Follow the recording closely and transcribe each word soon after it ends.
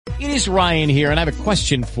It is Ryan here, and I have a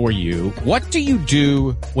question for you. What do you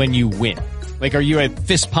do when you win? Like, are you a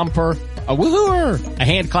fist pumper, a woohooer, a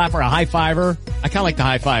hand clapper, a high fiver? I kind of like the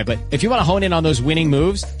high five, but if you want to hone in on those winning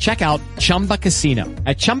moves, check out Chumba Casino.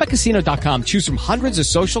 At ChumbaCasino.com, choose from hundreds of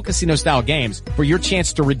social casino-style games for your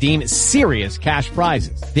chance to redeem serious cash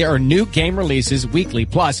prizes. There are new game releases weekly,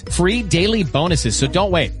 plus free daily bonuses. So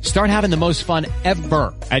don't wait. Start having the most fun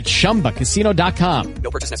ever at ChumbaCasino.com.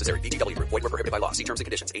 No purchase necessary. VGW Group. Void where prohibited by law. See terms and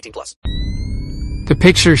conditions. 18+. The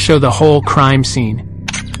pictures show the whole crime scene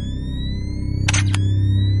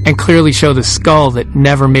and clearly show the skull that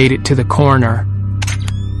never made it to the coroner.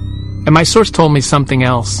 And my source told me something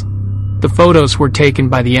else. The photos were taken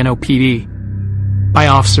by the NOPD, by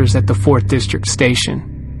officers at the 4th District Station.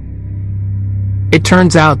 It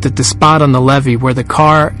turns out that the spot on the levee where the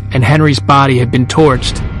car and Henry's body had been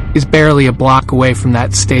torched is barely a block away from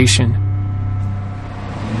that station.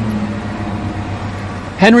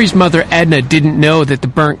 Henry's mother, Edna, didn't know that the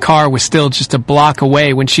burnt car was still just a block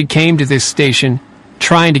away when she came to this station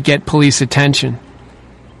trying to get police attention.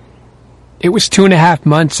 It was 2.5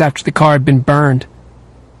 months after the car had been burned.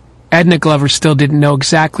 Edna Glover still didn't know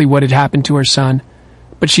exactly what had happened to her son,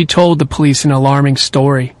 but she told the police an alarming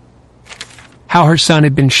story. How her son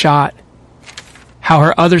had been shot. How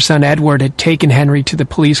her other son, Edward, had taken Henry to the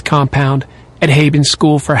police compound at Haben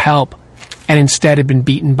School for help and instead had been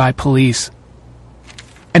beaten by police.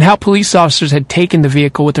 And how police officers had taken the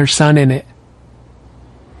vehicle with her son in it.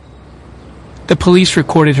 The police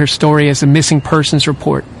recorded her story as a missing persons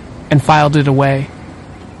report and filed it away.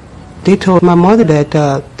 They told my mother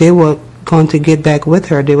that they were going to get back with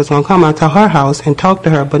her. They was going to come out to her house and talk to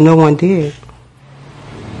her, but no one did.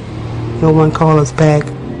 No one called us back.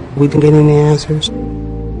 We didn't get any answers.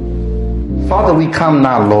 Father, we come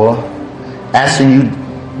now, Lord, asking you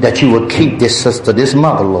that you would keep this sister, this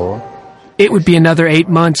mother, Lord. It would be another 8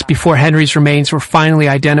 months before Henry's remains were finally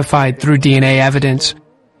identified through DNA evidence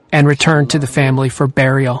and returned to the family for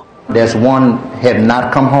burial. There's one have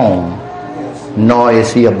not come home, nor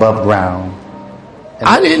is he above ground.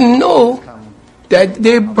 I didn't know that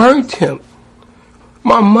they burnt him.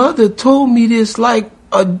 My mother told me this like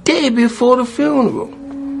a day before the funeral.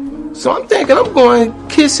 So I'm thinking I'm going to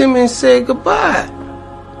kiss him and say goodbye.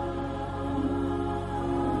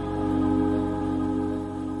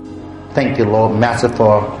 Thank you, Lord Master,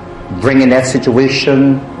 for bringing that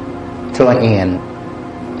situation to an end.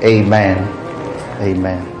 Amen.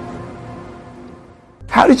 Amen.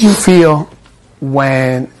 How did you feel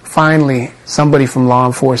when finally somebody from law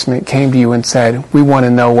enforcement came to you and said, we want to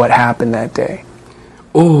know what happened that day?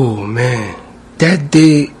 Oh, man. That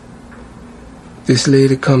day, this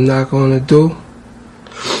lady come knock on the door.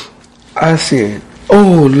 I said,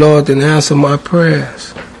 oh, Lord, didn't answer my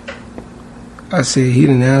prayers. I said, he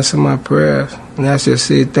didn't answer my prayers. And I just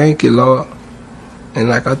said, thank you, Lord. And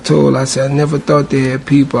like I told, I said, I never thought they had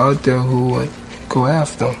people out there who would go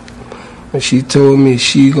after them. And she told me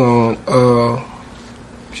she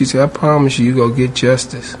said, I promise you, you're going to get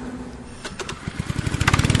justice.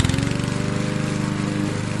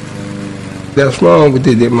 That's wrong what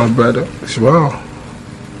they did, my brother. It's wrong.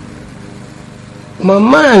 My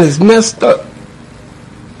mind is messed up.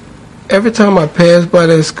 Every time I pass by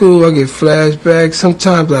that school, I get flashbacks.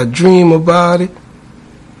 Sometimes I dream about it.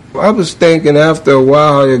 I was thinking after a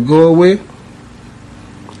while it'd go away.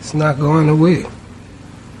 It's not going away.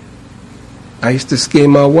 I used to scare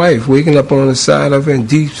my wife, waking up on the side of her in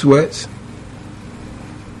deep sweats.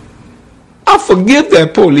 I forgive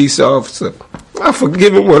that police officer. I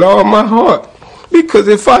forgive him with all my heart. Because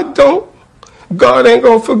if I don't, God ain't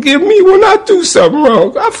going to forgive me when I do something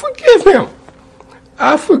wrong. I forgive him.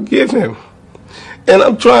 I forgive him. And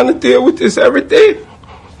I'm trying to deal with this every day.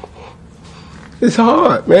 It's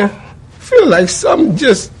hard, man. I feel like something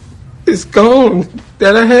just is gone.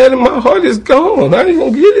 That I had in my heart is gone. I ain't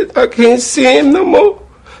going to get it. I can't see him no more.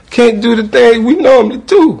 Can't do the things we normally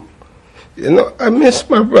do. You know, I miss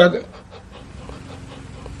my brother.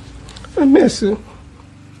 I miss him.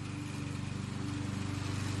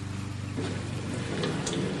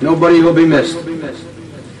 Nobody will be missed.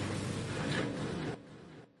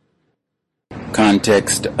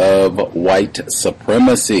 Context of white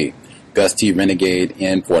supremacy. Gus T. Renegade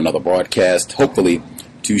in for another broadcast, hopefully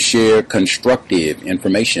to share constructive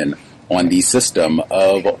information on the system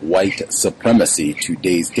of white supremacy.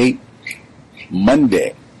 Today's date,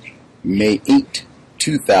 Monday, May 8,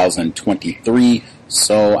 2023.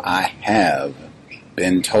 So I have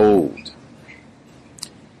been told.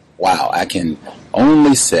 Wow, I can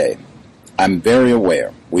only say I'm very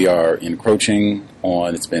aware we are encroaching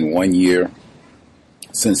on, it's been 1 year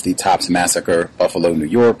since the Tops Massacre, Buffalo, New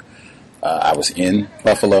York. I was in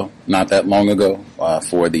Buffalo not that long ago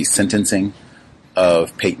for the sentencing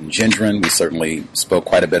of Peyton Gendron. We certainly spoke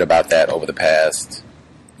quite a bit about that over the past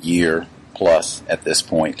year plus at this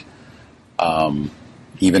point.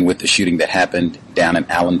 Even with the shooting that happened down in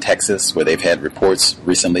Allen, Texas, where they've had reports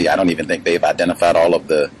recently, I don't even think they've identified all of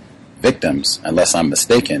the victims, unless I'm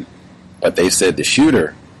mistaken. But they said the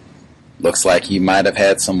shooter looks like he might have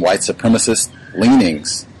had some white supremacist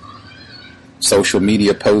leanings. Social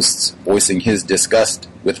media posts voicing his disgust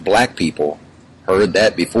with black people. Heard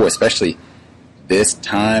that before, especially this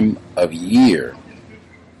time of year.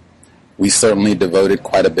 We certainly devoted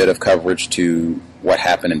quite a bit of coverage to what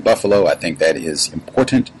happened in Buffalo. I think that is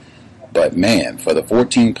important. But man, for the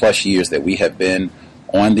 14 plus years that we have been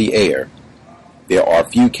on the air, there are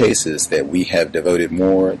few cases that we have devoted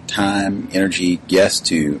more time, energy, guests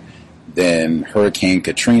to than Hurricane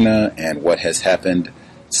Katrina and what has happened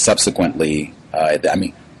subsequently.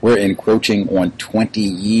 We're encroaching on 20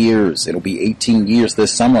 years. It'll be 18 years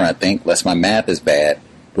this summer, I think, unless my math is bad.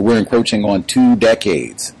 But we're encroaching on 2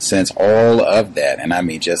 decades since all of that. And I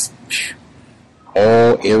mean, just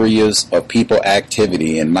all areas of people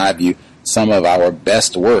activity. In my view, some of our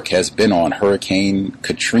best work has been on Hurricane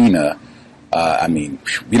Katrina.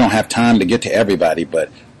 We don't have time to get to everybody, but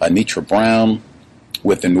Anitra Brown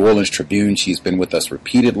with the New Orleans Tribune, she's been with us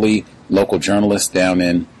repeatedly. Local journalist down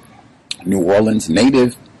in New Orleans,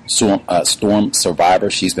 native storm survivor.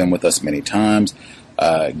 She's been with us many times.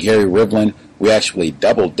 Gary Rivlin, we actually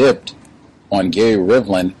double dipped on Gary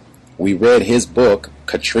Rivlin. We read his book,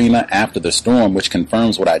 Katrina After the Storm, which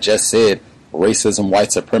confirms what I just said, racism,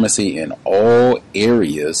 white supremacy in all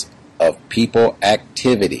areas of people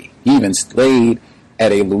activity. He even stayed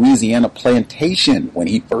at a Louisiana plantation when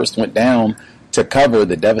he first went down to cover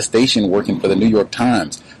the devastation working for the New York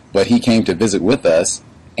Times. But he came to visit with us,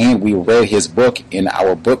 and we read his book in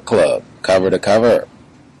our book club, cover to cover.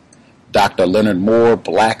 Dr. Leonard Moore,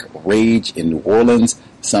 Black Rage in New Orleans,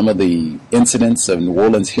 some of the incidents of New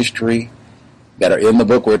Orleans history that are in the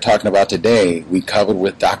book we're talking about today, we covered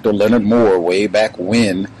with Dr. Leonard Moore way back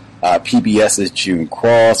when. PBS's June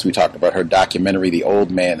Cross, we talked about her documentary, The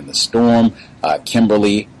Old Man in the Storm.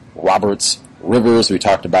 Kimberly Roberts Rivers, we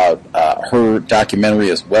talked about her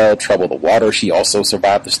documentary as well, Trouble the Water. She also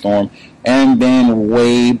survived the storm. And then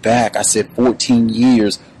way back, I said 14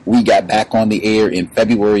 years, we got back on the air in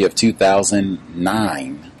February of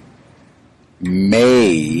 2009.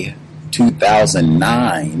 May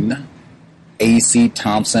 2009, A.C.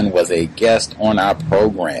 Thompson was a guest on our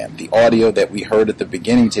program. The audio that we heard at the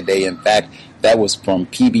beginning today, in fact, that was from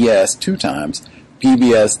PBS 2 times.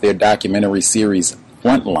 PBS, their documentary series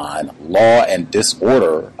Frontline, Law and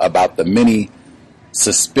Disorder, about the many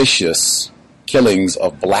suspicious killings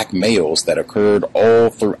of black males that occurred all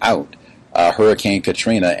throughout Hurricane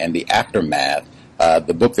Katrina and the aftermath.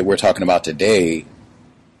 The book that we're talking about today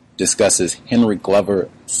discusses Henry Glover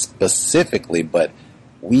specifically, but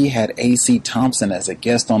we had A.C. Thompson as a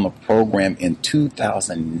guest on the program in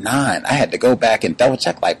 2009. I had to go back and double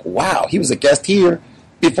check, like, wow, he was a guest here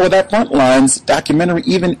before that Frontlines documentary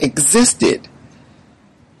even existed.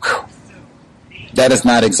 Whew. That is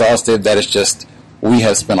not exhaustive. That is just, we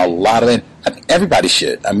have spent a lot of it. Everybody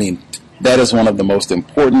should. I mean, that is one of the most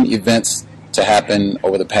important events to happen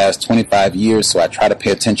over the past 25 years. So I try to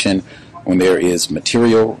pay attention when there is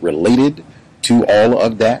material related to all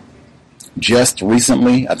of that. Just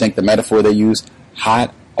recently, I think the metaphor they use,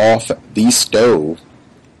 hot off the stove,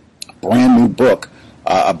 brand new book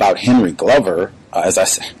about Henry Glover. As I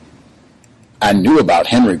said, I knew about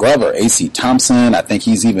Henry Glover, A.C. Thompson. I think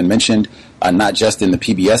he's even mentioned not just in the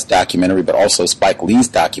PBS documentary, but also Spike Lee's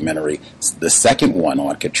documentary, the second one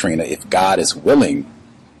on Katrina, If God is Willing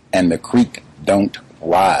and the Creek Don't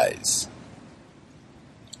Rise.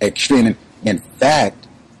 Extreme. In fact,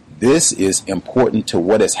 this is important to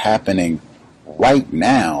what is happening right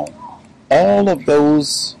now. All of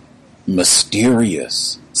those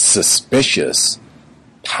mysterious, suspicious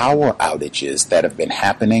power outages that have been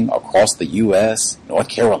happening across the U.S., North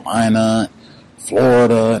Carolina,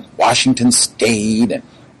 Florida, Washington State, and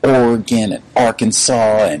Oregon, and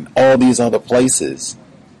Arkansas, and all these other places.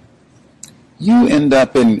 You end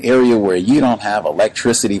up in an area where you don't have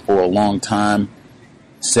electricity for a long time,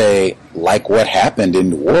 say, like what happened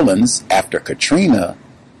in New Orleans after Katrina.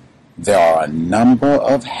 There are a number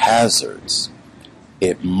of hazards.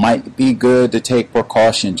 It might be good to take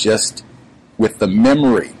precaution just with the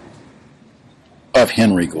memory of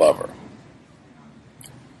Henry Glover.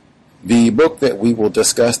 The book that we will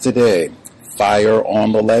discuss today, Fire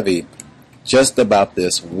on the Levee, just about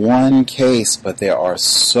this one case, but there are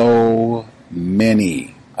so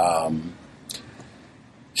many.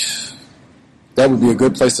 That would be a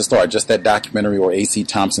good place to start, just that documentary or A.C.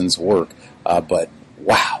 Thompson's work. But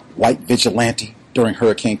wow, white vigilante during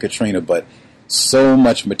Hurricane Katrina, but so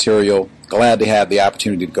much material. Glad to have the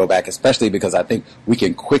opportunity to go back, especially because I think we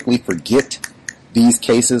can quickly forget these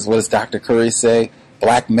cases. What does Dr. Curry say?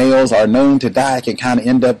 Black males are known to die. Can kind of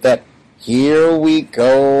end up that, here we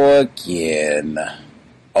go again.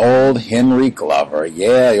 Old Henry Glover.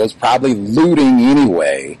 Yeah, he was probably looting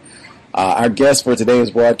anyway. Our guest for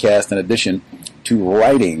today's broadcast, in addition to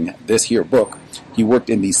writing this here book, he worked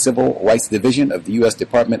in the Civil Rights Division of the U.S.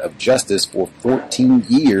 Department of Justice for 14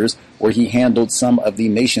 years, where he handled some of the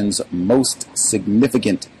nation's most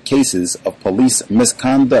significant cases of police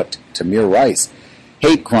misconduct, Tamir Rice,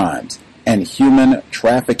 hate crimes, and human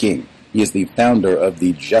trafficking. He is the founder of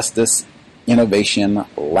the Justice Innovation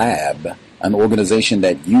Lab, an organization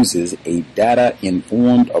that uses a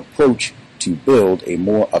data-informed approach to build a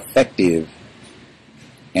more effective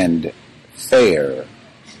and fair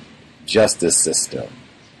justice system.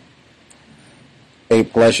 A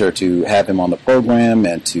pleasure to have him on the program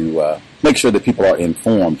and to make sure that people are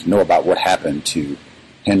informed, know about what happened to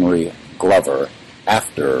Henry Glover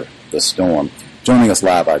after the storm. Joining us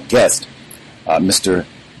live, our guest, Mr.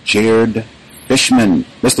 Jared Fishman.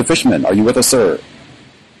 Mr. Fishman, are you with us, sir?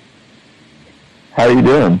 How are you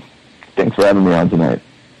doing? Thanks for having me on tonight.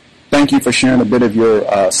 Thank you for sharing a bit of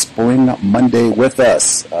your Spring Monday with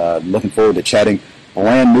us. Looking forward to chatting.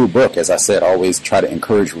 Brand new book, as I said, always try to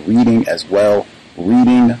encourage reading as well.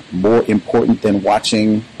 Reading more important than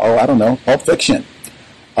watching, Pulp Fiction.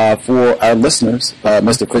 For our listeners,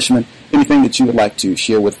 Mr. Fishman, anything that you would like to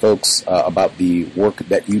share with folks about the work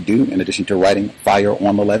that you do in addition to writing Fire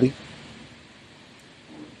on the Levee?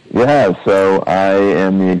 Yeah, so I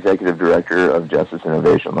am the executive director of Justice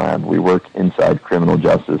Innovation Lab. We work inside criminal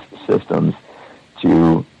justice systems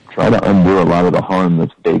to try to undo a lot of the harm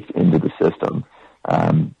that's baked into the system.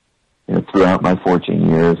 Throughout my 14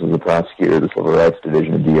 years as a prosecutor of the Civil Rights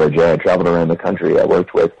Division of DOJ, I traveled around the country. I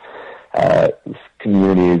worked with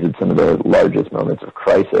communities at some of the largest moments of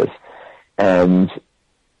crisis. And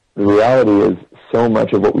the reality is so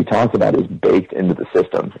much of what we talk about is baked into the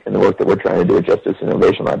system. And the work that we're trying to do at Justice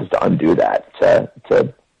Innovation Lab is to undo that,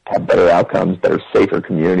 to have better outcomes, better, safer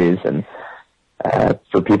communities, and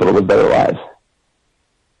for people to live better lives.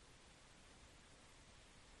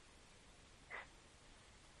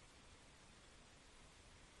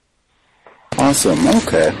 Awesome.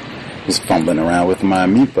 Okay. Just fumbling around with my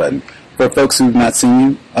mute button. For folks who've not seen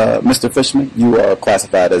you, Mr. Fishman, you are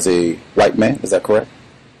classified as a white man. Is that correct?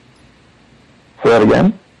 Say that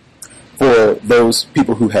again? For those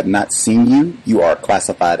people who have not seen you, you are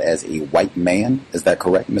classified as a white man. Is that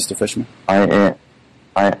correct, Mr. Fishman? I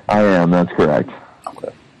am. That's correct.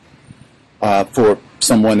 Okay. For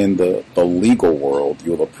someone in the legal world,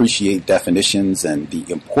 you'll appreciate definitions and the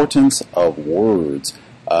importance of words.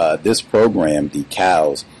 This program, the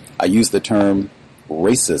cows, I use the term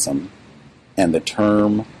racism and the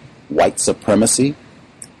term white supremacy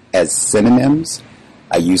as synonyms.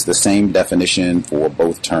 I use the same definition for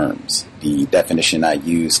both terms. The definition I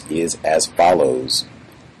use is as follows: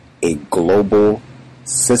 a global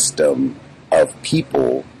system of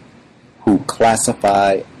people who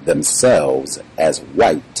classify themselves as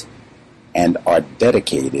white and are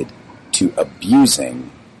dedicated to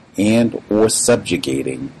abusing and or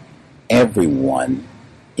subjugating everyone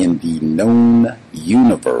in the known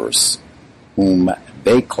universe whom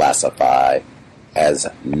they classify as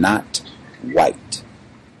not white.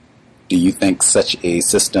 Do you think such a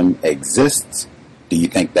system exists? Do you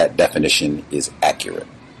think that definition is accurate?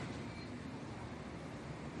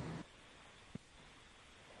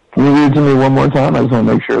 Can you read to me one more time? I just want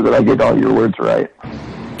to make sure that I get all your words right.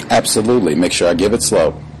 Absolutely. Make sure I give it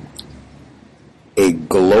slow. A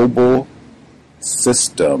global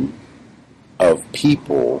system of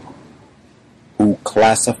people who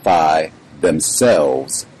classify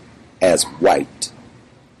themselves as white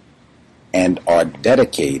and are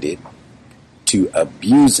dedicated to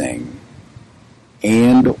abusing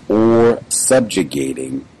and or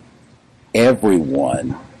subjugating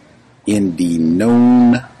everyone in the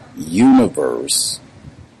known universe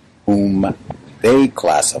whom they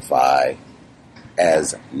classify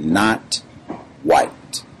as not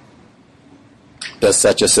white. Does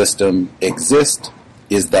such a system exist?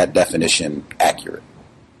 Is that definition accurate?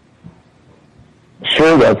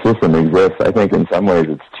 Sure, that system exists. I think in some ways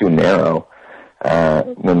it's too narrow.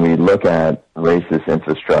 When we look at racist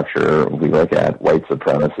infrastructure, we look at white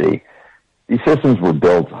supremacy, these systems were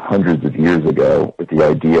built hundreds of years ago with the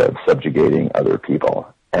idea of subjugating other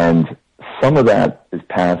people. And some of that is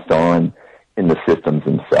passed on in the systems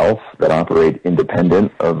themselves that operate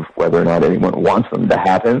independent of whether or not anyone wants them to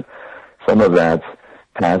happen. Some of that's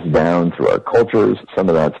passed down through our cultures. Some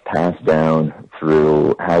of that's passed down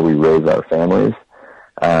through how we raise our families.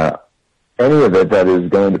 Any of it that is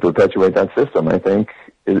going to perpetuate that system, I think,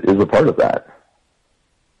 is a part of that.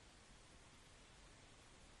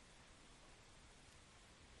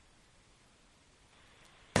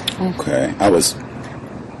 Okay. I was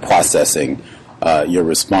processing your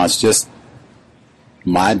response. Just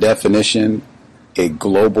my definition, a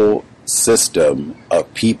global system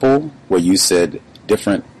of people, where you said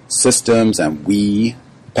different systems and we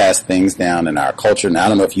pass things down in our culture. Now, I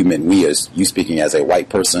don't know if you meant we as you speaking as a white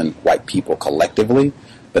person, white people collectively,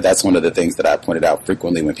 but that's one of the things that I pointed out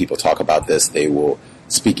frequently when people talk about this. They will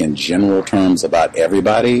speak in general terms about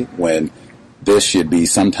everybody, when this should be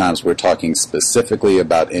sometimes we're talking specifically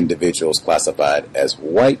about individuals classified as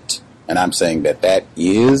white, and I'm saying that that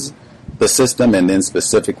is the system, and then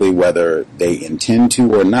specifically whether they intend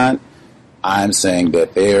to or not, I'm saying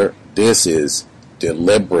that this is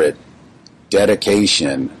deliberate,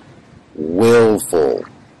 dedication, willful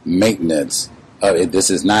maintenance.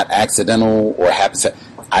 This is not accidental or happens.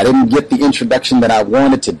 I didn't get the introduction that I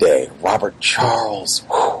wanted today. Robert Charles.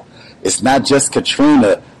 Whew. It's not just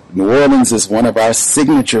Katrina. New Orleans is one of our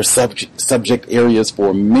signature subject areas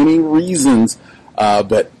for many reasons,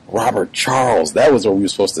 but Robert Charles, that was where we were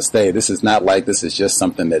supposed to stay. This is not like this is just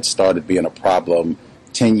something that started being a problem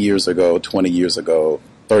 10 years ago, 20 years ago,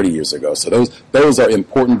 30 years ago. So those are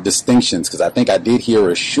important distinctions, because I think I did hear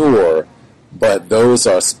assure, but those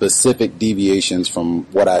are specific deviations from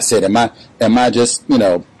what I said. Am I just,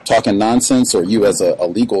 talking nonsense, or you as a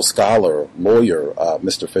legal scholar, lawyer,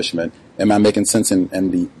 Mr. Fishman, am I making sense in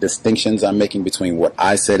the distinctions I'm making between what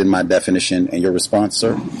I said in my definition and your response,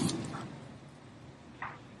 sir?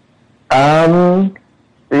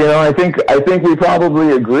 I think we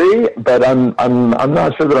probably agree, but I'm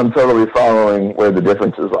not sure that I'm totally following where the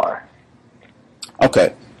differences are.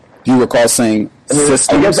 Okay. Do you recall saying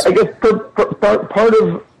systems? I guess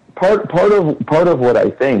part of what I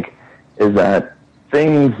think is that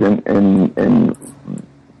things in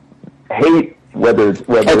hate, whether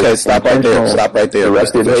okay, stop right there,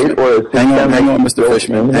 directed hate, or hang on,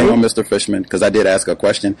 Mr. Fishman, because I did ask a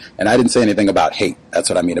question and I didn't say anything about hate. That's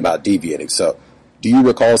what I mean about deviating. So, do you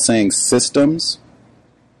recall saying systems?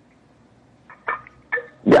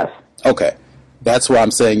 Yes. Okay, that's what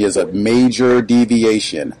I'm saying is a major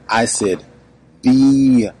deviation. I said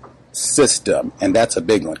the system, and that's a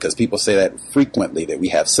big one, because people say that frequently, that we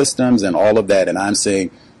have systems and all of that, and I'm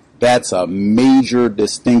saying that's a major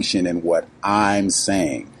distinction in what I'm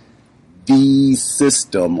saying. The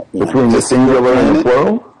system between the singular and the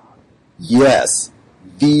plural? Yes,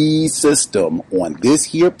 the system on this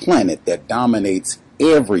here planet that dominates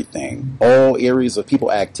everything, all areas of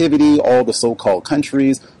people activity, all the so-called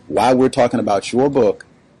countries. Why we're talking about your book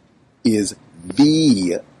is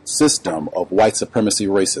the system of white supremacy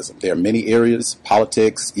racism. There are many areas,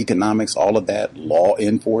 politics, economics, all of that, law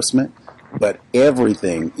enforcement, but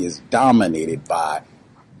everything is dominated by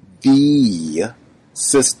the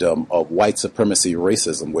system of white supremacy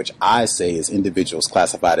racism, which I say is individuals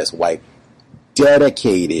classified as white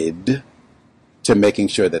dedicated to making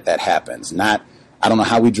sure that that happens. Not, I don't know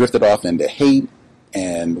how we drifted off into hate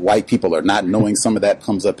and white people are not knowing. Some of that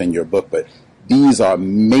comes up in your book, but these are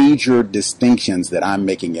major distinctions that I'm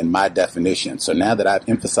making in my definition. So now that I've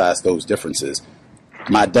emphasized those differences,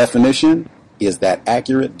 my definition, is that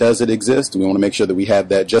accurate? Does it exist? We want to make sure that we have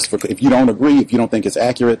that. Just for, if you don't agree, if you don't think it's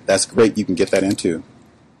accurate, that's great. You can get that in too.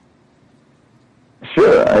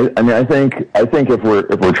 Sure. I think if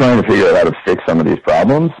we're trying to figure out how to fix some of these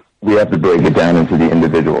problems, we have to break it down into the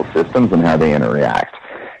individual systems and how they interact.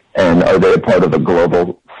 And are they a part of a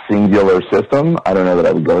global singular system? I don't know that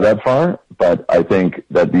I would go that far, but I think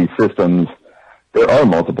that these systems, there are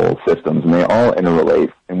multiple systems and they all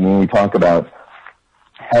interrelate. And when we talk about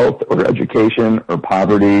health or education or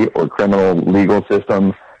poverty or criminal legal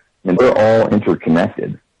systems, they're all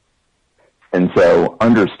interconnected. And so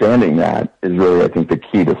understanding that is really, I think, the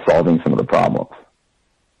key to solving some of the problems.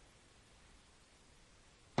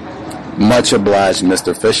 Much obliged,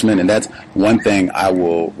 Mr. Fishman. And that's one thing I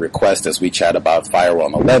will request as we chat about Fire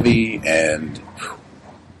on the Levee and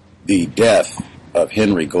the death of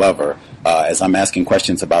Henry Glover, as I'm asking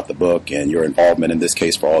questions about the book and your involvement in this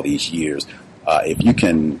case for all these years. If you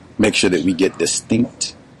can make sure that we get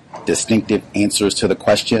distinctive answers to the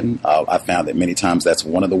question. I found that many times that's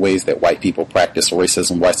one of the ways that white people practice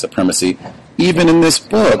racism, white supremacy, even in this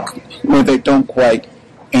book, where they don't quite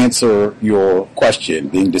answer your question,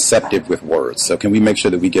 being deceptive with words. So can we make sure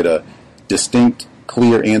that we get a distinct,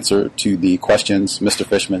 clear answer to the questions, Mr.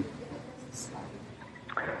 Fishman?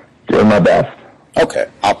 Doing my best. Okay,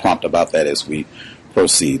 I'll prompt about that as we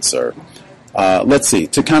proceed, sir. Let's see.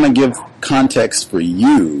 To kind of give context for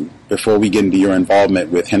you before we get into your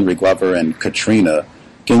involvement with Henry Glover and Katrina,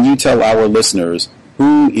 can you tell our listeners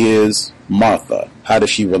who is Martha? How does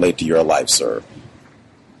she relate to your life, sir?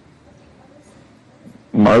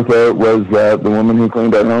 Martha was the woman who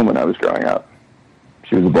cleaned our home when I was growing up.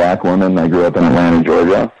 She was a black woman. I grew up in Atlanta,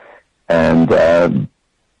 Georgia, and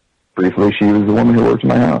briefly, she was the woman who worked in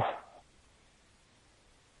my house.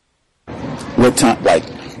 What time,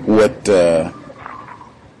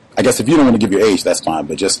 I guess if you don't want to give your age, that's fine,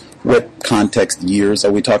 but just what context years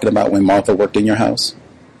are we talking about when Martha worked in your house?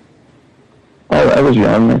 Oh, I was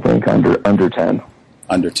young, I think, under 10.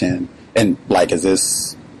 Under 10. And, is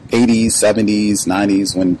this 80s, 70s,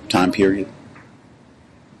 90s, when time period?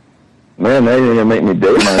 Man, now you're going to make me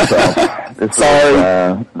date myself. Sorry.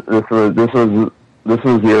 This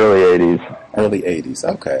was the early 80s. Early 80s,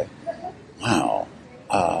 okay. Wow.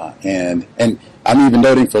 And I'm even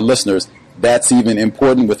noting for listeners, that's even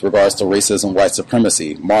important with regards to racism, white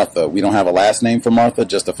supremacy. Martha, we don't have a last name for Martha,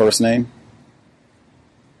 just a first name?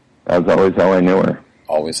 That's always how I knew her.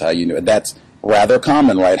 Always how you knew her. That's rather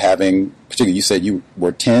common, right? Particularly you said you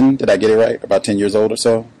were 10, did I get it right? About 10 years old or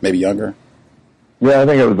so? Maybe younger? Yeah, I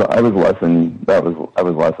think I was less than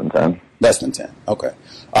 10. Less than 10, okay.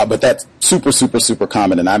 But that's super, super, super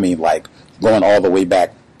common, and I mean going all the way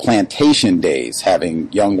back plantation days,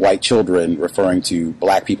 having young white children referring to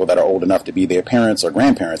black people that are old enough to be their parents or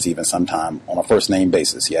grandparents even sometime on a first name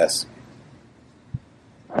basis, yes?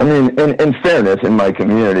 I mean, in fairness, in my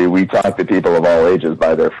community, we talk to people of all ages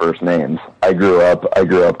by their first names. I grew up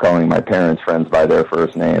calling my parents' friends by their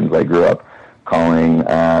first names. I grew up calling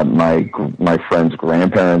my friends'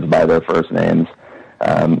 grandparents by their first names.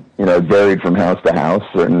 It varied from house to house.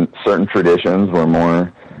 Certain traditions were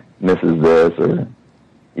more Mrs. This or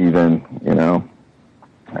even,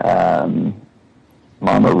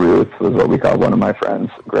 Mama Ruth was what we called one of my friends'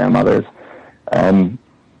 grandmothers.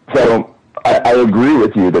 So I agree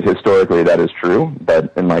with you that historically that is true,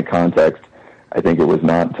 but in my context, I think it was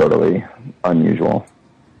not totally unusual.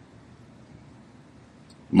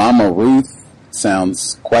 Mama Ruth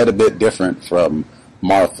sounds quite a bit different from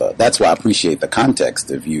Martha. That's why I appreciate the context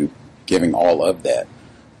of you giving all of that.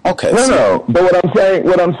 Okay. No. But what I'm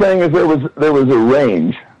saying is there was a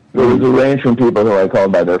range. There was a range from people who I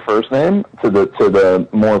called by their first name to the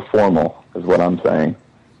more formal, is what I'm saying.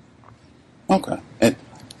 Okay. And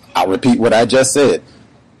I'll repeat what I just said.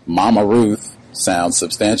 Mama Ruth sounds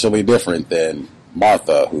substantially different than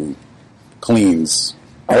Martha, who cleans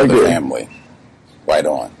for the family. Right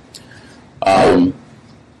on.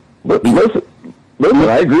 Listen,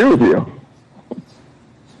 I agree with you.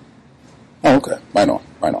 Oh, okay. Right on.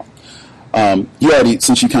 You already,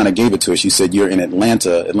 since you kind of gave it to us, you said you're in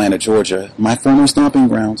Atlanta, Georgia, my former stomping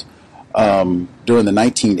grounds, during the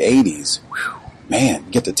 1980s. Whew, man,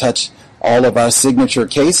 get to touch all of our signature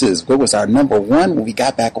cases. What was our number one when we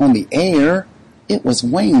got back on the air? It was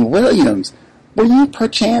Wayne Williams. Were you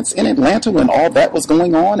perchance in Atlanta when all that was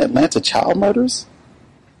going on, Atlanta child murders?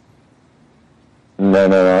 No,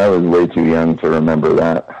 I was way too young to remember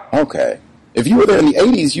that. Okay. If you were there in the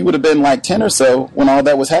 80s, you would have been 10 or so when all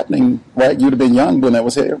that was happening, right? You would have been young when that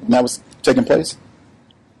was taking place?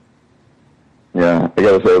 Yeah, I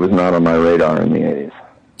gotta say it was not on my radar in the 80s.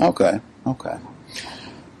 Okay.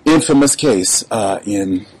 Infamous case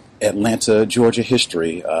in Atlanta, Georgia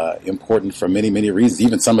history, important for many, many reasons,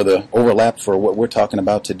 even some of the overlap for what we're talking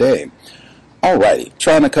about today. All righty,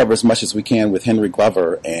 trying to cover as much as we can with Henry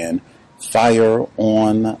Glover and Fire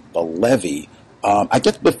on the Levee. I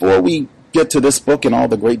guess before we get to this book and all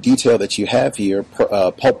the great detail that you have here,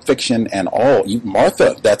 Pulp Fiction and all,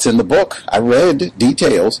 Martha, that's in the book. I read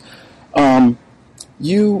details.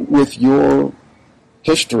 You, with your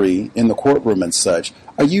history in the courtroom and such,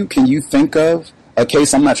 can you think of a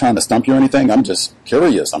case? I'm not trying to stump you or anything. I'm just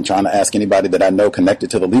curious. I'm trying to ask anybody that I know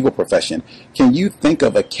connected to the legal profession. Can you think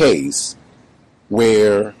of a case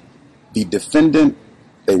where the defendant,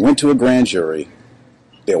 they went to a grand jury,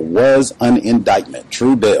 there was an indictment,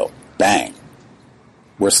 true bill, bang.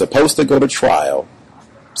 We're supposed to go to trial.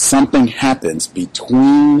 Something happens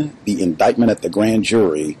between the indictment at the grand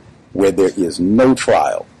jury where there is no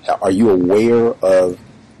trial. Are you aware of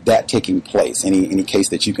that taking place? Any case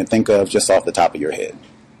that you can think of just off the top of your head?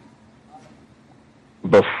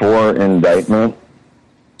 Before indictment?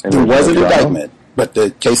 There was an indictment, but the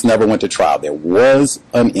case never went to trial. There was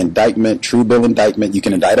an indictment, true bill indictment. You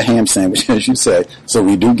can indict a ham sandwich, as you say. So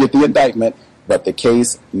we do get the indictment, but the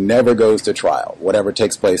case never goes to trial, whatever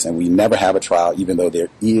takes place, and we never have a trial, even though there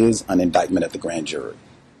is an indictment at the grand jury.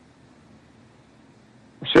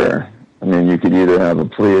 Sure. I mean, you could either have a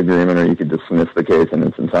plea agreement or you could dismiss the case in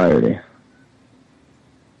its entirety.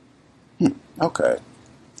 Okay.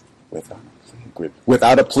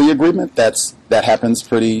 Without a plea agreement, that happens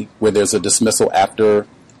where there's a dismissal after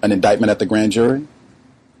an indictment at the grand jury?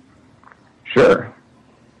 Sure.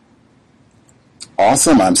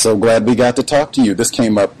 Awesome. I'm so glad we got to talk to you. This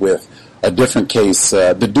came up with a different case,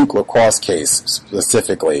 the Duke Lacrosse case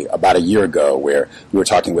specifically, about a year ago, where we were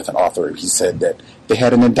talking with an author. He said that they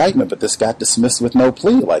had an indictment, but this got dismissed with no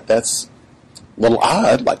plea. Like, that's a little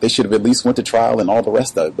odd. Like, they should have at least went to trial and all the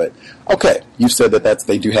rest of it. But, okay, you said that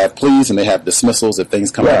they do have pleas and they have dismissals if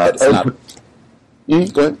things come up. It's not.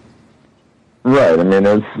 Go ahead. Right. I mean,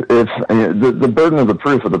 the burden of the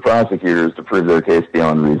proof of the prosecutor is to prove their case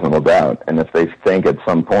beyond reasonable doubt. And if they think at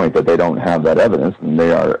some point that they don't have that evidence, then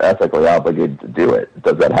they are ethically obligated to do it.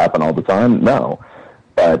 Does that happen all the time? No.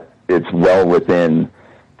 But it's well within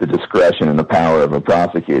the discretion and the power of a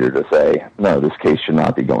prosecutor to say, no, this case should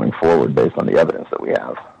not be going forward based on the evidence that we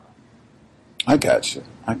have. I got you.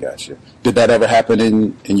 Did that ever happen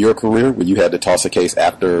in your career where you had to toss a case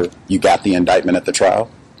after you got the indictment at the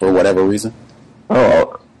trial for whatever reason?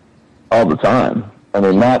 Oh, all the time. I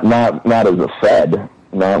mean, not as a Fed,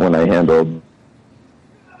 not when I handled.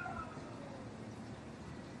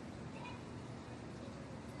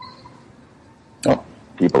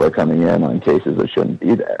 People are coming in on cases that shouldn't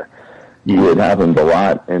be there. It happens a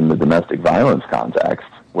lot in the domestic violence context,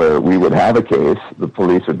 where we would have a case, the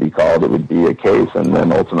police would be called, it would be a case, and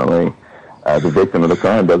then ultimately the victim of the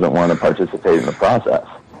crime doesn't want to participate in the process.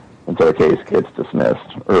 And so the case gets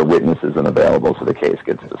dismissed, or a witness isn't available, so the case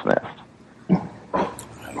gets dismissed.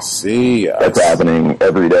 I see. That's happening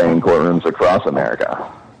every day in courtrooms across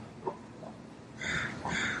America.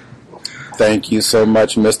 Thank you so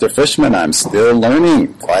much, Mr. Fishman. I'm still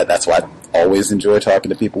learning. That's why I always enjoy talking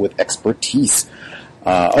to people with expertise.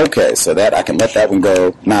 Okay, so that I can let that one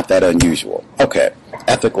go. Not that unusual. Okay,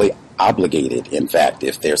 ethically obligated, in fact,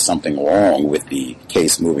 if there's something wrong with the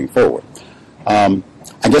case moving forward.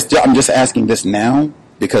 I guess I'm just asking this now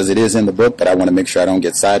because it is in the book, but I want to make sure I don't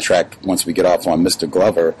get sidetracked once we get off on Mr.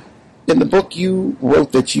 Glover. In the book, you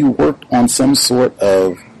wrote that you worked on some sort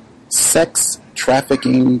of sex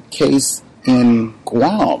trafficking case in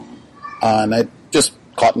Guam. And I just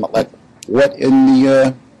caught my, like,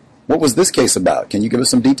 what was this case about? Can you give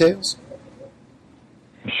us some details?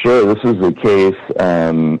 Sure. This is a case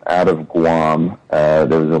out of Guam.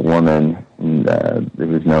 There was a woman that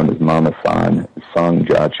was known as Mama Song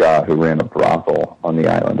Cha, who ran a brothel on the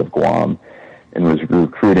island of Guam and was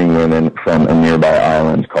recruiting women from a nearby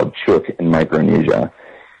island called Chuuk in Micronesia.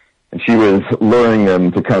 And she was luring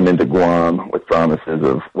them to come into Guam with promises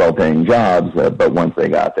of well-paying jobs, but once they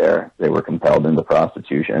got there, they were compelled into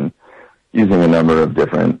prostitution using a number of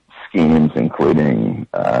different schemes, including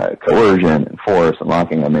coercion and force and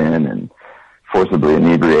locking them in and forcibly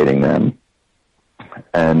inebriating them.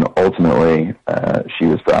 And ultimately, she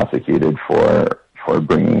was prosecuted for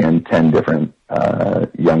bringing in 10 different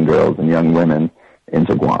young girls and young women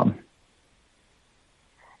into Guam.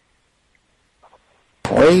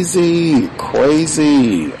 Crazy.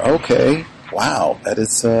 Okay. Wow. That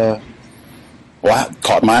is,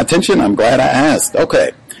 caught my attention. I'm glad I asked.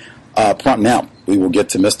 Okay. Now we will get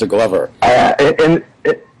to Mr. Glover. In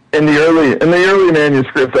the early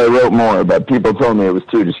manuscript, I wrote more, but people told me it was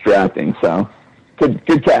too distracting. So,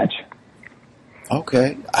 good catch.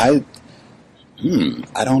 Okay. I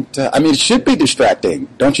don't. I mean, it should be distracting,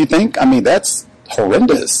 don't you think? I mean, that's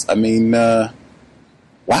horrendous. I mean,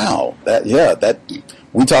 wow. That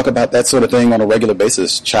we talk about that sort of thing on a regular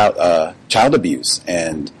basis. Child abuse,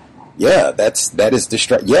 and yeah, that is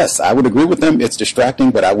distract. Yes, I would agree with them. It's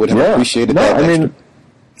distracting, but I would have appreciated that. I mean,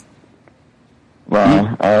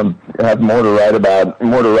 well, I have more to write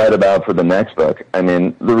about for the next book. I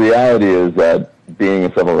mean, the reality is that being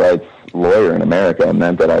a civil rights lawyer in America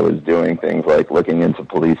meant that I was doing things like looking into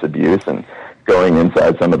police abuse and going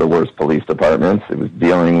inside some of the worst police departments. It was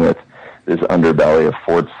dealing with this underbelly of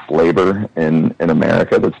forced labor in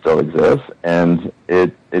America that still exists, and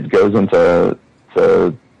it goes into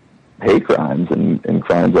hate crimes and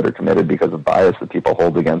crimes that are committed because of bias that people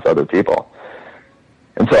hold against other people.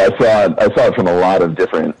 And so I saw it from a lot of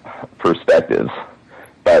different perspectives,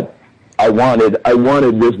 but I wanted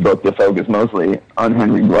this book to focus mostly on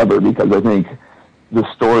Henry Glover because I think the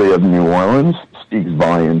story of New Orleans speaks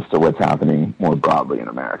volumes to what's happening more broadly in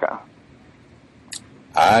America.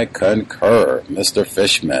 I concur, Mr.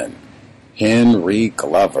 Fishman. Henry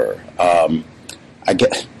Glover.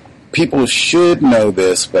 people should know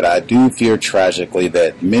this, but I do fear tragically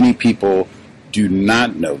that many people do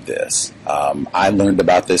not know this. I learned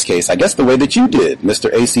about this case, I guess the way that you did,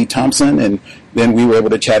 Mr. A.C. Thompson, and then we were able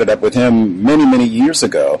to chat it up with him many, many years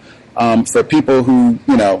ago. For people who,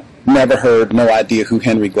 never heard, no idea who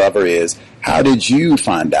Henry Glover is, how did you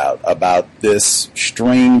find out about this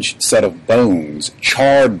strange set of bones,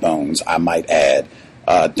 charred bones, I might add,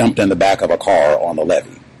 dumped in the back of a car on the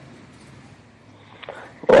levee?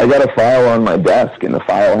 Well, I got a file on my desk, and the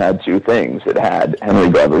file had two things. It had Henry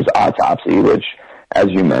Glover's autopsy, which, as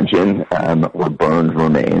you mentioned, were burned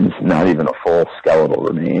remains, not even a full skeletal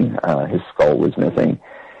remain. His skull was missing.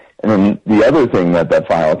 And then the other thing that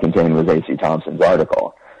file contained was A.C. Thompson's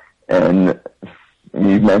article. And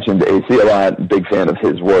you mentioned A.C. a lot, big fan of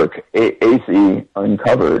his work. A.C.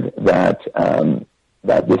 uncovered that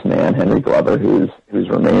this man, Henry Glover, whose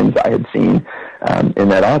remains I had seen in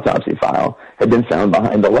that autopsy file, had been found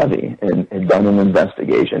behind the levee and had done an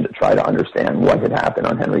investigation to try to understand what had happened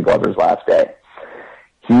on Henry Glover's last day.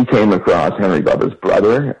 He came across Henry Glover's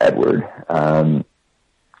brother, Edward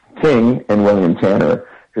King, and William Tanner,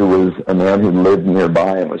 who was a man who lived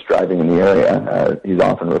nearby and was driving in the area. He's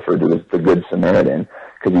often referred to as the Good Samaritan,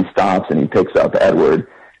 because he stops and he picks up Edward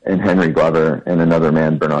and Henry Glover and another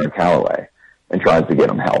man, Bernard Calloway, and tries to get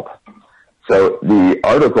him help. So the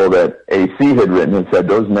article that AC had written had said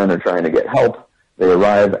those men are trying to get help. They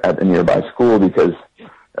arrive at the nearby school because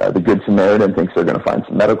the Good Samaritan thinks they're going to find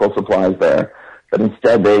some medical supplies there. But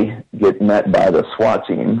instead they get met by the SWAT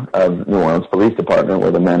team of New Orleans Police Department,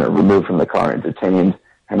 where the men are removed from the car and detained.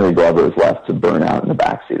 Henry Glover is left to burn out in the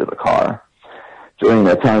backseat of the car. During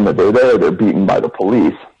that time that they're there, they're beaten by the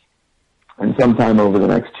police. And sometime over the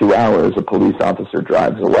next 2 hours, a police officer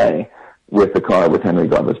drives away with the car with Henry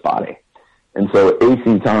Glover's body. And so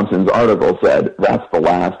A.C. Thompson's article said that's the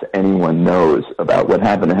last anyone knows about what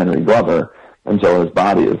happened to Henry Glover until his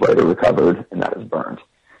body is later recovered and that is burned.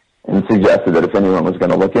 And suggested that if anyone was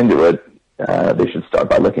going to look into it, they should start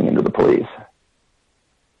by looking into the police.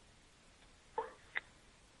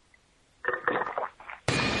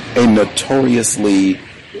 A notoriously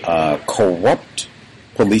corrupt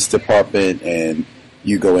police department, and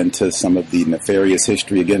you go into some of the nefarious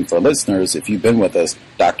history. Again, for listeners, if you've been with us,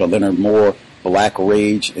 Dr. Leonard Moore, Black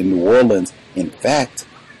Rage in New Orleans. In fact,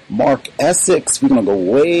 Mark Essex, we're going to go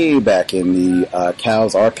way back in the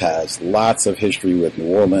Cal's archives. Lots of history with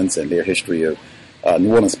New Orleans and their history of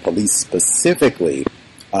New Orleans police specifically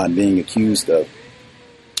being accused of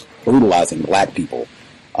brutalizing black people.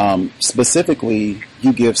 Specifically,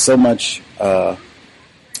 you give so much, what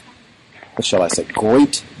shall I say,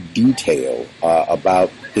 great detail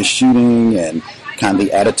about the shooting and kind of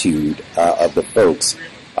the attitude of the folks.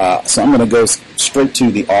 So I'm going to go straight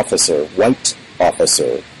to the officer, white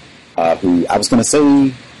officer, who I was going to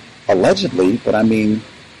say allegedly, but I mean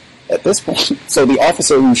at this point. So the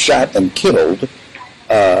officer who shot and killed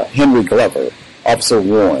Henry Glover, Officer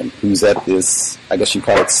Warren, who's at this, I guess you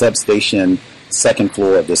call it substation, second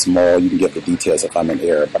floor of this mall. You can get the details if I'm in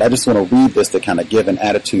error, but I just want to read this to kind of give an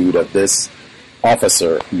attitude of this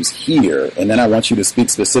officer who's here, and then I want you to speak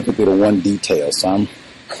specifically to one detail. So I'm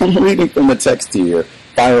reading from the text here,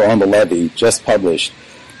 Fire on the Levee, just published.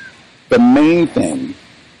 The main thing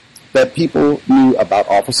that people knew about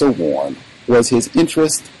Officer Warren was his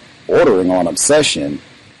interest, bordering on obsession,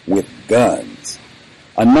 with guns.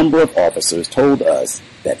 A number of officers told us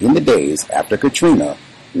that in the days after Katrina,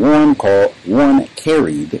 Warren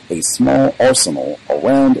carried a small arsenal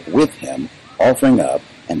around with him, offering up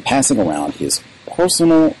and passing around his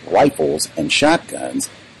personal rifles and shotguns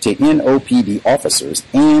to NOPD officers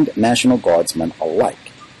and National Guardsmen alike.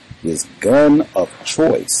 His gun of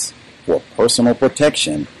choice for personal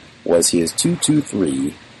protection was his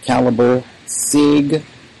 .223 caliber SIG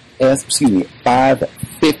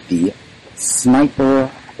 550 sniper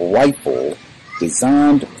rifle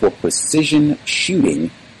designed for precision shooting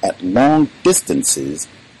at long distances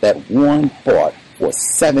that Warren bought for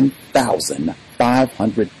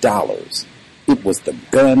 $7,500. It was the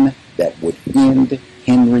gun that would end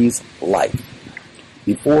Henry's life.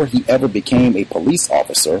 Before he ever became a police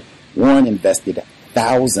officer, Warren invested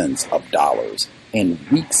thousands of dollars and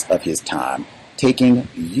weeks of his time taking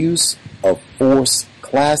use of force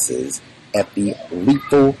classes at the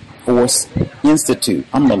Lethal Force Institute.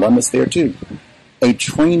 I'm an alumnus there too. A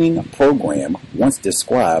training program once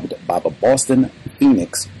described by the Boston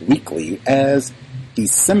Phoenix Weekly as the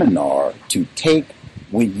seminar to take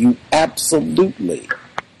when you absolutely,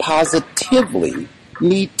 positively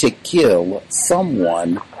need to kill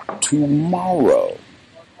someone tomorrow.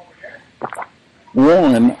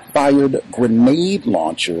 Warren fired grenade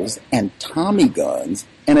launchers and Tommy guns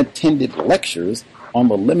and attended lectures on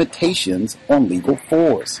the limitations on lethal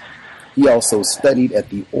force. He also studied at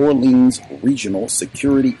the Orleans Regional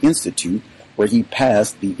Security Institute, where he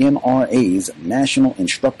passed the NRA's National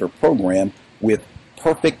Instructor Program with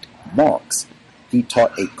perfect marks. He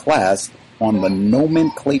taught a class on the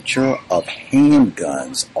nomenclature of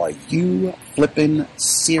handguns. Are you flippin'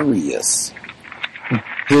 serious?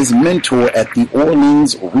 His mentor at the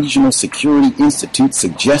Orleans Regional Security Institute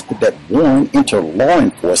suggested that Warren enter law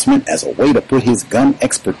enforcement as a way to put his gun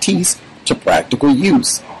expertise to practical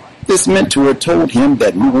use. This mentor told him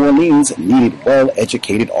that New Orleans needed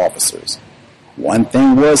well-educated officers. One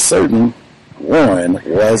thing was certain, Warren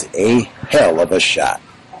was a hell of a shot.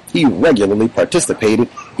 He regularly participated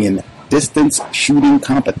in distance shooting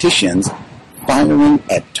competitions, firing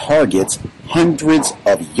at targets hundreds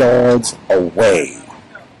of yards away.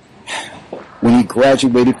 When he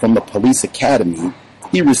graduated from the police academy,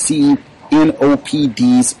 he received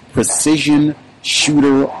NOPD's Precision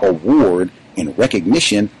Shooter Award in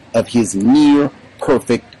recognition of his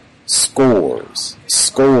near-perfect scores.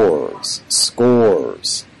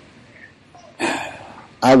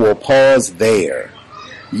 I will pause there.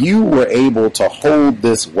 You were able to hold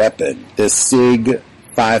this weapon, this SIG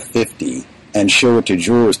 550, and show it to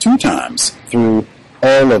jurors 2 times through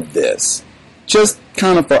all of this. Just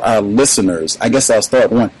kind of for our listeners, I guess I'll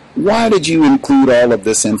start one. Why did you include all of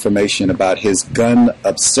this information about his gun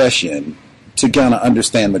obsession to kind of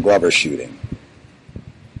understand the Glover shooting?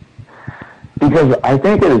 Because I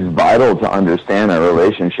think it is vital to understand our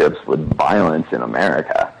relationships with violence in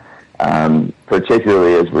America,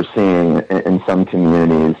 particularly as we're seeing in some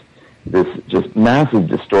communities this just massive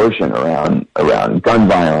distortion around gun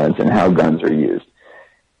violence and how guns are used.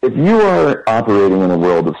 If you are operating in a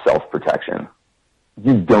world of self-protection,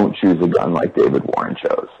 you don't choose a gun like David Warren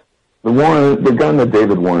chose. The gun that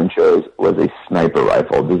David Warren chose was a sniper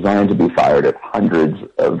rifle designed to be fired at hundreds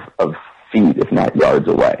of feet, if not yards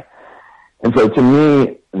away. And so to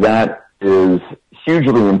me, that is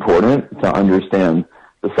hugely important to understand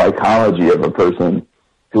the psychology of a person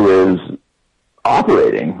who is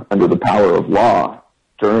operating under the power of law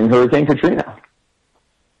during Hurricane Katrina.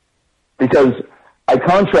 Because I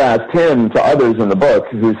contrast him to others in the book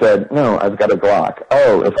who said, no, I've got a Glock.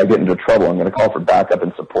 Oh, if I get into trouble, I'm going to call for backup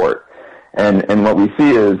and support. And what we see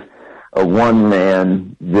is a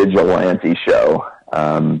one-man vigilante show.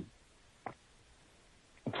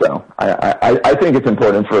 So I think it's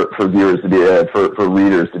important for viewers to be for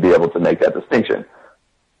readers to be able to make that distinction.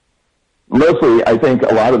 Mostly, I think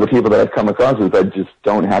a lot of the people that I've come across is that just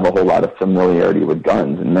don't have a whole lot of familiarity with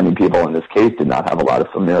guns, and many people in this case did not have a lot of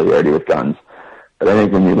familiarity with guns. But I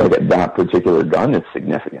think when you look at that particular gun, it's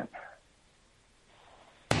significant.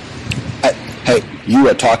 Hey, you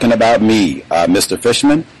are talking about me, Mr.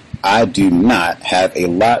 Fishman. I do not have a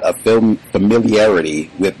lot of familiarity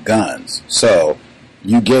with guns, so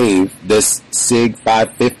you gave this SIG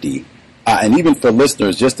 550, and even for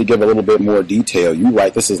listeners, just to give a little bit more detail, you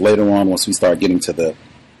write, this is later on once we start getting to the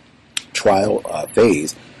trial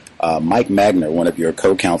phase, Mike Magner, one of your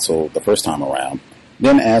co-counsel the first time around,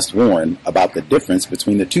 then asked Warren about the difference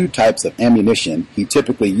between the 2 types of ammunition he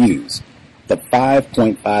typically used, the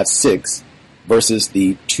 5.56 versus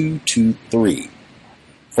the 223.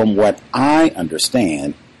 From what I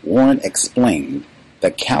understand, Warren explained the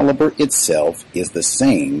caliber itself is the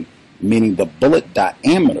same, meaning the bullet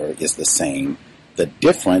diameter is the same. The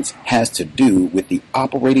difference has to do with the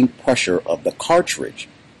operating pressure of the cartridge.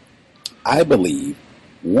 I believe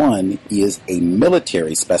one is a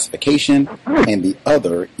military specification and the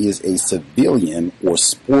other is a civilian or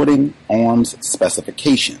sporting arms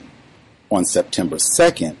specification. On September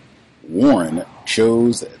 2nd, Warren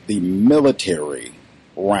chose the military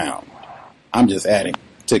round. I'm just adding,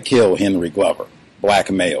 to kill Henry Glover.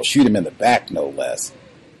 Black male, shoot him in the back, no less.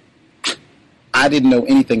 I didn't know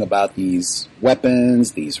anything about these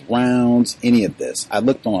weapons, these rounds, any of this. I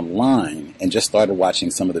looked online and just started watching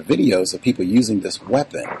some of the videos of people using this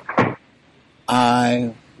weapon.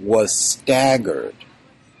 I was staggered.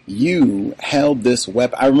 You held this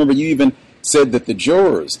weapon. I remember you even said that the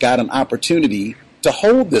jurors got an opportunity to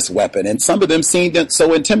hold this weapon, and some of them seemed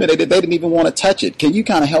so intimidated they didn't even want to touch it. Can you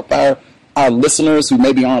kind of help our listeners who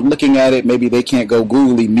maybe aren't looking at it, maybe they can't go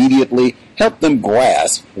Google immediately, help them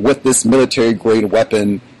grasp what this military-grade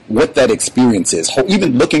weapon, what that experience is,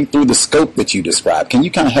 even looking through the scope that you described. Can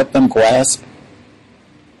you kind of help them grasp?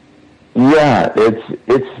 Yeah,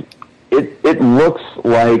 it looks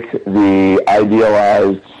like the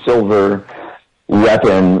idealized silver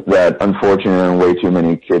weapon that unfortunately way too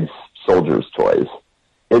many kids' soldiers' toys.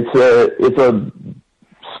 It's a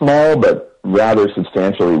small but rather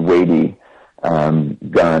substantially weighty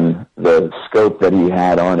gun. The scope that he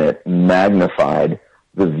had on it magnified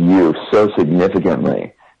the view so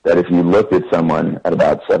significantly that if you looked at someone at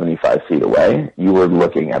about 75 feet away, you were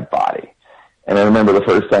looking at body. And I remember the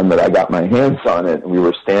first time that I got my hands on it, we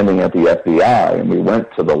were standing at the FBI, and we went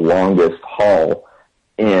to the longest hall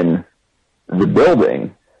in the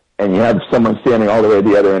building, and you have someone standing all the way at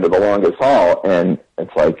the other end of the longest hall, and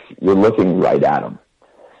it's like you're looking right at them.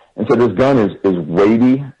 And so this gun is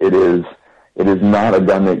weighty. It is not a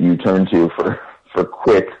gun that you turn to for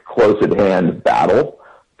quick, close-at-hand battle,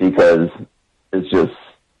 because it's just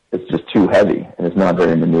too heavy, and it's not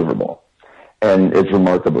very maneuverable. And it's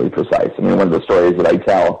remarkably precise. I mean, one of the stories that I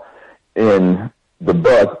tell in the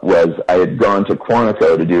book was I had gone to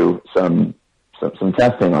Quantico to do some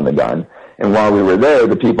testing on the gun, and while we were there,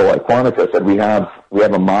 the people at Quantico said, we have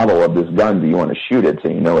a model of this gun. Do you want to shoot it so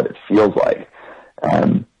you know what it feels like?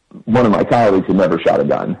 One of my colleagues had never shot a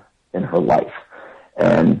gun in her life,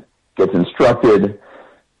 and gets instructed,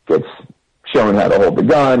 gets shown how to hold the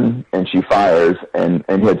gun, and she fires and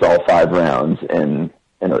hits all 5 rounds in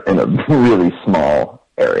a really small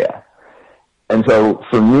area. And so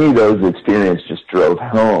for me, those experiences just drove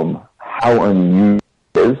home how unusual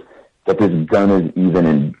it is that this gun is even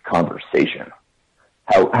in conversation.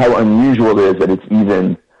 How unusual it is that it's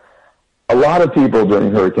even... A lot of people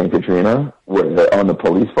during Hurricane Katrina on the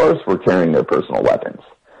police force were carrying their personal weapons.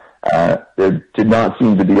 There did not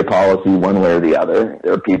seem to be a policy one way or the other.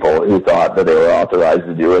 There were people who thought that they were authorized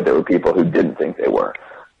to do it. There were people who didn't think they were.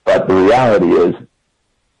 But the reality is,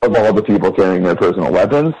 of all the people carrying their personal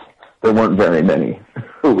weapons, there weren't very many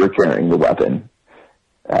who were carrying the weapon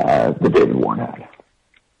that David Warren had.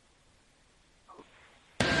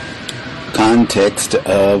 Context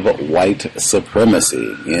of white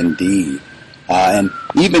supremacy, indeed. And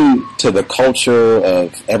even to the culture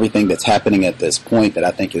of everything that's happening at this point that I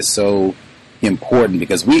think is so important,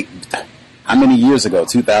 because how many years ago,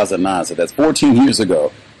 2009, so that's 14 years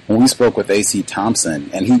ago, when we spoke with A.C. Thompson,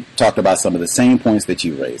 and he talked about some of the same points that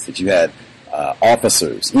you raised, that you had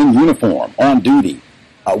officers in uniform, on duty,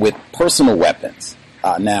 with personal weapons.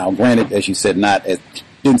 Now, granted, as you said,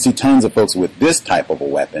 didn't see tons of folks with this type of a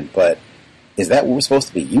weapon, but is that what we're supposed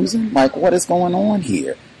to be using? Like, what is going on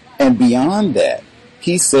here? And beyond that,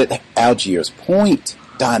 he said, Algiers Point,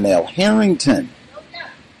 Donnell Harrington,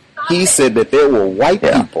 he said that there were white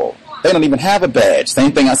people. They don't even have a badge.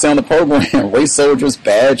 Same thing I say on the program, race soldiers,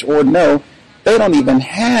 badge or no, they don't even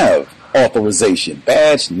have authorization,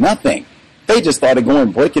 badge, nothing. They just started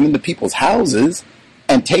going breaking into people's houses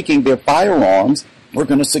and taking their firearms. We're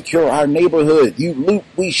going to secure our neighborhood. You loot,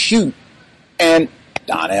 we shoot. And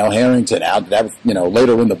Donnell Harrington, that was,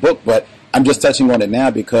 later in the book, but I'm just touching on it now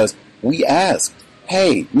because we asked,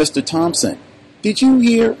 hey, Mr. Thompson, did you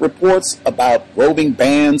hear reports about roving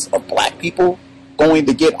bands of black people going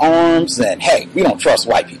to get arms? And hey, we don't trust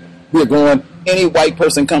white people. We're going, any white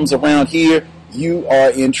person comes around here, you are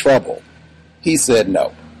in trouble. He said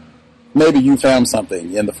no. Maybe you found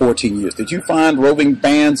something in the 14 years. Did you find roving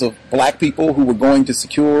bands of black people who were going to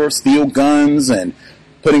steal guns and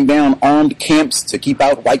putting down armed camps to keep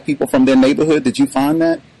out white people from their neighborhood? Did you find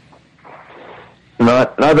that?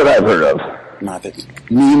 Not that I've heard of. Not that.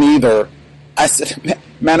 Me neither. I said,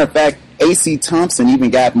 matter of fact, A.C. Thompson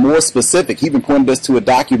even got more specific. He even pointed us to a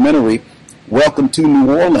documentary, Welcome to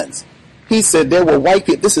New Orleans. He said there were white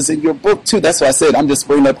people. This is in your book, too. That's why I said I'm just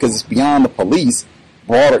bringing up because it's beyond the police.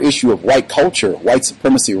 Broader issue of white culture, white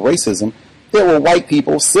supremacy, racism. There were white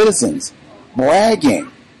people, citizens,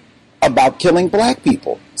 bragging about killing black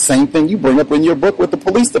people. Same thing you bring up in your book with the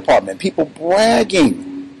police department. People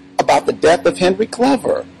bragging about the death of Henry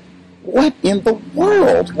Clever. What in the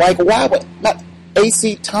world? Like, why would not?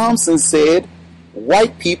 A.C. Thompson said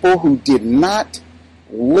white people who did not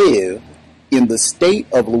live in the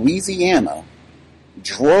state of Louisiana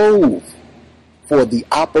drove for the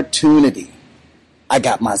opportunity. I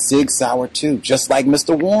got my Sig Sauer too, just like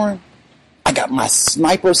Mr. Warren. I got my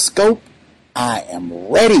sniper scope. I am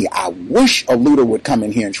ready. I wish a looter would come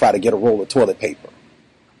in here and try to get a roll of toilet paper.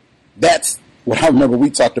 That's what I remember we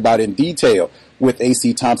talked about in detail with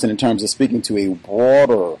A.C. Thompson in terms of speaking to a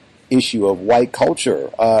broader issue of white culture.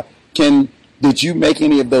 Did you make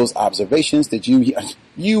any of those observations? Did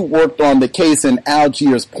you worked on the case in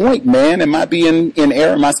Algiers Point, man? Am I being in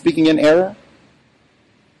error? Am I speaking in error?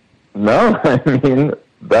 No, I mean,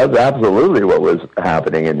 that's absolutely what was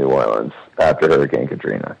happening in New Orleans after Hurricane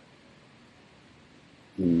Katrina.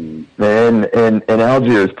 In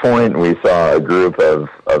Algiers Point, we saw a group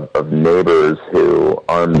of neighbors who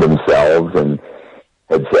armed themselves and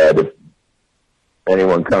had said,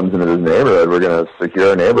 anyone comes into this neighborhood, we're going to secure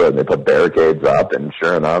our neighborhood. And they put barricades up, and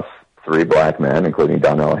sure enough, 3 black men, including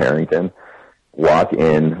Donnell Harrington, walk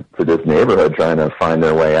in to this neighborhood trying to find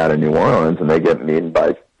their way out of New Orleans, and they get meted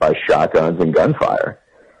by shotguns and gunfire.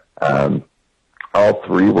 All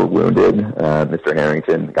 3 were wounded. Mr.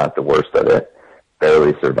 Harrington got the worst of it,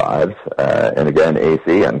 barely survived. And again,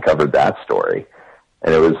 AC uncovered that story.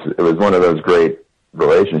 And it was one of those great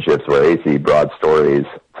relationships where AC brought stories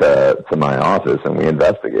to my office, and we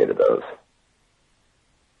investigated those.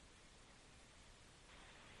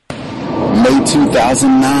 May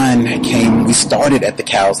 2009 came. We started at the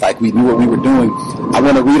cows like we knew what we were doing. I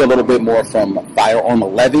want to read a little bit more from Fire on the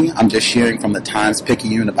Levee. I'm just sharing from the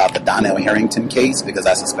Times-Picayune about the Donnell Harrington case because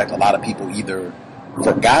I suspect a lot of people either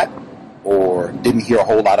forgot or didn't hear a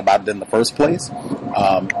whole lot about it in the first place.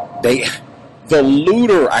 The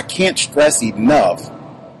looter, I can't stress enough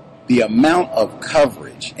the amount of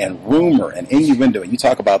coverage and rumor and innuendo, and you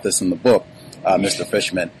talk about this in the book, Mr.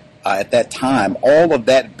 Fishman, at that time, all of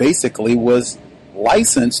that basically was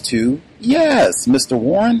licensed to, yes, Mr.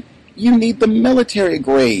 Warren, you need the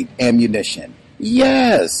military-grade ammunition.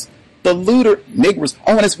 Yes, the looter, Negroes.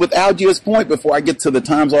 Oh, and it's with Algiers Point, before I get to the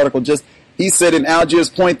Times article, he said in Algiers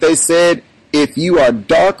Point, they said, if you are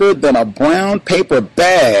darker than a brown paper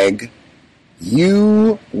bag,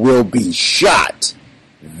 you will be shot.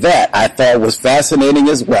 That I thought was fascinating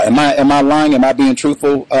as well. Am I lying? Am I being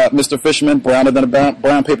truthful, Mr. Fishman? Browner than a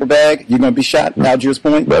brown paper bag? You're going to be shot at Algiers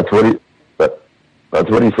Point? That's what he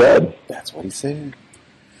said. That's what he said.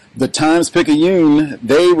 The Times-Picayune,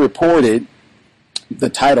 they reported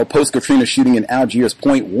the title, Post-Katrina Shooting in Algiers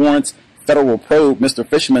Point Warrants Federal Probe. Mr.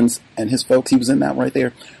 Fishman's and his folks, he was in that right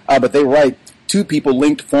there. But they write, 2 people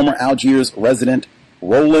linked former Algiers resident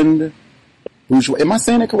Roland Bourgeois. Am I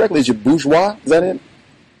saying it correctly? Is it Bourgeois? Is that it?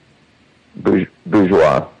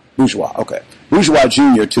 Bourgeois, okay. Bourgeois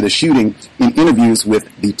Jr. to the shooting in interviews with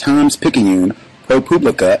the Times-Picayune,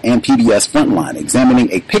 ProPublica, and PBS Frontline. Examining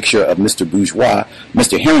a picture of Mr. Bourgeois,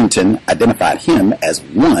 Mr. Harrington identified him as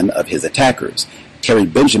one of his attackers. Terry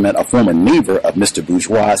Benjamin, a former neighbor of Mr.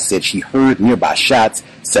 Bourgeois, said she heard nearby shots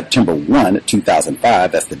September 1,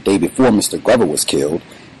 2005, that's the day before Mr. Glover was killed,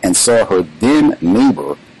 and saw her then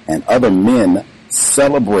neighbor and other men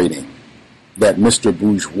celebrating that Mr.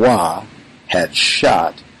 Bourgeois had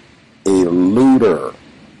shot a looter.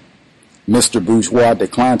 Mr. Bourgeois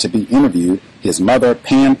declined to be interviewed. His mother,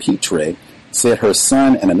 Pam Petre, said her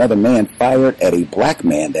son and another man fired at a black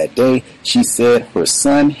man that day. She said her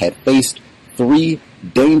son had faced 3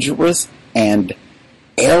 dangerous and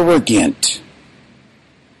arrogant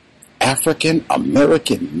African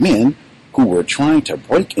American men who were trying to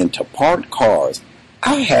break into parked cars.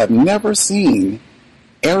 I have never seen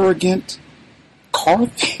arrogant car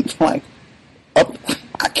thing like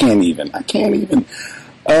I can't even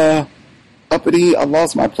uppity. I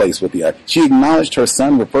lost my place with the she acknowledged her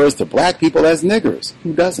son refers to black people as niggers.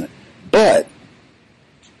 Who doesn't? But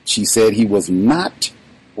she said he was not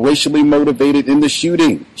racially motivated in the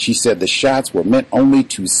shooting. She said the shots were meant only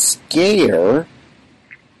to scare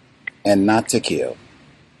and not to kill.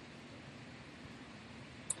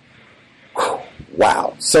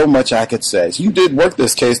 Wow, so much I could say. You did work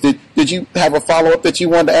this case. Did you have a follow-up that you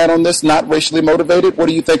wanted to add on this, not racially motivated? What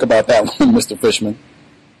do you think about that one, Mr. Fishman?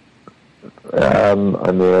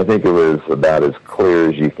 I think it was about as clear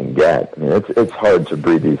as you can get. It's hard to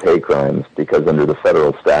breed these hate crimes because under the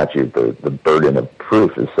federal statute, the burden of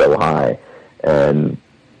proof is so high. And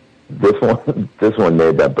this one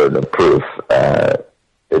made that burden of proof.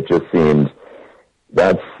 It just seemed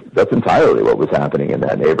that's entirely what was happening in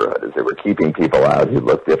that neighborhood, is they were keeping people out who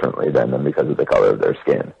looked differently than them because of the color of their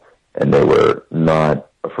skin. And they were not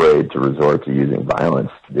afraid to resort to using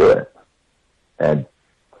violence to do it. And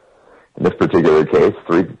in this particular case,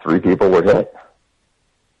 three people were hit.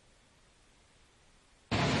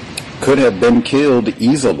 Could have been killed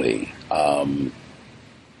easily.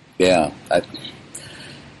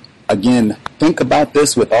 Again, think about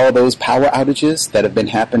this with all those power outages that have been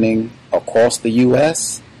happening across the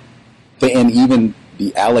U.S. and even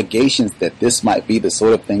the allegations that this might be the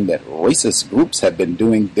sort of thing that racist groups have been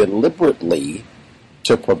doing deliberately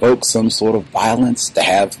to provoke some sort of violence, to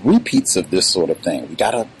have repeats of this sort of thing. We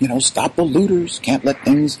gotta, stop the looters. Can't let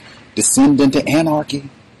things descend into anarchy.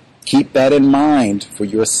 Keep that in mind for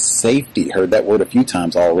your safety. Heard that word a few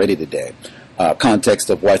times already today.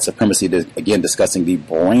 Context of white supremacy, again discussing the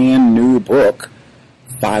brand new book,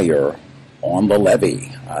 Fire on the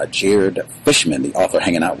Levee. Jared Fishman, the author,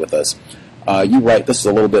 hanging out with us. You write, this is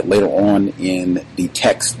a little bit later on in the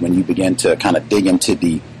text when you begin to kind of dig into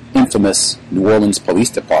the infamous New Orleans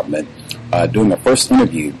Police Department, doing a first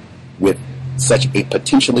interview with such a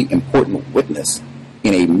potentially important witness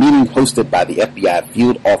in a meeting hosted by the FBI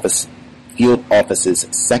field office's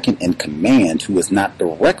second-in-command, who is not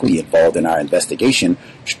directly involved in our investigation,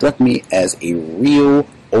 struck me as a real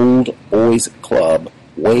old boys club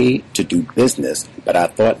way to do business, but I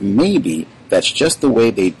thought maybe that's just the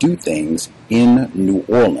way they do things in New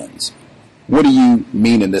Orleans. What do you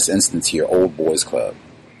mean in this instance here, old boys club?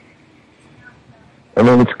 I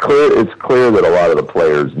mean, it's clear that a lot of the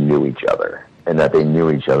players knew each other, and that they knew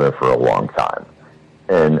each other for a long time.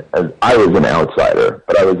 And as I was an outsider,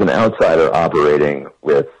 but I was an outsider operating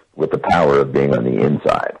with the power of being on the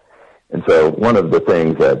inside. And so one of the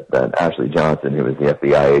things that Ashley Johnson, who was the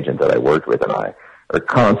FBI agent that I worked with, and I are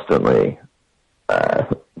constantly,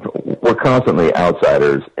 we're constantly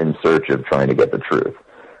outsiders in search of trying to get the truth.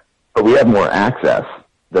 But we have more access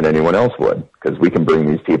than anyone else would, because we can bring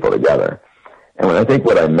these people together. And I think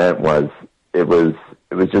what I meant was, it was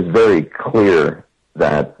just very clear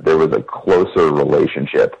that there was a closer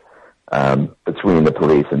relationship between the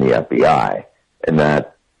police and the FBI, and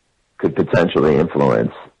that could potentially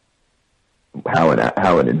influence how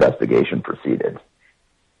an investigation proceeded.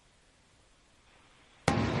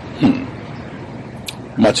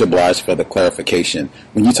 Much obliged for the clarification.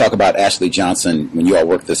 When you talk about Ashley Johnson, when you all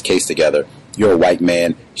worked this case together, you're a white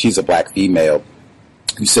man, she's a black female.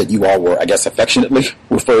 You said you all were, I guess, affectionately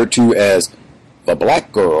referred to as the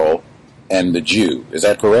black girl and the Jew. Is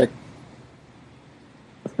that correct?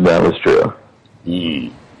 That was true.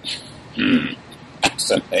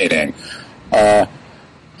 Fascinating. I'm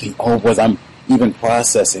even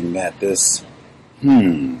processing that.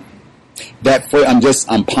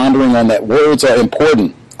 I'm pondering on that. Words are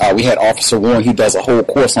important. We had Officer Warren. He does a whole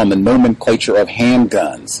course on the nomenclature of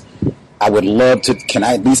handguns. I would love to. Can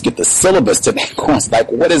I at least get the syllabus to that course?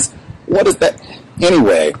 Like, what is that?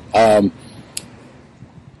 Anyway,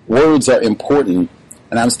 words are important.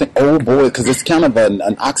 And I was thinking, old boy, because it's kind of an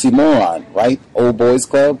oxymoron, right? Old boys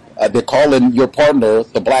club. They're calling your partner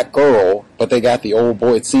the black girl, but they got the old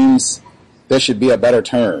boy. It seems there should be a better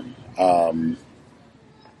term.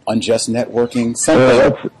 Unjust networking,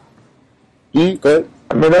 something. Good.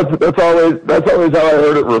 I mean, that's always how I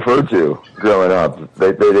heard it referred to growing up.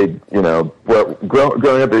 They growing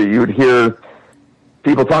up, you would hear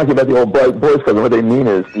people talking about the old boys club, and what they mean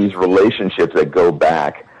is these relationships that go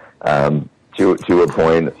back to a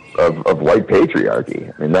point of white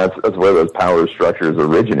patriarchy. I mean, that's where those power structures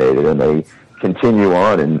originated, and they continue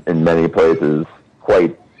on in many places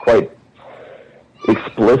quite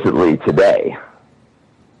explicitly today.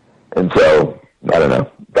 And so, I don't know.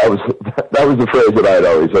 That was the phrase that I had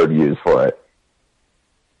always heard used for it.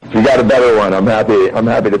 If you got a better one, I'm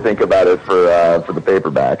happy to think about it for the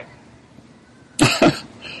paperback.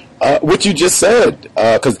 What you just said,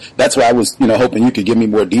 because that's why I was, hoping you could give me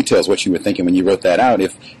more details what you were thinking when you wrote that out.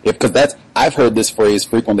 Because I've heard this phrase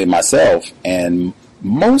frequently myself, and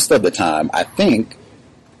most of the time, I think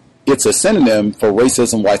it's a synonym for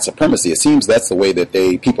racism, white supremacy. It seems that's the way that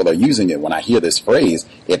people are using it when I hear this phrase.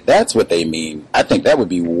 If that's what they mean, I think that would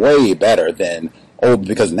be way better than,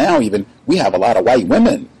 because now even we have a lot of white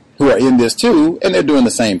women who are in this too, and they're doing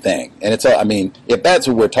the same thing. And if that's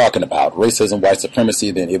what we're talking about, racism, white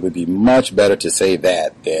supremacy, then it would be much better to say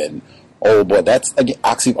that than, oh boy, that's again,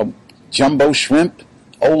 jumbo shrimp,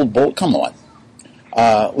 old boy, come on.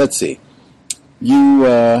 Let's see.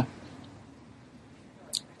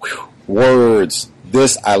 Words.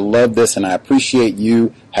 I love this, and I appreciate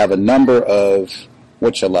you have a number of,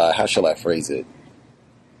 how shall I phrase it?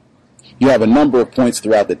 You have a number of points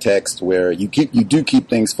throughout the text where you do keep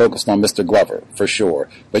things focused on Mr. Glover, for sure.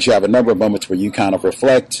 But you have a number of moments where you kind of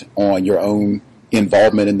reflect on your own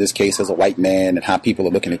involvement in this case as a white man and how people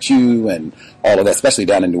are looking at you and all of that, especially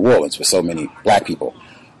down in New Orleans with so many black people.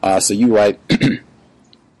 So you write,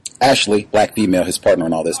 Ashley, black female, his partner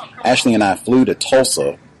in all this, Ashley and I flew to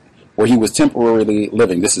Tulsa, where he was temporarily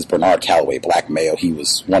living. This is Bernard Calloway, black male. He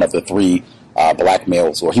was one of the three black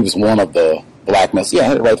males, or he was one of the black males. Yeah, I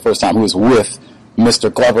had it right the first time. Who was with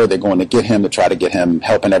Mr. Glover. They're going to get him to try to get him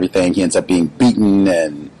help and everything. He ends up being beaten,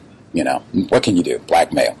 and, what can you do?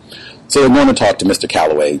 Black male. So they're going to talk to Mr.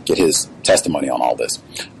 Calloway, get his testimony on all this.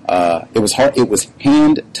 It was hard. It was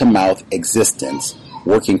hand-to-mouth existence,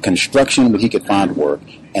 working construction when he could find work,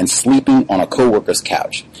 and sleeping on a coworker's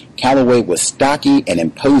couch. Calloway was stocky and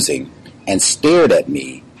imposing and stared at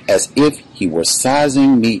me as if he were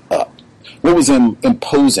sizing me up. What was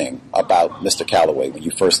imposing about Mr. Calloway when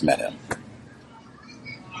you first met him?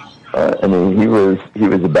 He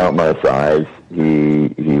was about my size.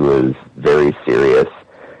 He was very serious,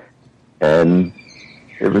 and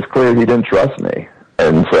it was clear he didn't trust me.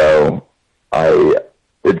 And so I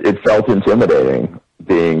it felt intimidating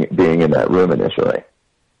being in that room initially.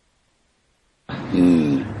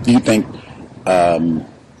 Do you think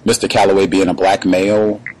Mr. Calloway being a black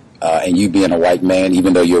male and you being a white man,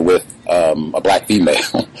 even though you're with a black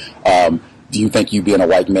female, do you think you being a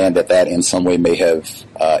white man that in some way may have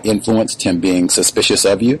influenced him being suspicious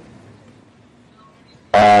of you?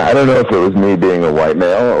 I don't know if it was me being a white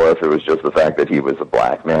male or if it was just the fact that he was a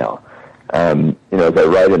black male. As I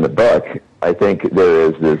write in the book, I think there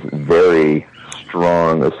is this very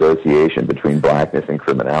strong association between blackness and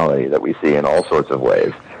criminality that we see in all sorts of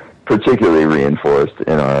ways, particularly reinforced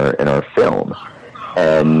in our film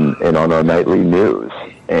and on our nightly news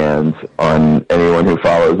and on anyone who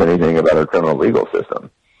follows anything about our criminal legal system.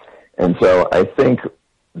 And so I think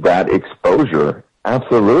that exposure,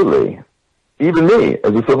 absolutely, even me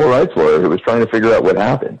as a civil rights lawyer who was trying to figure out what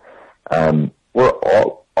happened,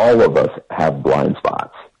 all of us have blind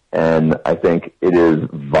spots. And I think it is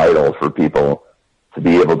vital for people to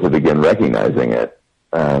be able to begin recognizing it.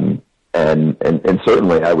 And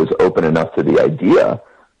certainly I was open enough to the idea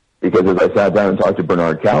because as I sat down and talked to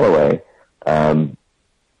Bernard Calloway,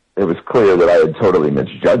 it was clear that I had totally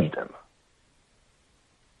misjudged him.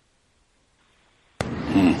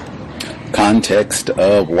 Context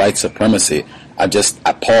of white supremacy. I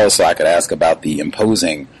paused so I could ask about the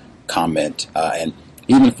imposing comment. And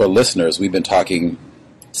even for listeners, we've been talking,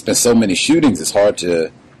 it's been so many shootings, it's hard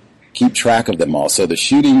to keep track of them all. So the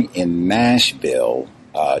shooting in Nashville,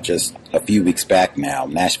 just a few weeks back now,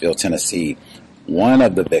 Nashville, Tennessee, one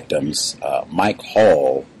of the victims, Mike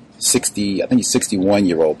Hall, I think he's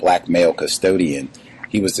 61-year-old black male custodian,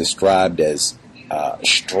 he was described as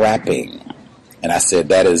strapping. And I said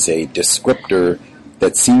that is a descriptor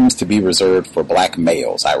that seems to be reserved for black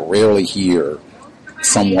males. I rarely hear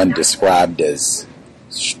someone described as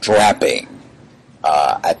strapping.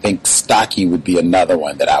 I think stocky would be another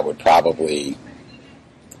one that I would probably,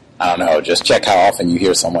 I don't know, just check how often you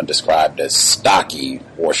hear someone described as stocky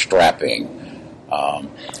or strapping.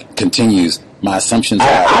 Continues, my assumptions are...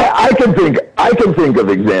 I can think of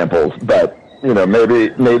examples, but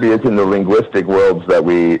maybe it's in the linguistic worlds that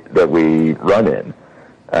we run in.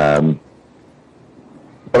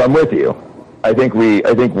 But I'm with you. I think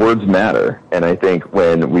words matter, and I think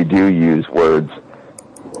when we do use words,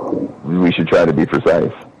 we should try to be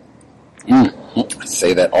precise. I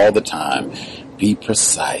say that all the time. Be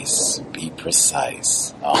precise. Be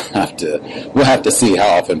precise. We'll have to see how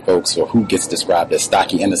often folks or who gets described as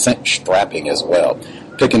stocky and the same strapping as well.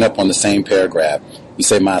 Picking up on the same paragraph, you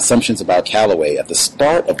say my assumptions about Calloway at the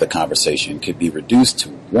start of the conversation could be reduced to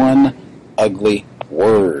one ugly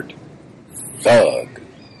word: thug.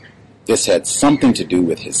 This had something to do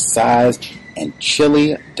with his size and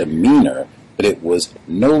chilly demeanor, but it was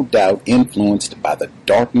no doubt influenced by the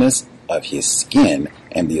darkness of his skin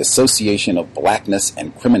and the association of blackness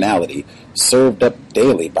and criminality served up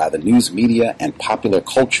daily by the news media and popular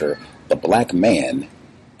culture, the black man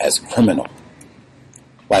as criminal.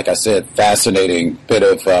 Like I said, fascinating bit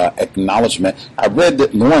of acknowledgement. I read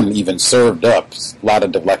that Norm even served up a lot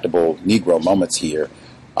of delectable Negro moments here.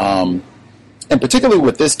 And particularly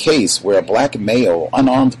with this case where a black male,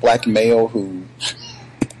 unarmed black male who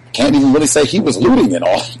can't even really say he was looting and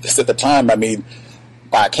all this at the time. I mean,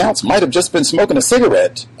 by accounts, might have just been smoking a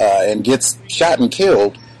cigarette and gets shot and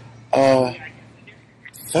killed.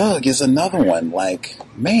 Thug is another one. Like,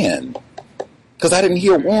 man, because I didn't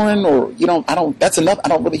hear Warren or, that's enough. I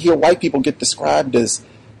don't really hear white people get described as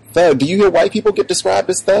thug. Do you hear white people get described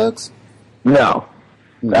as thugs? No,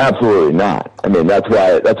 absolutely not. I mean, that's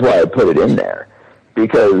why I put it in there,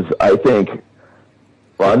 because I think,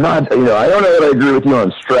 well, I'm not, I don't know that I agree with you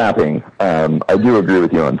on strapping. I do agree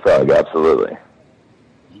with you on thug, absolutely.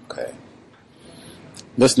 Okay.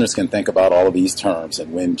 Listeners can think about all of these terms,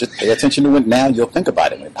 and just pay attention to it now, you'll think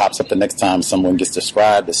about it. When it pops up the next time someone gets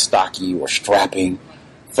described as stocky or strapping,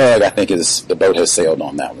 thug, I think the boat has sailed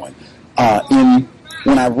on that one.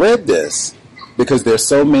 When I read this, because there's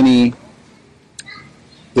so many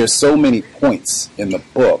points in the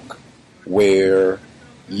book where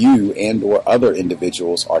you and or other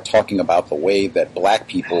individuals are talking about the way that black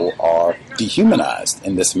people are dehumanized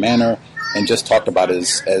in this manner and just talked about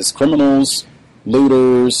as criminals,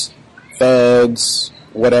 looters, thugs,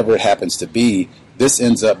 whatever it happens to be. This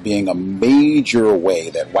ends up being a major way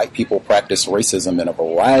that white people practice racism in a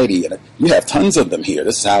variety, and you have tons of them here.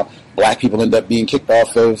 This is how black people end up being kicked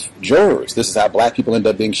off of jurors. This is how black people end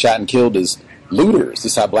up being shot and killed as looters.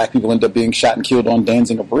 This is how black people end up being shot and killed on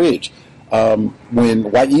Danziger Bridge. When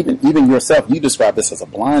white, even yourself, you describe this as a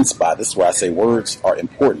blind spot. This is why I say words are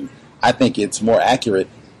important. I think it's more accurate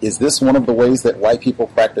is this one of the ways that white people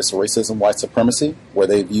practice racism, white supremacy, where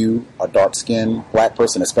they view a dark-skinned black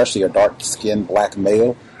person, especially a dark-skinned black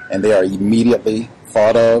male, and they are immediately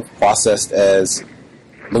thought of, processed as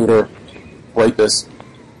looter, rapist,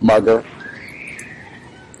 mugger?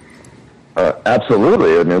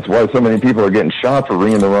 Absolutely. I mean, it's why so many people are getting shot for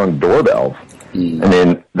ringing the wrong doorbells. I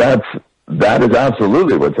mean, that is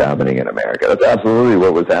absolutely what's happening in America. That's absolutely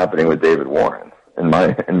what was happening with David Warren, in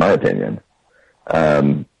my opinion.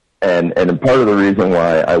 And part of the reason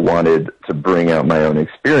why I wanted to bring out my own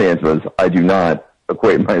experience was I do not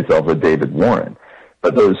equate myself with David Warren,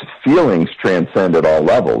 but those feelings transcend at all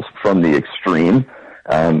levels, from the extreme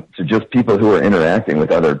to just people who are interacting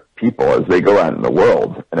with other people as they go out in the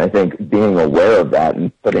world. And I think being aware of that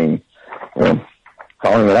and calling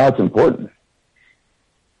it out is important.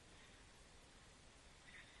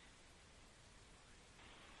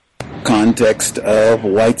 Context of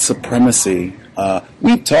white supremacy.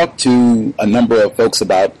 We've talked to a number of folks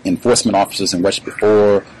about enforcement officers in West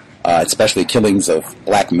before, especially killings of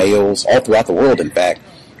black males all throughout the world, in fact.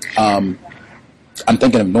 I'm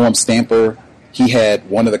thinking of Norm Stamper. He had,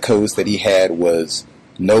 one of the codes that he had was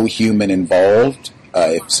no human involved.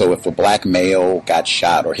 If a black male got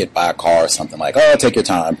shot or hit by a car or something, like, oh, take your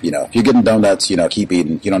time. If you're getting donuts, keep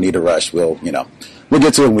eating. You don't need to rush. We'll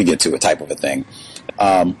get to it when we get to it, type of a thing.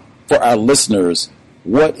 For our listeners,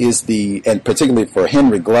 what is and particularly for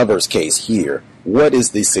Henry Glover's case here, what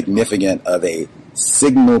is the significance of a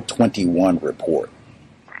Signal 21 report?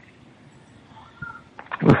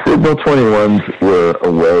 The Signal 21s were a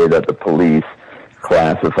way that the police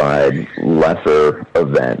classified lesser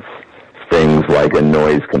events, things like a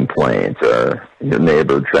noise complaint or your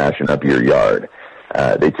neighbor trashing up your yard.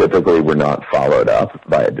 They typically were not followed up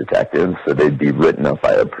by a detective, so they'd be written up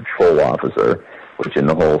by a patrol officer, which in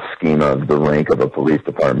the whole scheme of the rank of a police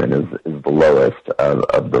department is the lowest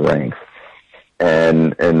of the ranks.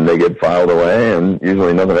 And they get filed away, and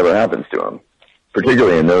usually nothing ever happens to them,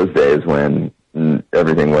 particularly in those days when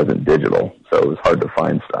everything wasn't digital, so it was hard to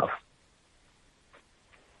find stuff.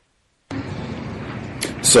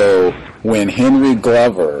 So when Henry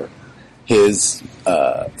Glover, his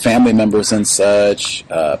family members and such,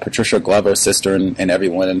 Patricia Glover's sister and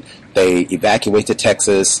everyone, they evacuate to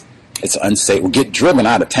Texas. It's unsafe. We get driven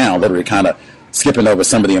out of town, literally kind of skipping over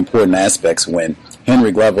some of the important aspects when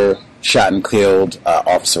Henry Glover shot and killed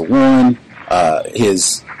Officer Warren.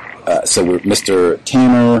 So with Mr.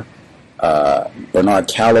 Tanner, Bernard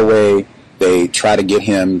Calloway, they try to get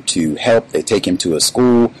him to help. They take him to a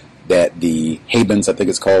school that the Havens, I think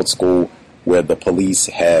it's called, school where the police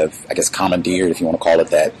have, I guess, commandeered, if you want to call it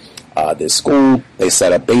that, this school. They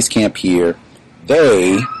set up base camp here.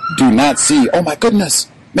 They do not see, oh my goodness,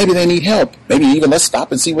 maybe they need help. Maybe even let's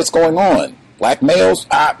stop and see what's going on. Black males,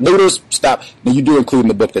 looters, stop. Now, you do include in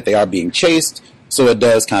the book that they are being chased, so it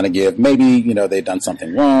does kind of give, maybe, they've done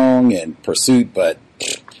something wrong in pursuit, but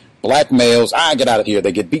black males, get out of here.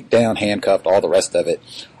 They get beat down, handcuffed, all the rest of it.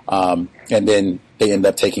 And then they end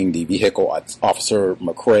up taking the vehicle. Officer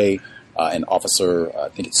McCrae and Officer, I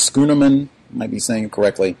think it's Schoonerman, might be saying it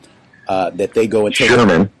correctly, that they go and take...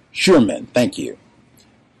 Sherman, thank you.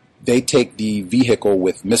 They take the vehicle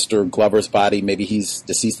with Mr. Glover's body. Maybe he's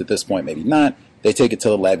deceased at this point, maybe not. They take it to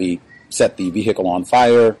the levee, set the vehicle on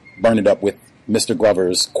fire, burn it up with Mr.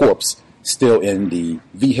 Glover's corpse still in the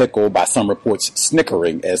vehicle, by some reports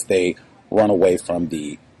snickering as they run away from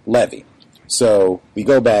the levee. So we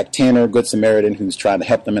go back, Tanner, Good Samaritan, who's trying to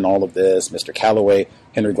help them in all of this, Mr. Calloway,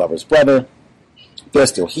 Henry Glover's brother. They're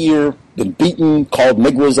still here, been beaten, called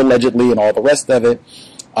Negroes allegedly, and all the rest of it.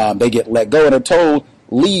 They get let go and are told,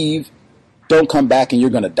 leave, don't come back, and you're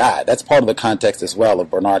going to die. That's part of the context as well of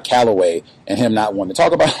Bernard Calloway and him not wanting to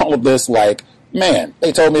talk about all of this, like, man,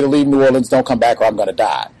 they told me to leave New Orleans, don't come back or I'm going to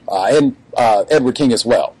die. And Edward King as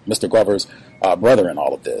well, Mr. Glover's brother in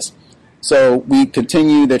all of this. So we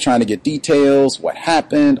continue. They're trying to get details, what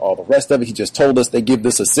happened, all the rest of it. He just told us they give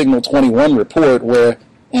this a Signal 21 report where,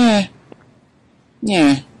 we'll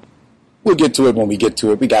get to it when we get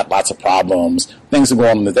to it. We got lots of problems. Things are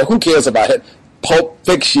going on there. Who cares about it? Pulp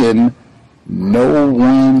Fiction, no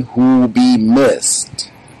one who be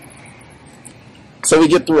missed. So we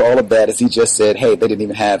get through all of that, as he just said, hey, they didn't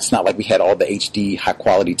even have, it's not like we had all the HD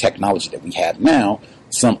high-quality technology that we have now,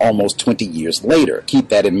 some almost 20 years later. Keep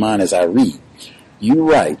that in mind as I read. You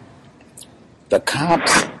write, the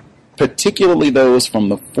cops, particularly those from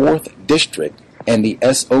the 4th District and the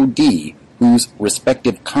SOD, whose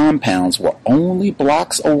respective compounds were only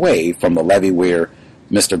blocks away from the levee where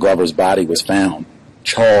Mr. Glover's body was found,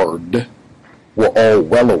 charred, were all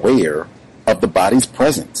well aware of the body's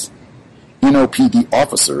presence. NOPD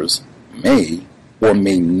officers may or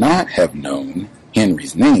may not have known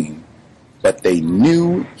Henry's name, but they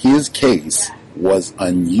knew his case was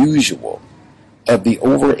unusual. Of the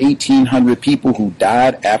over 1,800 people who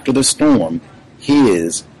died after the storm,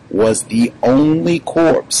 his was the only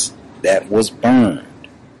corpse that was burned.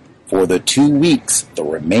 For the 2 weeks the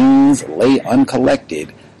remains lay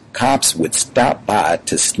uncollected, cops would stop by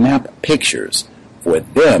to snap pictures. For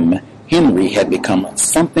them, Henry had become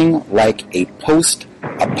something like a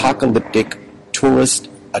post-apocalyptic tourist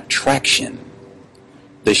attraction.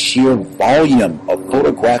 The sheer volume of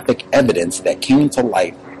photographic evidence that came to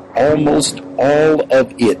light, almost all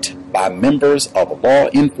of it by members of law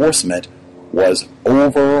enforcement, was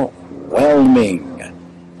overwhelming.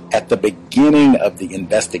 At the beginning of the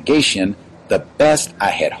investigation, the best I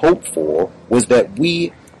had hoped for was that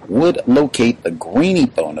we would locate the grainy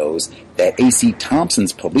photos that A.C.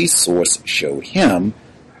 Thompson's police source showed him,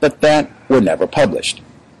 but that were never published.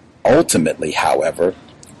 Ultimately, however,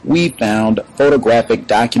 we found photographic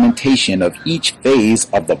documentation of each phase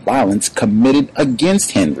of the violence committed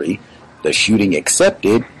against Henry, the shooting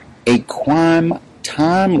accepted, a crime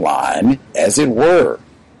timeline, as it were.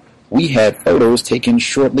 We had photos taken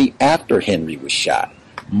shortly after Henry was shot,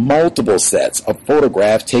 multiple sets of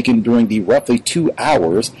photographs taken during the roughly 2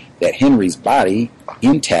 hours that Henry's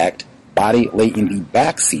intact body lay in the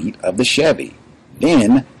back seat of the Chevy.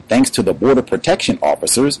 Then, thanks to the border protection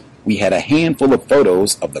officers, we had a handful of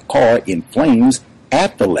photos of the car in flames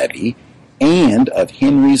at the levee and of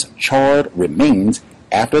Henry's charred remains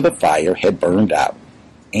after the fire had burned out.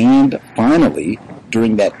 And finally,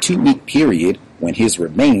 during that 2-week period when his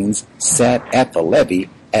remains sat at the levee,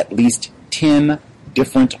 at least 10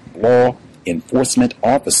 different law enforcement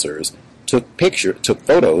officers took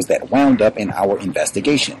photos that wound up in our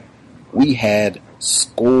investigation. We had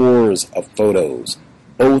scores of photos,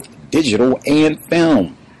 both digital and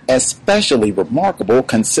film, especially remarkable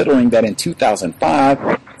considering that in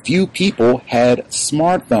 2005, few people had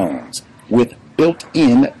smartphones with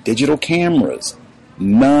built-in digital cameras.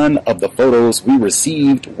 None of the photos we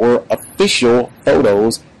received were official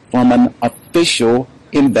photos from an official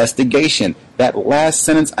investigation. That last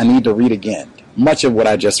sentence I need to read again. Much of what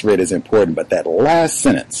I just read is important, but that last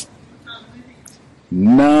sentence.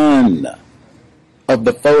 None of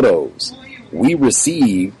the photos we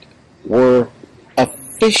received were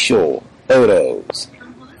official photos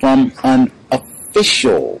from an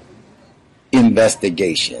official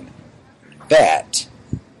investigation. That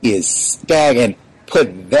is staggering.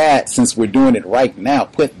 Put that, since we're doing it right now,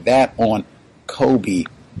 put that on Kobe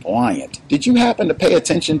Bryant. Did you happen to pay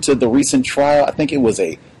attention to the recent trial? I think it was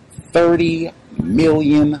a $30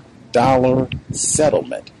 million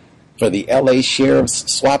settlement for the LA sheriffs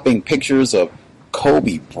swapping pictures of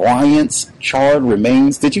Kobe Bryant's charred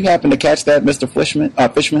remains. Did you happen to catch that, Mr.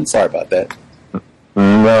 Fishman? Sorry about that.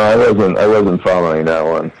 No, I wasn't following that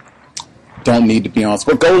one. Don't need to be on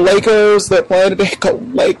sport. Go Lakers! They're playing today. Go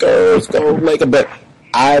Lakers! Go Lakers! But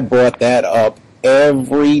I brought that up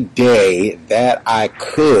every day that I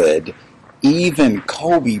could. Even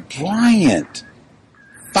Kobe Bryant,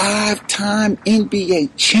 5-time NBA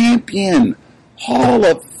champion, Hall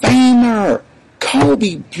of Famer,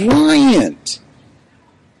 Kobe Bryant.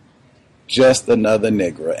 Just another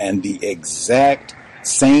nigger, and the exact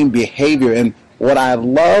same behavior. And what I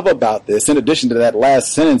love about this, in addition to that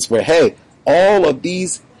last sentence where, hey, all of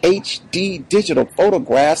these HD digital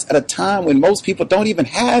photographs at a time when most people don't even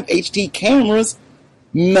have HD cameras,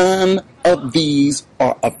 none of these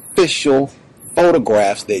are official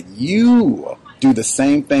photographs that you do the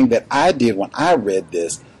same thing that I did when I read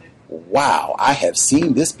this. Wow, I have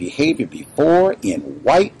seen this behavior before in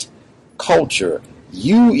white culture.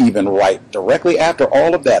 You even write directly after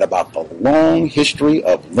all of that about the long history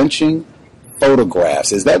of lynching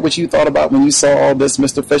photographs. Is that what you thought about when you saw all this,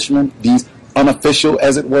 Mr. Fishman? These unofficial,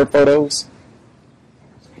 as it were, photos?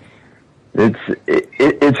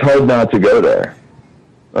 It's hard not to go there.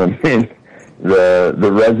 I mean,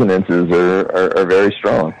 the resonances are very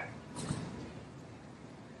strong.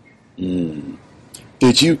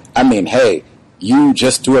 Did you? I mean, hey, you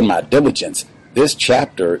just doing my diligence. This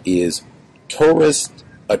chapter is tourist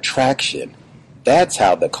attraction. That's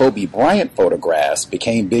how the Kobe Bryant photographs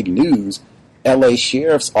became big news. LA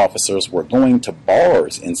sheriff's officers were going to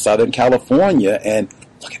bars in Southern California, and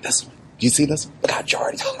look at this one. Do you see this? Look how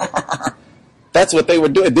jarred. That's what they were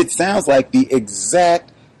doing. It sounds like the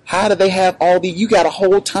exact. How do they have all the? You got a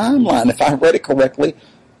whole timeline, if I read it correctly.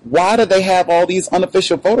 Why do they have all these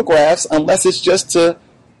unofficial photographs unless it's just to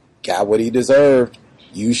got what he deserved?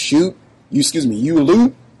 You shoot. You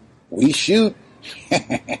loot. We shoot.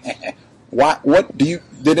 What do you?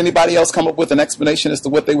 Did anybody else come up with an explanation as to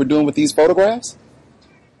what they were doing with these photographs?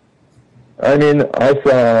 I mean, I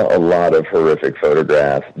saw a lot of horrific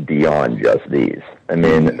photographs beyond just these. I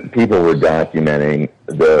mean, people were documenting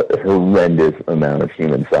the horrendous amount of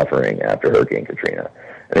human suffering after Hurricane Katrina.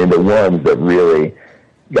 I mean, the ones that really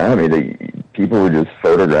got me, people were just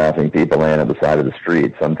photographing people laying at the side of the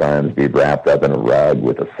street, sometimes be wrapped up in a rug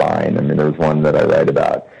with a sign. I mean, there was one that I write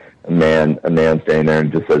about, a man standing there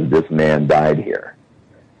and just says, "This man died here."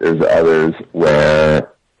 There's others where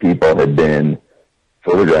people had been,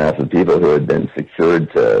 photographs of people who had been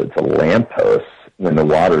secured to lampposts when the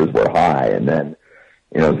waters were high, and then,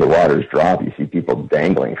 as the waters drop, you see people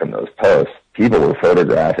dangling from those posts. People were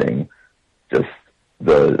photographing just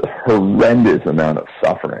the horrendous amount of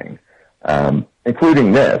suffering,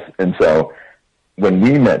 including this. And so when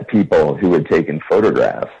we met people who had taken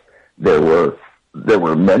photographs, there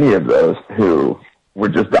were many of those who were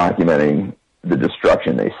just documenting the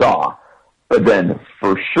destruction they saw. But then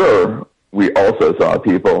for sure, we also saw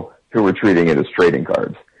people who were treating it as trading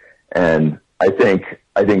cards. And I think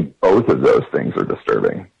both of those things are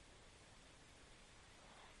disturbing.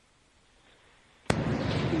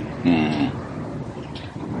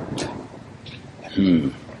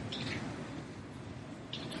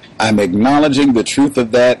 I'm acknowledging the truth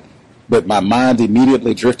of that, but my mind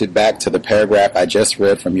immediately drifted back to the paragraph I just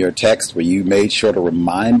read from your text where you made sure to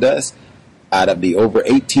remind us, out of the over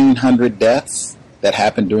 1,800 deaths that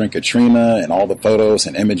happened during Katrina and all the photos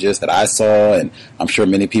and images that I saw, and I'm sure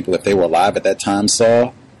many people, if they were alive at that time,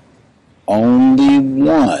 saw, only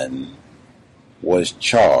one was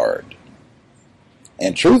charred.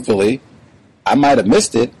 And truthfully, I might have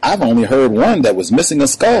missed it. I've only heard one that was missing a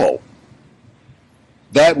skull.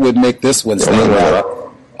 That would make this one stand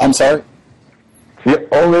out. I'm sorry? The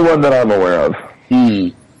only one that I'm aware of.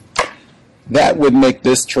 That would make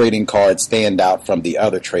this trading card stand out from the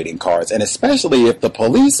other trading cards, and especially if the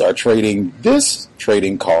police are trading this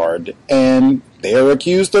trading card and they're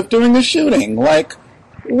accused of doing the shooting. Like,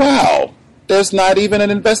 wow, there's not even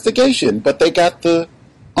an investigation, but they got the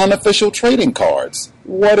unofficial trading cards.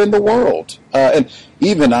 What in the world? And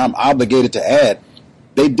even I'm obligated to add,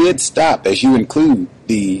 they did stop, as you include,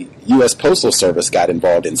 the U.S. Postal Service got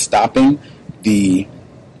involved in stopping the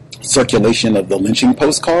circulation of the lynching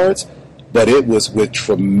postcards, but it was with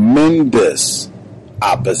tremendous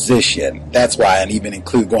opposition. That's why I even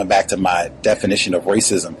include, going back to my definition of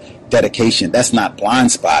racism, dedication. That's not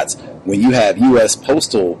blind spots. When you have U.S.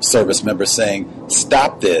 Postal Service members saying,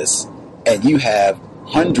 stop this, and you have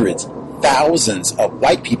hundreds, thousands of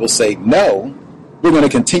white people say, no, we're going to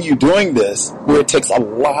continue doing this, where it takes a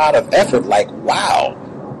lot of effort. Like,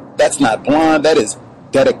 wow, that's not blind. That is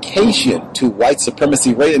dedication to white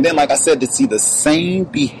supremacy. And then, like I said, to see the same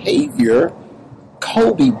behavior,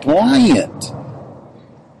 Kobe Bryant.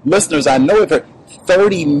 Listeners, I know it,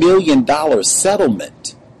 $30 million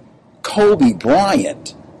settlement. Kobe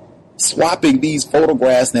Bryant swapping these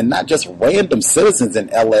photographs, and not just random citizens in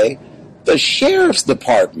L.A., the sheriff's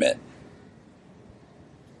department.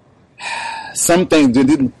 Something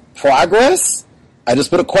did progress? I just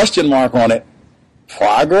put a question mark on it.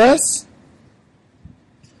 Progress?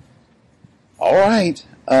 All right.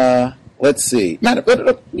 Let's see.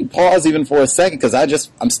 Let me pause even for a second, because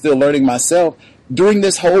I'm still learning myself. During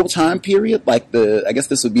this whole time period, like I guess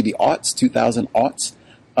this would be the aughts, 2000 aughts,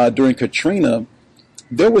 during Katrina,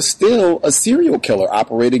 there was still a serial killer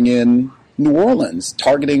operating in New Orleans,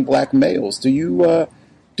 targeting black males. Do you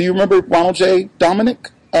remember Ronald J. Dominic,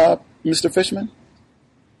 Mr. Fishman?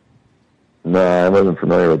 No, I wasn't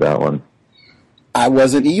familiar with that one. I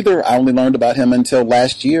wasn't either. I only learned about him until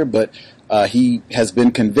last year, but he has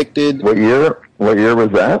been convicted. What year was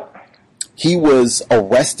that? He was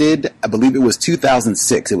arrested, I believe it was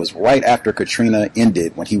 2006. It was right after Katrina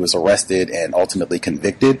ended when he was arrested and ultimately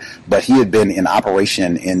convicted. But he had been in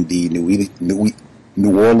operation in the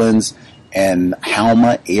New Orleans and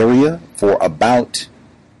Halma area for about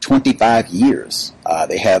 25 years.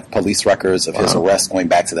 They have police records of his arrest going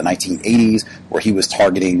back to the 1980s, where he was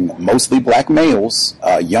targeting mostly black males,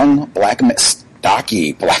 young black males,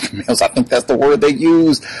 stocky black males. I think that's the word they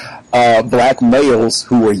use. Black males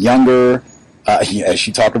who were younger, as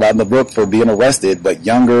she talked about in the book, for being arrested, but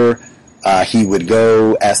younger. He would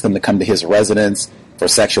go ask them to come to his residence for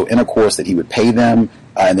sexual intercourse that he would pay them,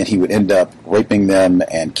 and then he would end up raping them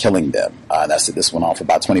and killing them. This went on for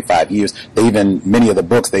about 25 years. Many of the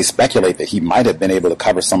books, they speculate that he might have been able to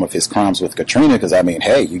cover some of his crimes with Katrina, because, I mean,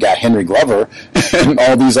 hey, you got Henry Glover and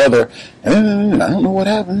all these other, I don't know what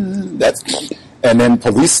happened. And then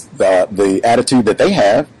police, the attitude that they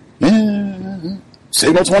have,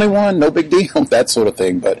 Signal 21, no big deal, that sort of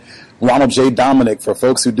thing. But Ronald J. Dominic, for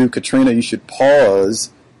folks who do Katrina, you should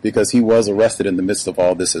pause, because he was arrested in the midst of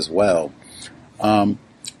all this as well.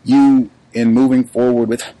 You, in moving forward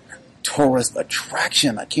with tourist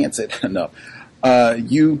attraction, I can't say that enough.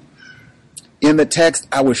 You, in the text,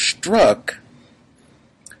 I was struck.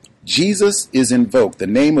 Jesus is invoked. The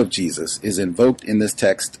name of Jesus is invoked in this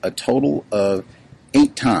text a total of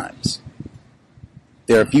 8 times.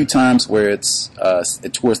 There are a few times where it's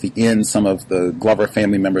towards the end, some of the Glover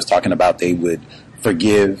family members talking about they would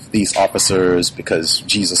forgive these officers because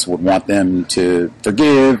Jesus would want them to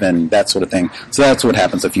forgive and that sort of thing. So that's what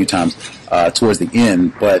happens a few times towards the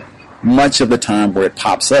end. But much of the time where it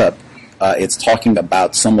pops up, it's talking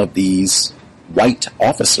about some of these white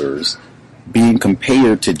officers being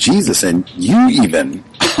compared to Jesus. And you even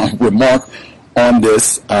remark on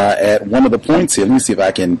this at one of the points here. Let me see if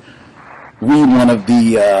I can read one of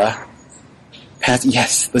the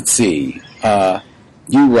yes, let's see.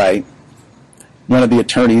 You write, one of the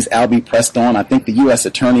attorneys, Albie, pressed on, I think the U.S.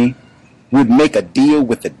 attorney would make a deal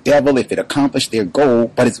with the devil if it accomplished their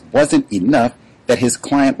goal, but it wasn't enough that his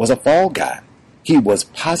client was a fall guy. He was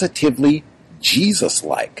positively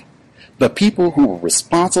Jesus-like. The people who were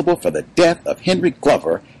responsible for the death of Henry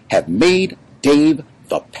Glover have made Dave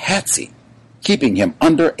the patsy, keeping him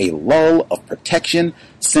under a lull of protection,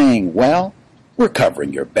 saying, well, we're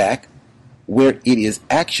covering your back, where it is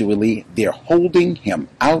actually they're holding him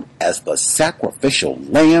out as the sacrificial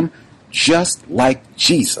lamb, just like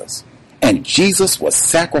Jesus. And Jesus was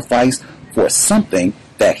sacrificed for something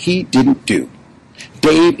that he didn't do.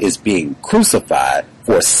 Dave is being crucified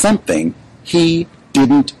for something he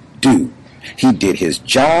didn't do. He did his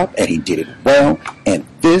job and he did it well, and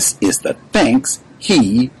this is the thanks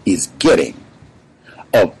he is getting.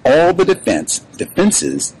 Of all the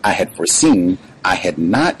defenses I had foreseen, I had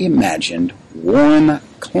not imagined Warren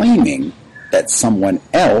claiming that someone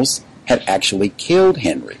else had actually killed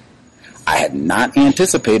Henry. I had not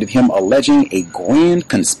anticipated him alleging a grand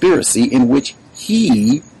conspiracy in which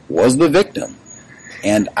he was the victim.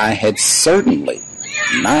 And I had certainly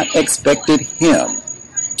not expected him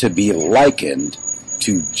to be likened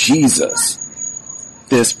to Jesus.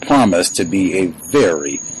 This promised to be a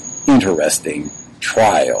very interesting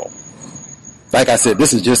trial. Like I said,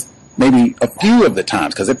 this is just maybe a few of the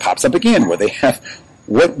times, because it pops up again where they have,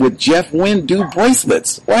 what would Jeff Wynn do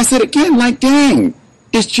bracelets? Well, I said again, like, dang,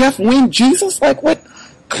 is Jeff Wynn Jesus? Like, what?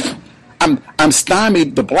 I'm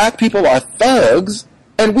stymied. The black people are thugs,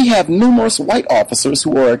 and we have numerous white officers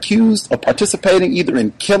who are accused of participating either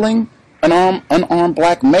in killing an unarmed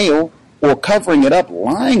black male or covering it up,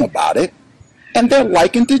 lying about it, and they're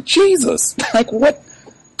likened to Jesus. Like, what?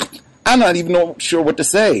 I'm not even sure what to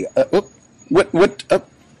say.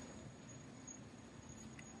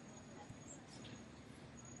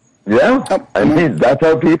 Yeah, I mean, that's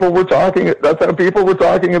how people were talking. That's how people were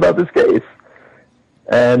talking about this case.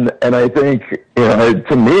 And I think, you know,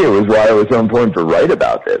 to me, it was why it was so important to write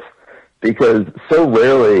about this, because so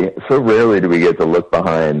rarely do we get to look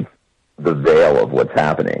behind the veil of what's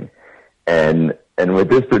happening. And with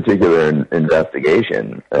this particular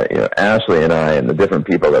investigation, you know, Ashley and I and the different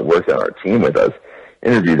people that worked on our team with us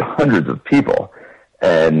interviewed hundreds of people,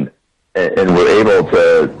 and were able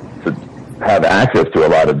to have access to a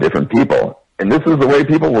lot of different people. And this is the way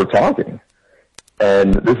people were talking.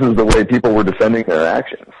 And this is the way people were defending their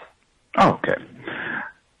actions. Oh, okay.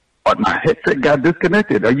 My headset got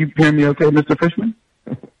disconnected. Are you hearing me okay, Mr. Fishman?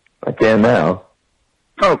 I can now.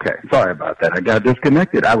 Okay. Sorry about that. I got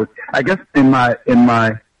disconnected. I guess in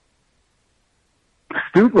my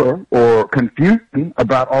stupor or confusion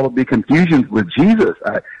about all of the confusions with Jesus.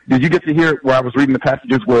 Did you get to hear where I was reading the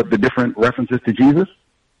passages with the different references to Jesus?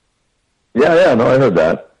 Yeah, no, I heard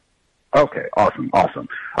that. Okay, awesome.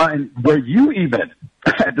 And where you even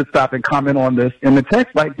had to stop and comment on this in the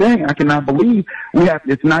text, like, dang, I cannot believe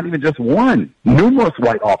it's not even just one. Numerous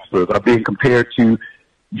white officers are being compared to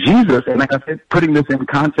Jesus. And like I said, putting this in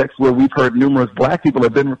context where we've heard numerous black people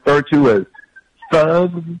have been referred to as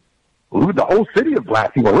thugs. Ooh, the whole city of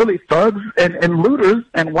black people, really thugs and looters,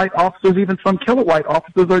 and white officers, even some killer white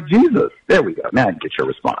officers, are Jesus. There we go. Now I can get your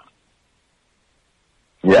response.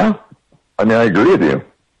 Yeah. I mean, I agree with you.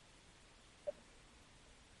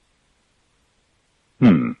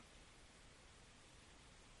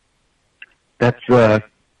 That's, I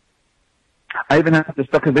even have to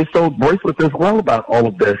stop because they sold bracelets as well about all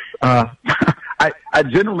of this. I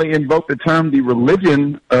generally invoke the term the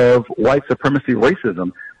religion of white supremacy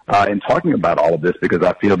racism in talking about all of this, because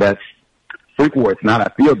I feel that's frequent where it's not.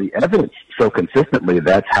 I feel the evidence so consistently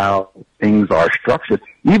that's how things are structured.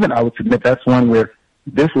 Even I would submit that's one where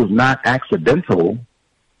this was not accidental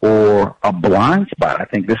or a blind spot. I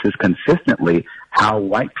think this is consistently how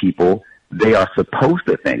white people, they are supposed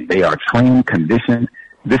to think. They are trained, conditioned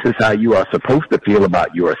this is how you are supposed to feel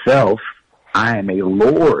about yourself. I am a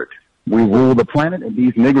lord. We rule the planet, and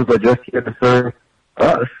these niggers are just here to serve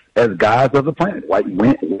us as gods of the planet, white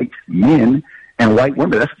men and white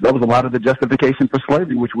women. That was a lot of the justification for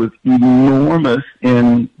slavery, which was enormous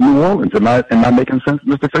in New Orleans. Am I making sense,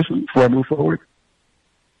 Mr. Fishman, before I move forward?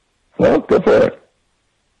 Well, go for it.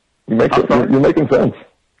 You're making sense.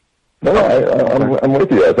 No, I'm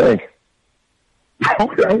with you, I think.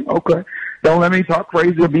 Okay. Don't let me talk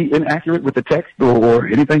crazy or be inaccurate with the text or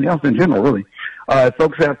anything else in general, really. If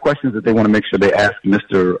folks have questions that they want to make sure they ask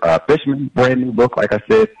Mr. Fishman, brand new book, like I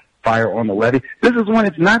said, Fire on the Levee. This is one,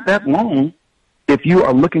 it's not that long. If you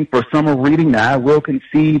are looking for summer reading, now I will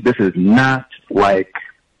concede this is not like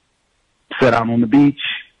sit out on the beach,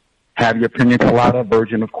 have your pina colada,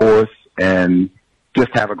 virgin of course, and just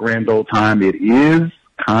have a grand old time. It is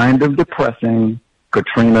kind of depressing.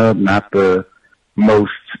 Katrina, not the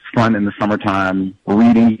most fun in the summertime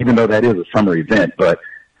reading, even though that is a summer event. But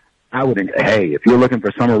I would think, hey, if you're looking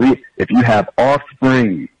for summer read, if you have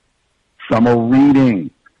offspring, summer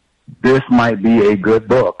reading, this might be a good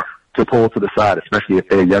book to pull to the side, especially if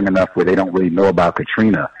they're young enough where they don't really know about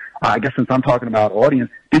Katrina. I guess since I'm talking about audience,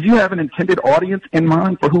 did you have an intended audience in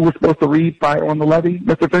mind for who was supposed to read Fire on the Levee,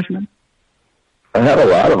 Mr. Fishman? I had a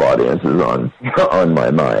lot of audiences on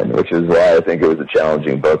my mind, which is why I think it was a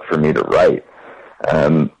challenging book for me to write.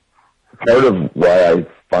 Part of why I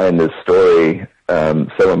find this story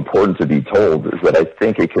so important to be told is that I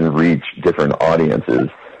think it can reach different audiences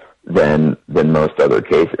than most other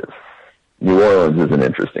cases. New Orleans is an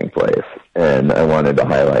interesting place, and I wanted to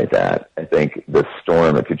highlight that. I think the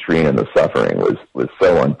storm of Katrina and the suffering was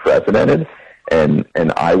so unprecedented, and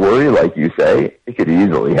I worry, like you say, it could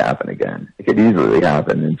easily happen again. It could easily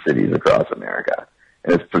happen in cities across America,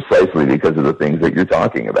 and it's precisely because of the things that you're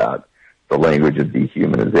talking about, the language of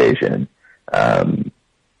dehumanization,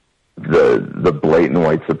 the blatant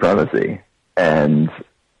white supremacy, and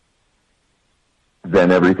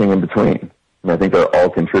then everything in between. And I think they're all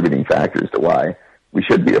contributing factors to why we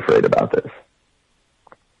should be afraid about this.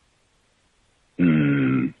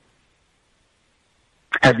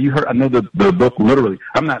 Have you heard? I know the book literally,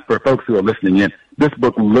 I'm not, for folks who are listening in, this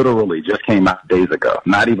book literally just came out days ago,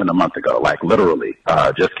 not even a month ago, like literally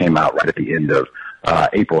just came out right at the end of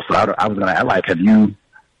April. So I was going to ask, like, have you,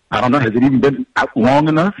 I don't know, has it even been out long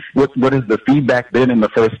enough? What has the feedback been in the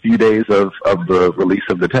first few days of the release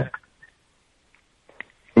of the text?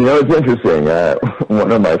 You know, it's interesting. One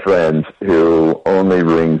of my friends who only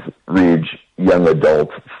reads young adult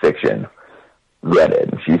fiction read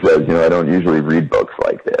it. She says, I don't usually read books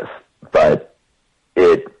like this, but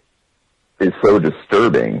it is so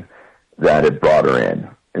disturbing that it brought her in.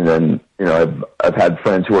 And then, I've had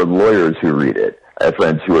friends who are lawyers who read it. I have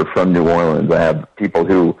friends who are from New Orleans. I have people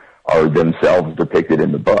who are themselves depicted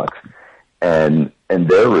in the books. And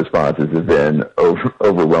their responses have been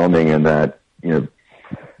overwhelming in that, they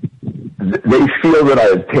feel that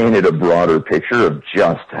I have painted a broader picture of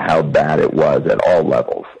just how bad it was at all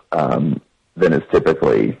levels than is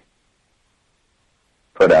typically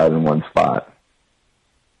put out in one spot.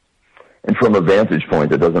 And from a vantage point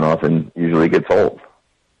that doesn't often usually get told.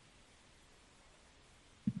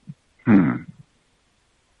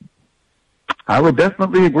 I would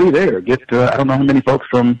definitely agree there. I don't know how many folks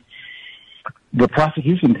from the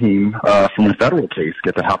prosecution team from the federal case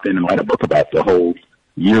get to hop in and write a book about the whole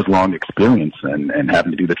years-long experience and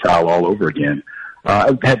having to do the trial all over again.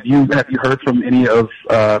 Have you heard from any of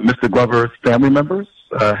Mr. Glover's family members?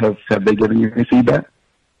 Have they given you any feedback?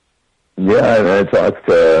 Yeah, I talked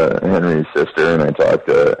to Henry's sister and I talked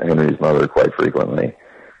to Henry's mother quite frequently,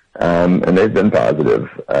 and they've been positive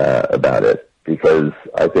about it because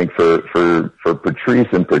I think for Patrice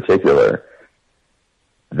in particular,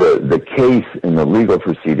 the case and the legal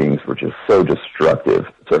proceedings were just so destructive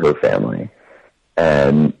to her family.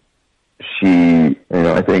 And she,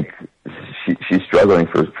 I think she's struggling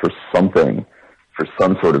for something, for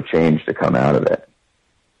some sort of change to come out of it.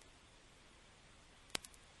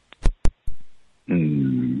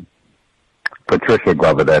 Patricia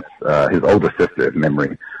Glover, that's his older sister, if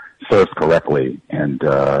memory serves correctly. And we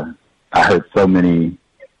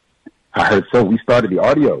started the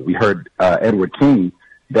audio. We heard Edward King,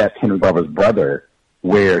 that's Henry Glover's brother,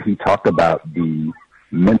 where he talked about the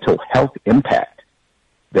mental health impact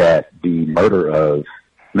that the murder of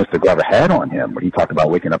Mr. Glover had on him, when he talked about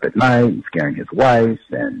waking up at night and scaring his wife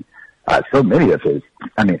and so many of his,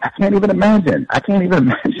 I can't even imagine,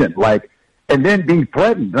 and then being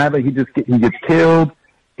threatened. Now that he gets killed,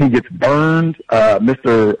 he gets burned.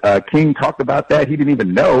 Mr. King talked about that. He didn't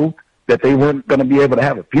even know that they weren't going to be able to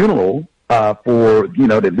have a funeral for,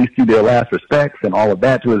 to at least do their last respects and all of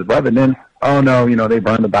that to his brother. And then, oh no, they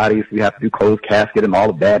burned the bodies. We have to do closed casket and all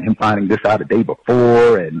of that. Him finding this out the day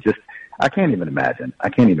before, and just, I can't even imagine. I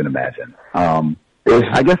guess.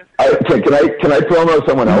 Can I promo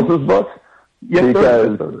someone else's book? Yes,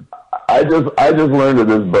 because sir. I just learned of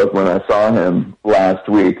this book when I saw him last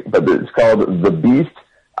week, but it's called The Beast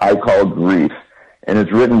I Call Grief, and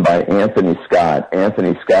it's written by Anthony Scott.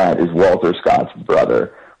 Anthony Scott is Walter Scott's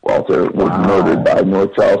brother. Walter was murdered by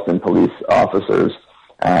North Charleston police officers,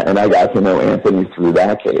 and I got to know Anthony through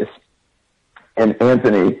that case. And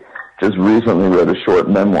Anthony just recently wrote a short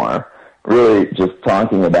memoir, really just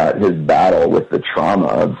talking about his battle with the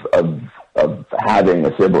trauma of having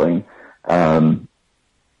a sibling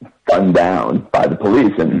gunned down by the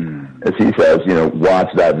police. And as he says, watch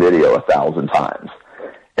that video 1,000 times.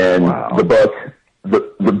 And the book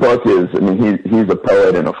is, he's a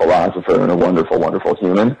poet and a philosopher and a wonderful, wonderful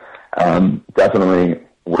human. Definitely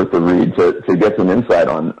worth the read to get some insight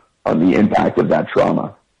on the impact of that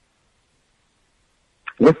trauma.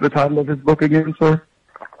 What's the title of his book again, sir?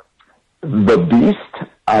 The Beast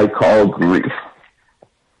I Call Grief.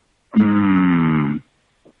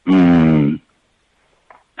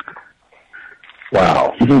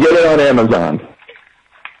 Wow. You can get it on Amazon.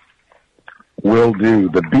 Will do.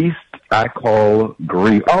 The Beast I Call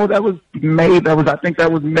Grief. Oh, that was May. I think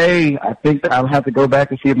that was May. I think that I'll have to go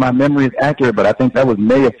back and see if my memory is accurate, but I think that was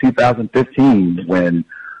May of 2015 when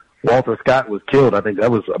Walter Scott was killed. I think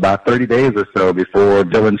that was about 30 days or so before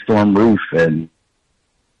Dylan stormed Roof. And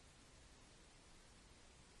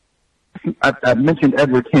I mentioned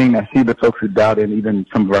Edward King. I see the folks who doubt it, even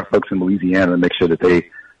some of our folks in Louisiana, to make sure that they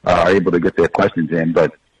are able to get their questions in.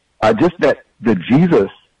 But just that the Jesus,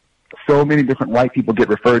 so many different white people get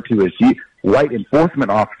referred to as white enforcement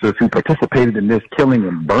officers who participated in this killing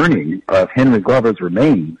and burning of Henry Glover's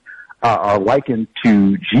remains, are likened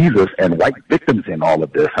to Jesus and white victims in all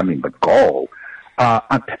of this. The gall.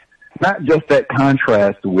 Not just that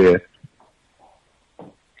contrast with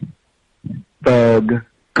thug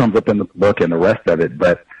comes up in the book and the rest of it,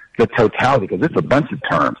 but the totality, because it's a bunch of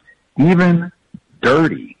terms. Even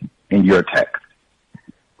dirty in your text.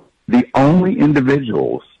 The only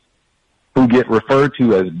individuals who get referred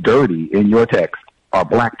to as dirty in your text are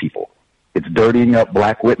black people. It's dirtying up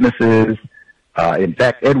black witnesses. In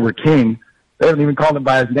fact, Edward King, they don't even call him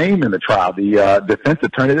by his name in the trial. The defense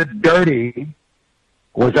attorney that's dirty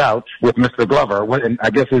was out with Mr. Glover, and I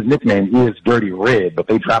guess his nickname is Dirty Red, but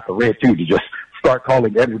they dropped the red too to just start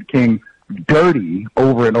calling Edward King dirty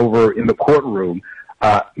over and over in the courtroom.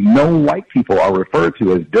 No white people are referred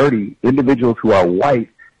to as dirty. Individuals who are white,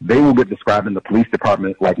 they will get described in the police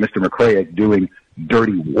department like Mr. McCrae as doing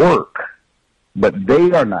dirty work, but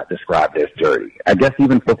they are not described as dirty. I guess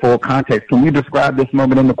even for full context, can you describe this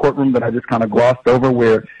moment in the courtroom that I just kind of glossed over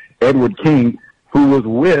where Edward King, who was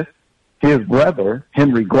with his brother,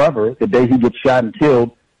 Henry Glover, the day he gets shot and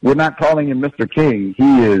killed, we're not calling him Mr. King.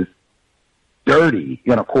 He is dirty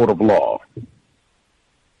in a court of law.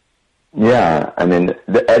 Yeah,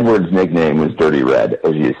 Edward's nickname was Dirty Red,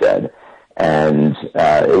 as you said, and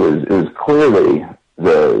it was clearly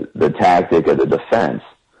the tactic of the defense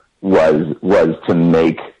was to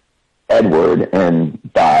make Edward and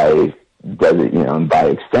by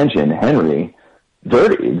extension Henry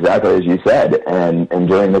dirty, exactly as you said, and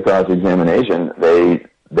during the cross examination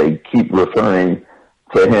they keep referring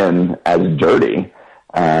to him as dirty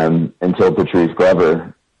until Patrice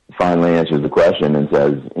Glover finally answers the question and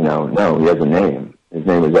says, no, he has a name. His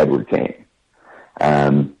name is Edward King.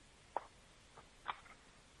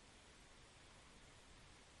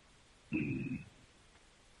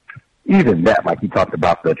 Even that, like you talked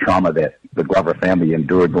about the trauma that the Glover family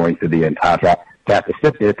endured going through the entire trial, to have to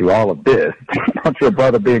sit there through all of this, about your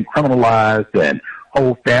brother being criminalized and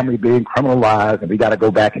whole family being criminalized, and we got to go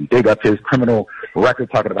back and dig up his criminal record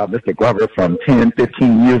talking about Mr. Glover from 10,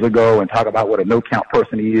 15 years ago and talk about what a no-count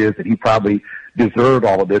person he is, and he probably deserved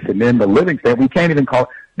all of this. And then the living family, we can't even call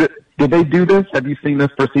it. Did they do this? Have you seen this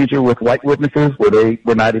procedure with white witnesses where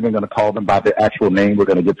we're not even going to call them by their actual name? We're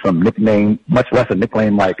going to get some nickname, much less a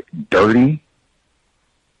nickname like Dirty?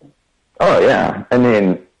 Oh, yeah.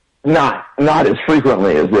 Not as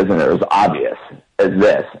frequently as this and as obvious as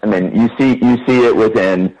this. You see it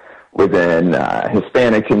within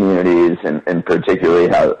Hispanic communities and particularly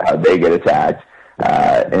how they get attacked.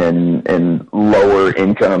 In lower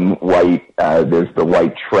income white, there's the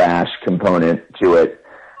white trash component to it.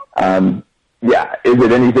 Is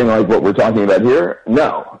it anything like what we're talking about here?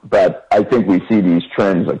 No, but I think we see these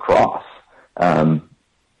trends across,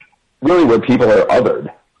 really where people are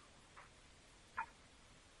othered.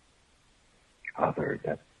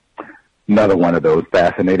 Another one of those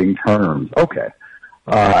fascinating terms. Okay.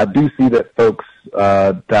 I do see that folks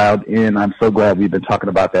dialed in. I'm so glad we've been talking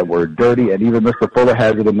about that word dirty, and even Mr. Fuller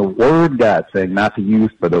has it in the Word God, saying not to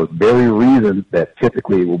use for those very reasons that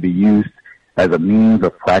typically will be used as a means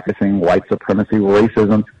of practicing white supremacy,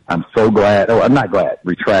 racism. I'm so glad. Oh, I'm not glad.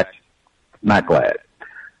 Retract. Not glad.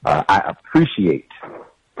 I appreciate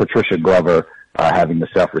Patricia Glover having the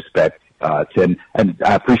self-respect and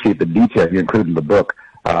I appreciate the detail you included in the book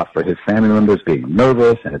for his family members being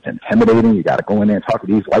nervous, and it's intimidating. You got to go in there and talk to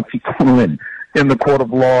these white people in the court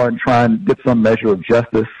of law and try and get some measure of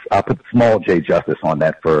justice. I'll put the small J justice on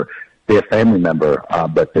that for their family member,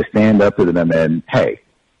 but to stand up to them and, hey,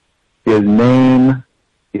 his name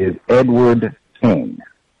is Edward King,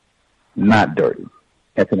 not dirty.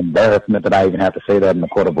 It's an embarrassment that I even have to say that in the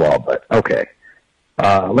court of law, but okay.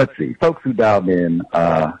 Let's see. Folks who dialed in,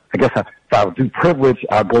 I guess if I do privilege,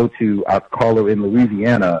 I'll go to our caller in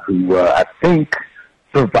Louisiana who I think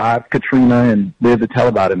survived Katrina and lived to tell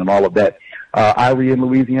about it and all of that. Irie in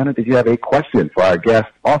Louisiana, did you have a question for our guest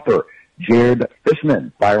author, Jared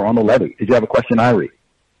Fishman, Fire on the Levee? Did you have a question, Irie?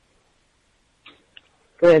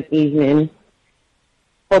 Good evening.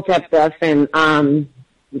 Hotep Duff, and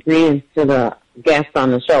greetings to the guest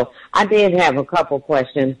on the show. I did have a couple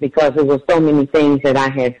questions because there were so many things that I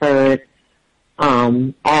had heard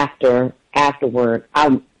afterward.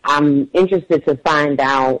 I'm interested to find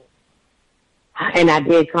out, and I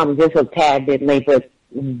did come just a tad bit late, but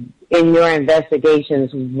in your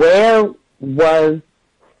investigations, where was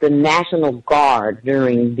the National Guard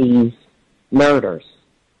during these murders?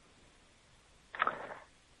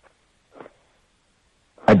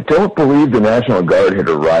 I don't believe the National Guard had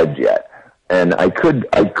arrived yet. And I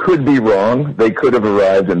could be wrong. They could have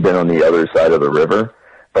arrived and been on the other side of the river,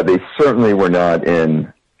 but they certainly were not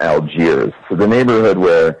in Algiers. So the neighborhood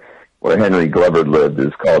where Henry Glover lived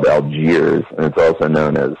is called Algiers, and it's also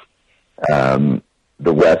known as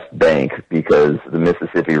the West Bank because the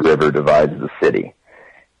Mississippi River divides the city.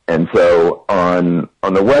 And so on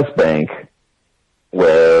the West Bank,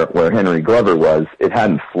 where Henry Glover was, it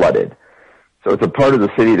hadn't flooded. So it's a part of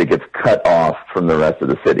the city that gets cut off from the rest of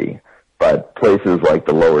the city. But places like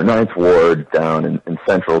the lower Ninth Ward down in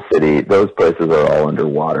Central City, those places are all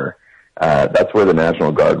underwater. That's where the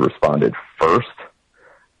National Guard responded first.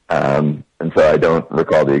 And so I don't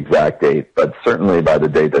recall the exact date, but certainly by the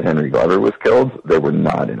date that Henry Glover was killed, they were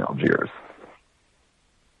not in Algiers.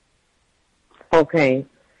 Okay.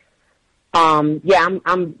 Yeah,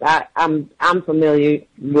 I'm familiar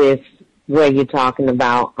with where you're talking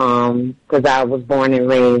about, because I was born and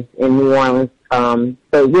raised in New Orleans.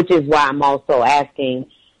 So which is why I'm also asking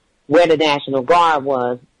where the National Guard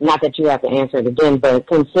was. Not that you have to answer it again, but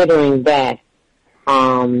considering that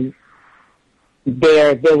there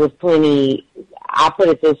was plenty. I'll put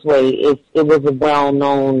it this way: it was a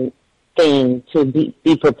well-known thing to be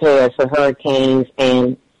prepared for hurricanes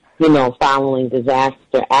and following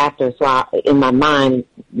disaster after. So in my mind,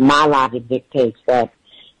 my logic dictates that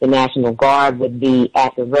the National Guard would be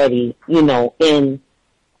at the ready,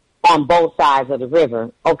 on both sides of the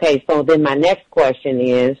river. Okay, so then my next question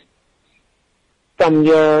is, from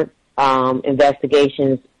your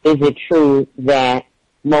investigations, is it true that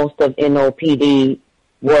most of NOPD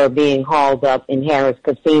were being hauled up in Harris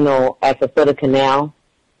Casino at the foot of Canal?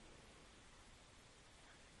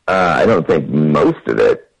 I don't think most of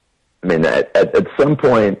it. I mean, at some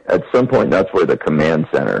point, that's where the command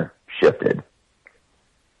center shifted.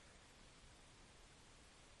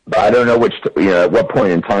 But I don't know at what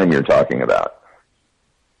point in time you're talking about.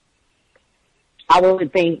 I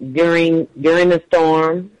would think during the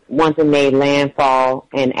storm, once it made landfall,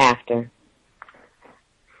 and after.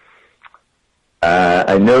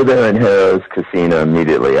 I know they're in Harrow's Casino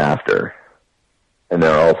immediately after. And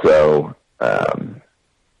they're also, I'm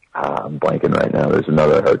blanking right now, there's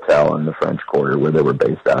another hotel in the French Quarter where they were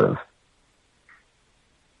based out of.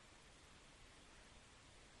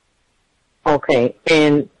 Okay,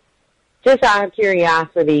 and just out of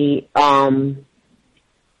curiosity,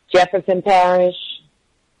 Jefferson Parish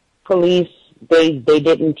police, they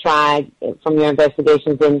didn't try, from your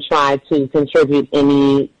investigations, didn't try to contribute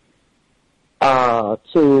any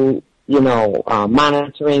to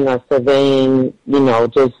monitoring or surveying,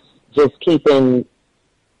 just keeping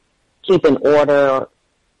order,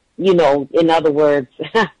 in other words,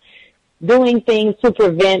 doing things to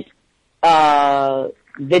prevent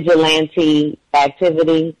vigilante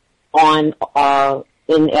activity in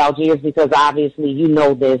Algiers, because obviously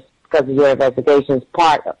this because of your investigations.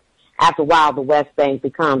 After a while, the West Bank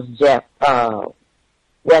becomes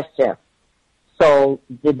West Jeff. So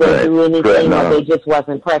did they do anything, or they just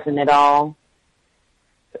wasn't present at all?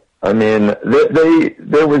 I mean,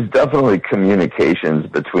 there was definitely communications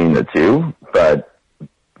between the two, but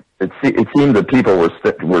it seemed that people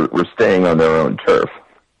were staying on their own turf.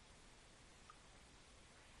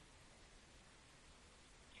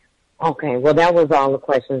 Okay, well, that was all the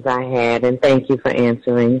questions I had, and thank you for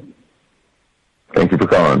answering. Thank you for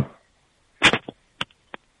calling.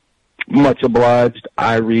 Much obliged,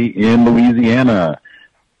 Irie in Louisiana.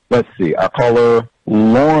 Let's see, our caller,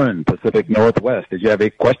 Lauren, Pacific Northwest. Did you have a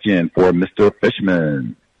question for Mr.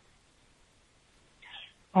 Fishman?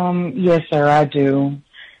 Yes, sir, I do.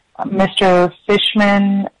 Mr.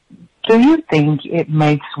 Fishman, do you think it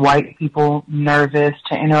makes white people nervous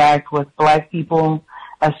to interact with black people,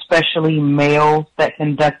 especially males that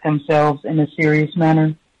conduct themselves in a serious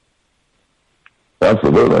manner?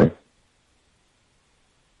 Absolutely.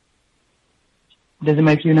 Does it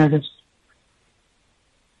make you nervous?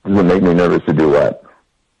 Does it make me nervous to do what?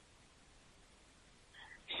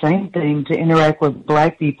 Same thing, to interact with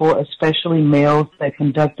black people, especially males that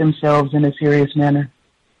conduct themselves in a serious manner.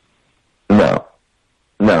 No,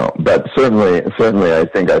 but certainly I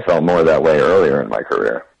think I felt more that way earlier in my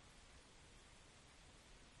career.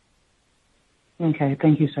 Okay,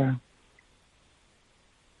 thank you, sir.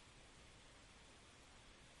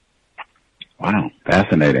 Wow,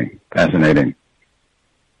 fascinating. Let's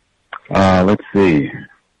see.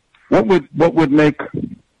 What would make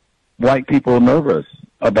white people nervous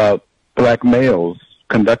about black males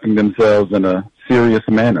conducting themselves in a serious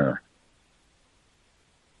manner?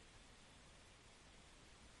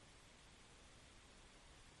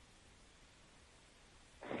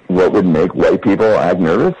 What would make white people act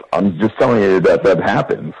nervous? I'm just telling you that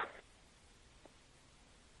happens.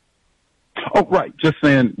 Oh, right. Just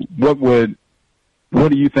saying, what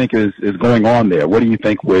do you think is going on there? What do you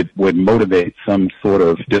think would motivate some sort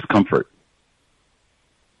of discomfort?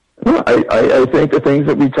 Well, I think the things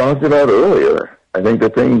that we talked about earlier. I think the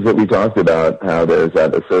things that we talked about, how there's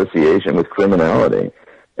that association with criminality,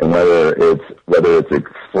 and whether it's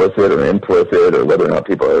explicit or implicit, or whether or not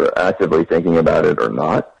people are actively thinking about it or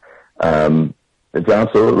not, it's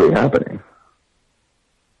absolutely happening.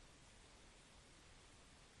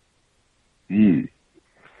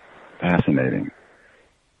 Fascinating.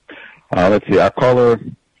 Let's see. Our caller,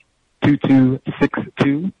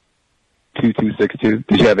 2262.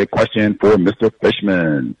 Did you have a question for Mr.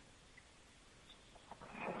 Fishman?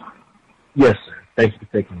 Yes, sir. Thank you for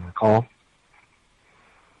taking my call.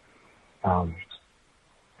 Can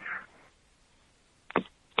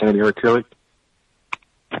I be heard clearly?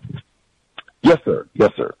 Yes, sir.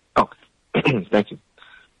 Oh, thank you.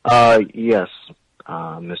 Yes,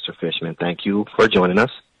 Mr. Fishman, thank you for joining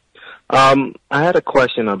us. I had a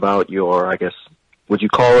question about your, I guess, would you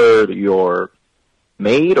call her your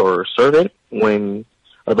maid or servant when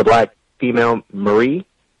the black female Mary,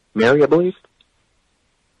 I believe?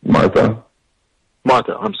 Martha,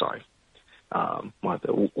 I'm sorry.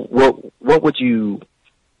 Martha, what would you,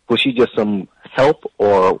 was she just some help,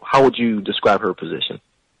 or how would you describe her position?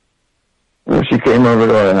 Well, she came over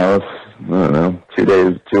to our house, I don't know,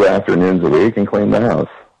 2 afternoons a week and cleaned the house.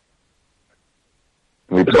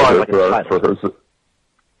 We paid her for her.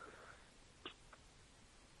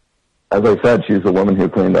 As I said, she's the woman who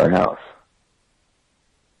cleaned our house.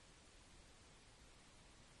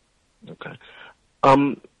 Okay.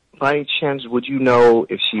 By any chance, would you know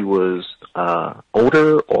if she was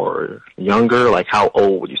older or younger? Like, how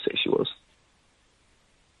old would you say she was?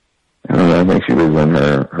 I don't know, I think she was in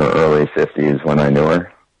her early 50s when I knew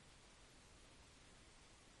her.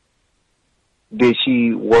 Did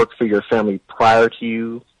she work for your family prior to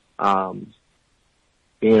you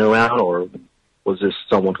being around, or was this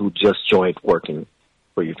someone who just joined working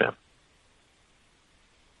for your family?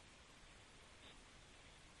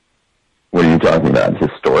 What are you talking about,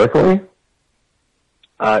 historically?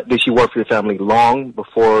 Did she work for your family long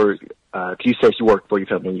before, you say she worked for your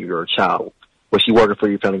family when you were a child? Was she working for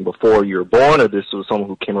your family before you were born, or this was someone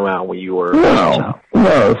who came around when you were a child?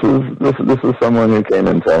 No, this is someone who came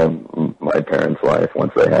into my parents' life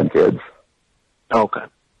once they had kids. Okay.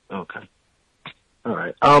 All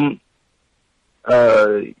right.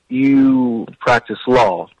 You practice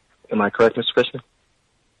law, am I correct, Mr. Fishman?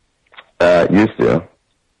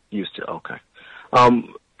 Used to, okay.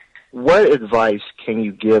 What advice can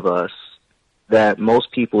you give us that most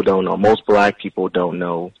people don't know, most black people don't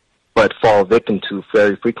know, but fall victim to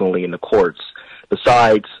very frequently in the courts,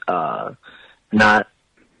 besides not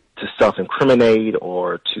to self-incriminate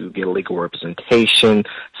or to get legal representation,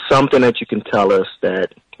 something that you can tell us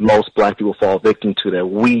that most black people fall victim to that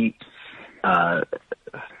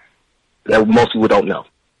that most people don't know?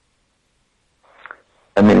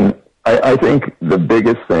 I mean, I I think the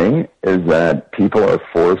biggest thing is that people are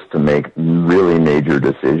forced to make really major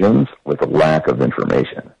decisions with a lack of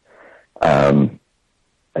information.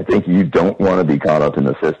 I think you don't want to be caught up in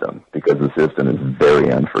the system because the system is very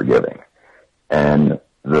unforgiving. And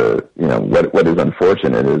what is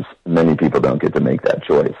unfortunate is many people don't get to make that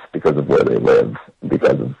choice because of where they live,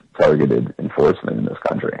 because of targeted enforcement in this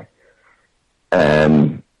country.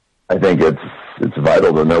 And I think it's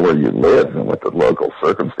vital to know where you live and what the local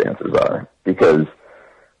circumstances are, because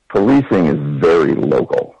policing is very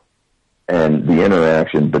local, and the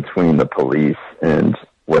interaction between the police and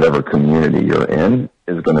whatever community you're in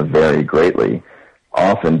is going to vary greatly,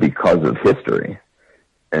 often because of history.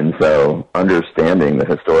 And so understanding the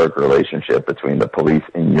historic relationship between the police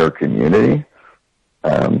in your community,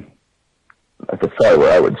 that's probably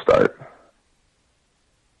where I would start.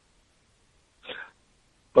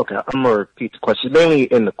 Okay, I'm going to repeat the question. Mainly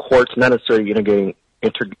in the courts, not necessarily interacting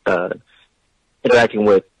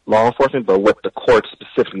with law enforcement, but with the courts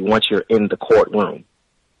specifically once you're in the courtroom.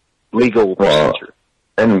 Legal procedure.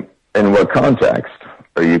 In what context?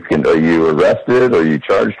 Are you arrested? Are you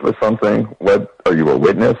charged with something? What, are you a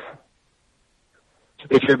witness?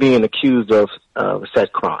 If you're being accused of a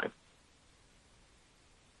said crime.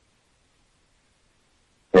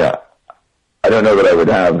 Yeah. I don't know that I would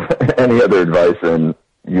have any other advice than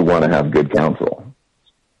you want to have good counsel.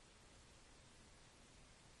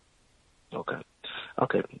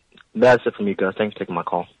 Okay. That's it for me, guys. Thanks for taking my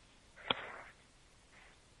call.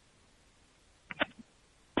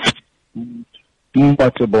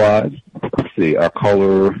 Much obliged. Let's see, our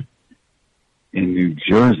caller in New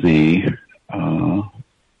Jersey.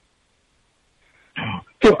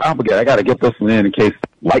 I got to get this one in case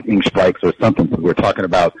lightning strikes or something. We're talking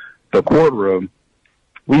about the courtroom.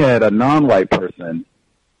 We had a non-white person.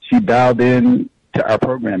 She dialed in to our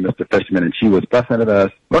program, Mr. Fishman, and she was fussing at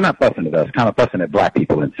us. Well, not fussing at us, kind of fussing at black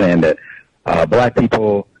people and saying that black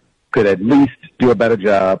people could at least do a better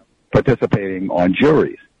job participating on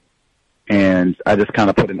juries. And I just kind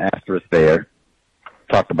of put an asterisk there.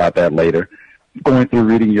 Talked about that later. Going through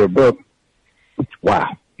reading your book,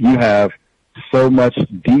 wow, you have so much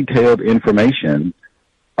detailed information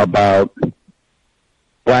about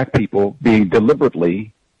black people being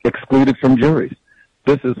deliberately excluded from juries.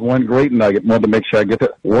 This is one great nugget. Wanted to make sure I get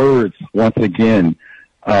the words once again.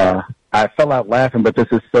 I fell out laughing, but this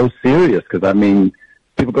is so serious because, I mean,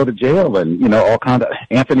 people go to jail and, all kinds of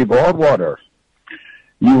Anthony Broadwater.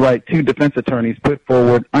 You write, 2 defense attorneys put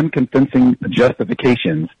forward unconvincing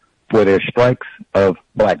justifications for their strikes of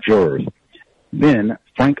black jurors. Then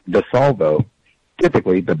Frank DeSalvo,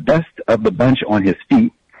 typically the best of the bunch on his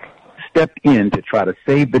feet, stepped in to try to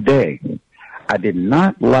save the day. I did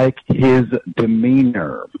not like his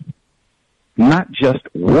demeanor. Not just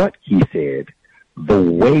what he said, the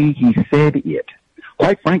way he said it.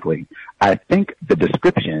 Quite frankly, I think the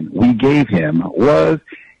description we gave him was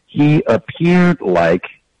he appeared like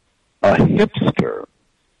a hipster,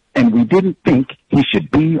 and we didn't think he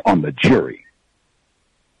should be on the jury.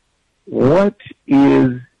 What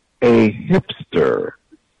is a hipster?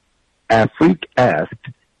 Afrique asked,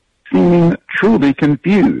 seeming truly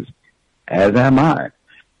confused, as am I.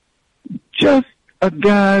 Just a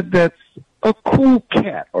guy that's a cool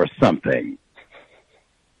cat or something.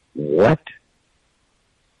 What?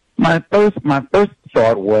 My first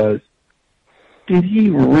thought was, did he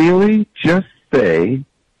really just say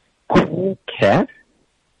cool cat?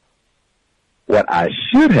 What I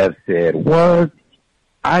should have said was,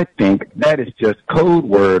 I think that is just code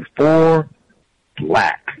word for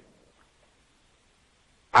black.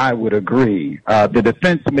 I would agree. The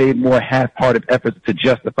defense made more half-hearted efforts to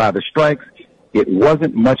justify the strikes. It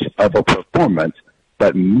wasn't much of a performance,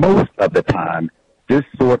 but most of the time, this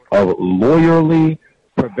sort of lawyerly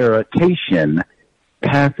prevarication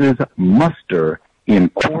passes muster in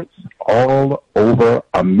courts all over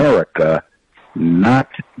America, not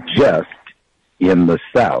just in the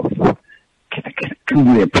South.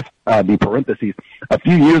 The parentheses. A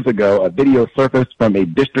few years ago, a video surfaced from a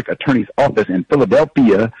district attorney's office in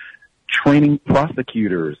Philadelphia training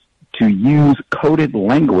prosecutors to use coded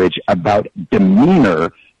language about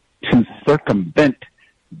demeanor to circumvent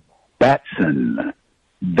Batson.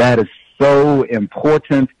 That is so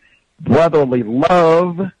important. Brotherly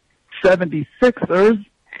love. 76ers,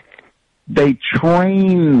 they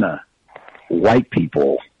train white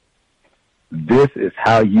people. This is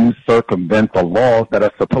how you circumvent the laws that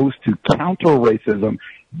are supposed to counter racism.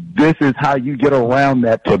 This is how you get around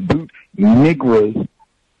that to boot Negroes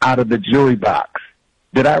out of the jury box.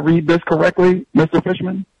 Did I read this correctly, Mr.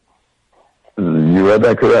 Fishman? You read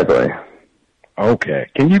that correctly. Okay.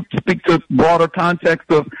 Can you speak to broader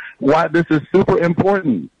context of why this is super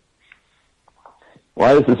important.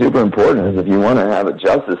 Why this is super important is if you want to have a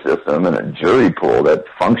justice system and a jury pool that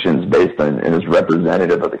functions based on and is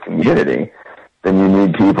representative of the community, then you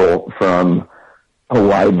need people from a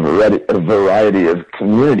wide variety of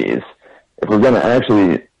communities. If we're going to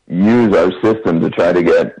actually use our system to try to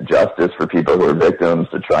get justice for people who are victims,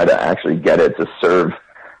 to try to actually get it to serve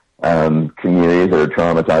communities that are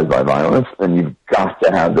traumatized by violence, then you've got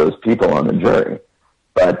to have those people on the jury.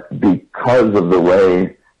 But because of the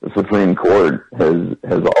way the Supreme Court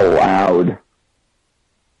has allowed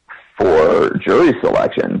for jury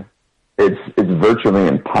selection, it's virtually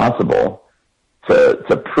impossible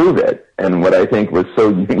to prove it. And what I think was so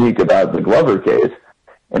unique about the Glover case,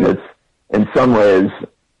 and it's in some ways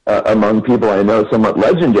among people I know somewhat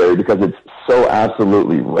legendary because it's so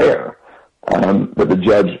absolutely rare, that the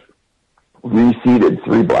judge reseated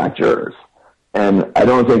 3 black jurors. And I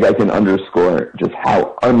don't think I can underscore just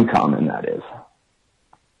how uncommon that is.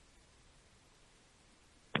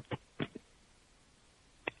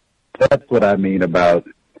 That's what I mean about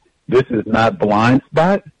this is not blind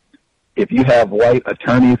spot. If you have white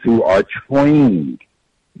attorneys who are trained,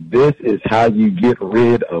 this is how you get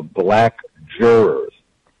rid of black jurors.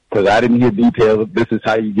 Because I didn't hear details of this is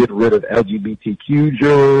how you get rid of LGBTQ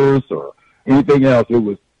jurors or anything else. It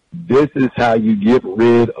was this is how you get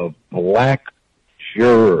rid of black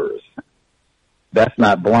jurors. That's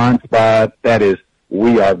not blind spot. That is,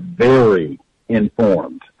 we are very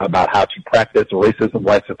informed about how to practice racism,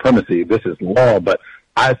 white supremacy. This is law, but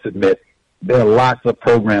I submit there are lots of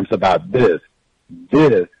programs about this.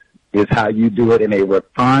 This is how you do it in a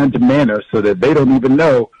refined manner so that they don't even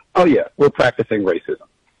know, oh yeah, we're practicing racism.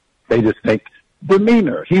 They just think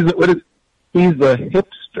demeanor. He's a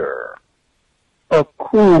hipster, a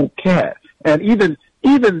cool cat. And even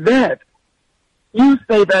that, you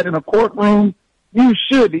say that in a courtroom, it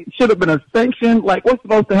should have been a sanction. Like, what's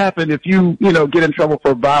supposed to happen if you get in trouble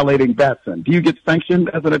for violating Batson? Do you get sanctioned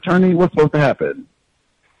as an attorney? What's supposed to happen?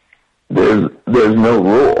 There's no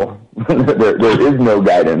rule. there is no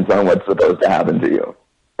guidance on what's supposed to happen to you.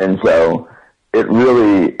 And so it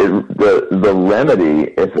really, the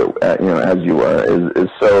remedy, if it, as you were, is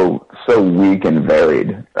so weak and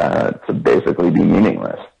varied, to basically be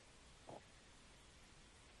meaningless.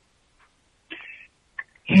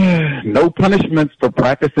 No punishments for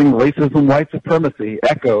practicing racism, white supremacy.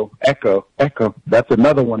 Echo. That's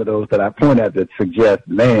another one of those that I point at that suggests,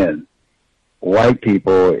 man, white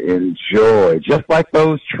people enjoy, just like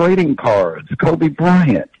those trading cards, Kobe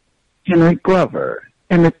Bryant, Henry Glover,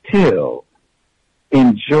 Emmett Till,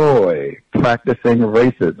 enjoy practicing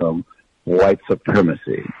racism, white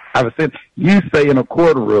supremacy. I was saying, you say in a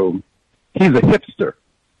courtroom, he's a hipster.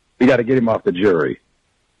 We got to get him off the jury.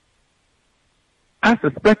 I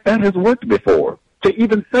suspect that has worked before, to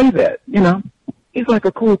even say that, he's like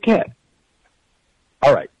a cool cat.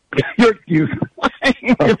 All right. Your excuse.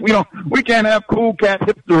 We can't have cool cat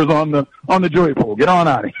hipsters on the jury pool. Get on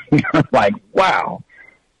out of here. Like, wow.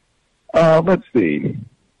 Let's see.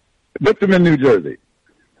 Victim in New Jersey.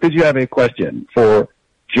 Did you have a question for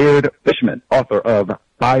Jared Fishman, author of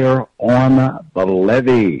Fire on the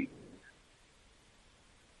Levee?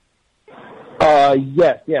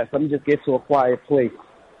 Yes. Let me just get to a quiet place.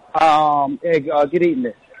 Good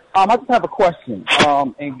evening. I just have a question.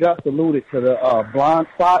 And Gus alluded to the blind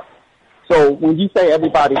spot. So when you say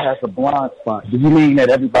everybody has a blind spot, do you mean that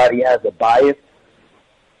everybody has a bias?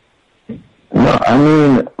 No, I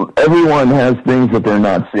mean everyone has things that they're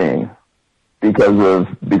not seeing because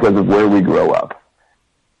of where we grow up.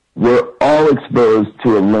 We're all exposed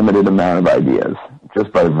to a limited amount of ideas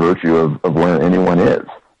just by virtue of where anyone is.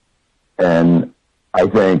 And I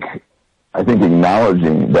think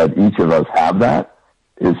acknowledging that each of us have that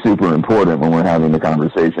is super important when we're having the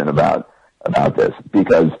conversation about this,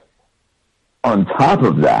 because on top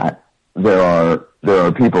of that, there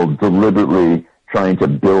are people deliberately trying to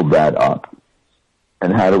build that up.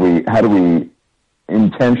 And how do we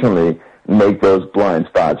intentionally make those blind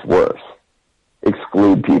spots worse?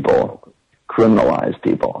 Exclude people, criminalize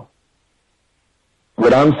people.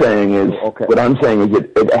 What I'm saying is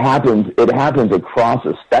it happens across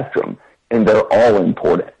a spectrum, and they're all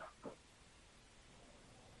important.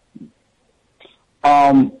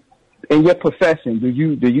 In your profession, do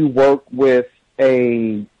you work with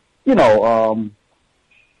do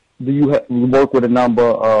you work with a number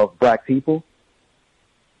of black people?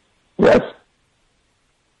 Yes.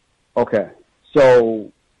 Okay.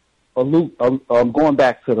 So, going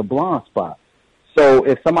back to the blind spot. So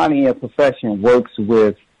if somebody in your profession works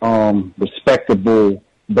with respectable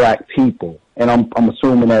black people, and I'm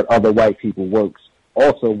assuming that other white people works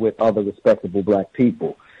also with other respectable black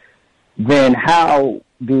people, then how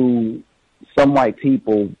do some white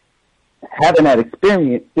people, having that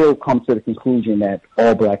experience, still come to the conclusion that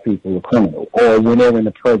all black people are criminal, or when they're in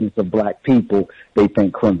the presence of black people, they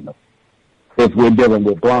think criminal? If we're dealing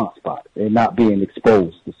with blind spots and not being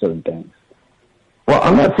exposed to certain things. Well,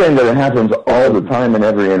 I'm not saying that it happens all the time in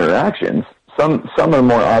every interaction. Some are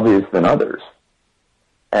more obvious than others,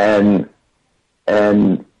 and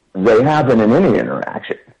they happen in any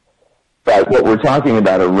interaction. But what we're talking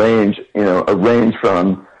about, a range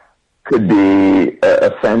from could be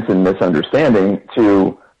offense and misunderstanding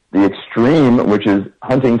to the extreme, which is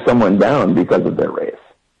hunting someone down because of their race.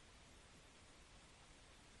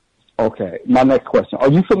 Okay, my next question: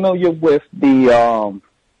 are you familiar with the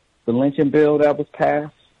lynching bill that was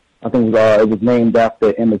passed? I think it was named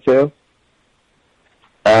after Emmett Till.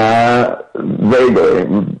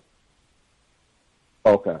 Vaguely.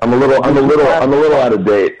 Okay. I'm a little out of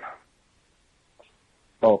date.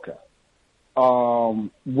 Okay.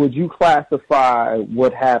 Would you classify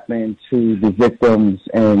what happened to the victims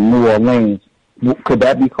in New Orleans? Could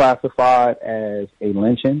that be classified as a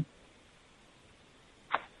lynching?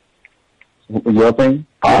 Your opinion?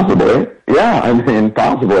 Possibly. Yeah, I mean,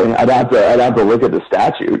 possibly. I'd have to look at the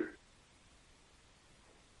statute.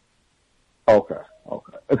 Okay.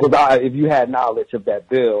 Because if you had knowledge of that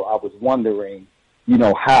bill, I was wondering,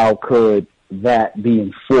 how could that be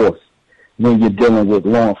enforced when you're dealing with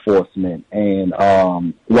law enforcement and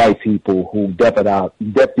white people who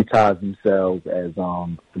deputize themselves as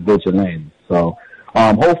vigilantes. So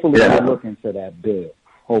hopefully we'll look into that bill.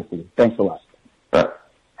 Hopefully. Thanks a lot.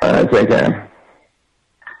 Take care.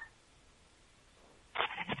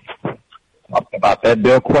 Talked about that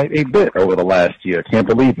bill quite a bit over the last year. Can't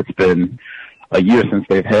believe it's been a year since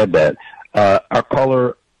they've had that. Our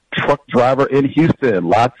caller, truck driver in Houston,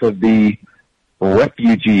 lots of the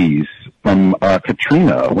refugees from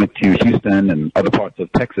Katrina went to Houston and other parts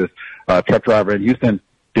of Texas. Truck driver in Houston,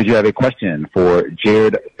 did you have a question for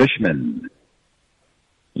Jared Fishman?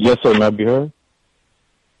 Yes, sir. May I be heard?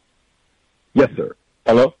 Yes, sir.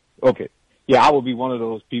 Hello? Okay. Yeah, I would be one of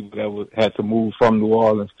those people that had to move from New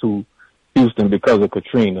Orleans to Houston because of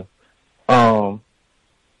Katrina. My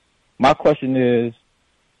question is,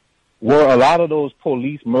 were a lot of those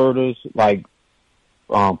police murders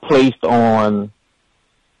placed on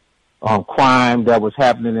crime that was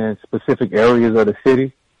happening in specific areas of the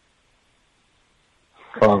city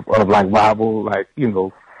of rival, I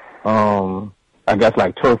guess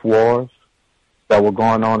like turf wars that were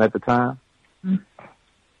going on at the time?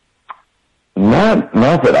 Not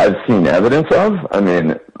that I've seen evidence of. I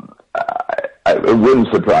mean, it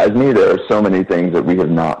wouldn't surprise me. There are so many things that we have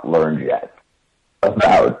not learned yet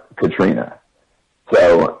about Katrina.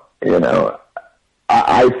 So,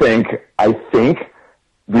 I think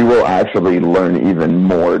we will actually learn even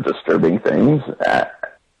more disturbing things as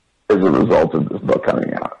a result of this book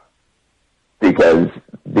coming out. Because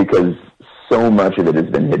so much of it has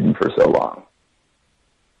been hidden for so long.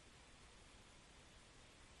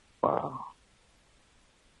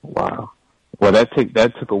 Wow. Well, that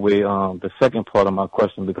took away the second part of my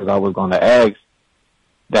question, because I was going to ask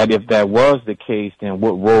that if that was the case, then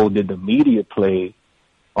what role did the media play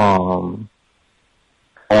on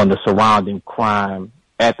the surrounding crime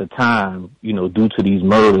at the time, due to these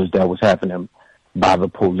murders that was happening by the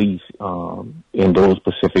police in those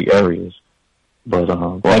specific areas? But a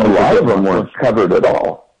lot of them weren't covered at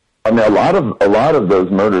all. I mean, a lot of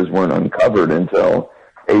those murders weren't uncovered until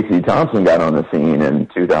A.C. Thompson got on the scene in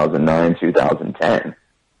 2009, 2010.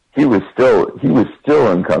 He was still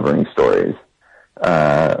uncovering stories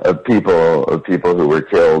of people who were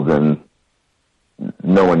killed and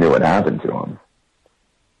no one knew what happened to them.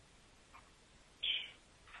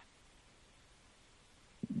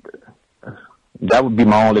 That would be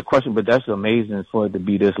my only question, but that's amazing for it to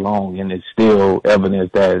be this long, and it's still evidence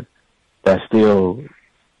that still,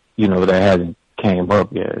 that hasn't came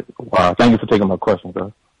up yet. Wow. Thank you for taking my question,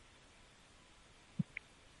 bro.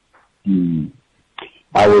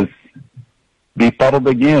 I was befuddled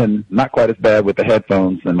again, not quite as bad with the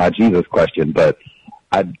headphones and my Jesus question, but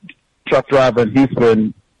truck driver in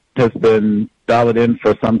Houston has been dialed in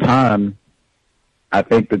for some time. I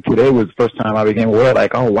think that today was the first time I became aware,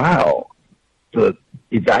 oh wow, to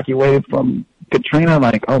evacuate from Katrina,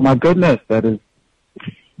 oh my goodness, that is,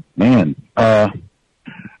 man. Our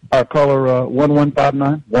caller,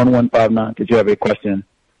 1159, did you have a question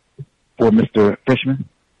for Mr. Fishman?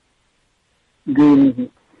 Greetings.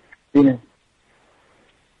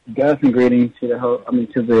 Guys, and greetings to the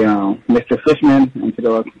Mr. Fishman and to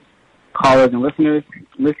the callers and listeners.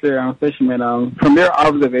 Mr. Fishman, from your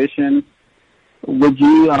observation, would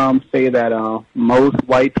you say that most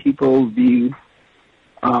white people view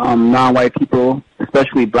non-white people,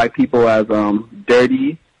 especially black people, as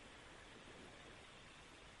dirty?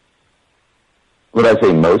 Would I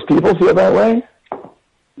say most people feel that way?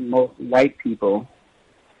 Most white people.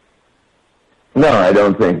 No, I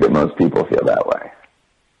don't think that most people feel that way.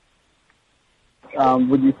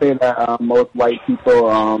 Would you say that most white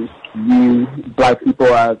people view black people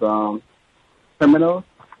as criminals?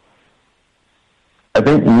 I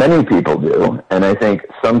think many people do, and I think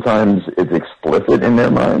sometimes it's explicit in their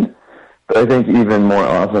mind, but I think even more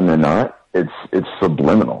often than not, it's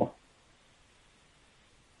subliminal.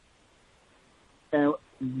 And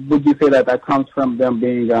would you say that comes from them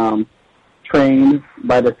being trained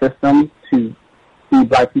by the system to see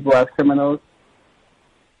black people as criminals?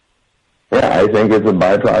 Yeah, I think it's a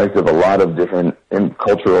byproduct of a lot of different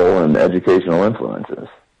cultural and educational influences.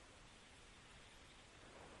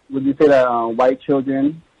 Would you say that white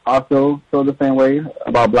children also feel the same way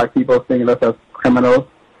about black people seeing us as criminals?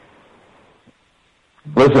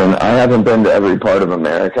 Listen, I haven't been to every part of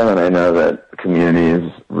America, and I know that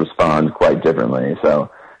communities respond quite differently. So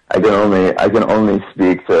I can only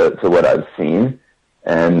speak to what I've seen,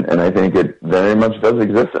 and I think it very much does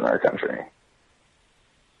exist in our country.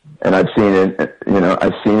 And I've seen it,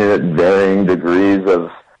 I've seen it at varying degrees of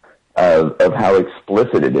how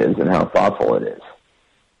explicit it is and how thoughtful it is.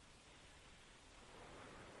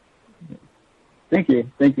 Thank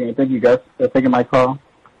you, guys, for taking my call.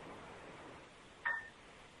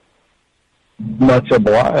 Much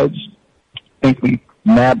obliged. I think we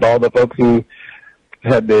nabbed all the folks who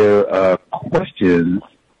had their questions.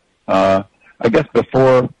 I guess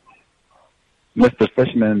before Mr.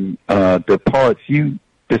 Fishman departs, you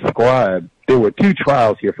described there were two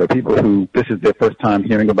trials here for people who this is their first time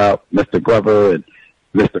hearing about Mr. Glover and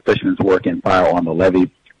Mr. Fishman's work in Fire on the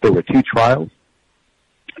Levee. There were two trials.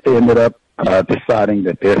 They ended up deciding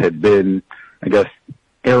that there had been, I guess,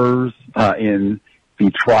 errors in the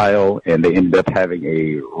trial, and they ended up having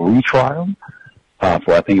a retrial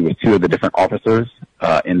for, I think it was two of the different officers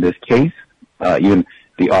in this case. Even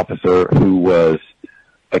the officer who was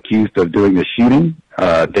accused of doing the shooting,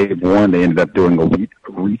 David Warren, they ended up doing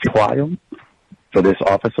a retrial for this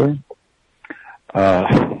officer.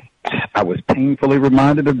 I was painfully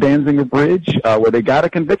reminded of Danziger Bridge, where they got a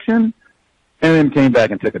conviction and then came back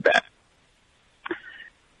and took it back.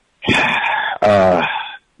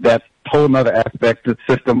 That's a whole other aspect of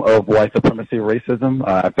the system of white supremacy racism.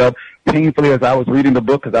 I felt painfully as I was reading the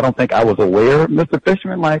book, because I don't think I was aware, Mr.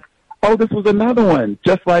 Fishman, like, oh, this was another one,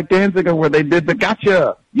 just like Danziger, where they did the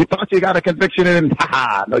gotcha. You thought you got a conviction and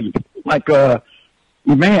no, you like,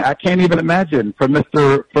 man, I can't even imagine for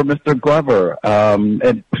Mr. Glover,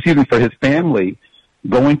 and excuse me, for his family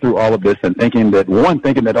going through all of this and thinking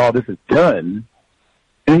that all this is done.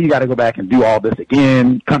 And then you got to go back and do all this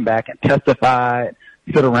again, come back and testify,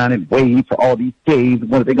 sit around and wait for all these days.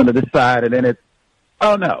 What are they going to decide? And then it's,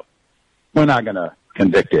 oh no, we're not going to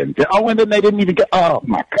convict him. Oh, and then they didn't even get, oh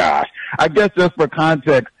my gosh. I guess just for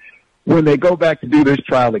context, when they go back to do this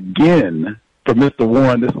trial again for Mr.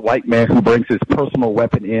 Warren, this white man who brings his personal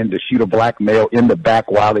weapon in to shoot a black male in the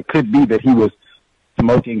back while it could be that he was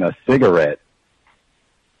smoking a cigarette,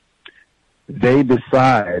 they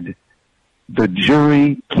decide the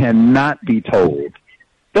jury cannot be told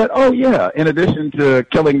that, oh yeah, in addition to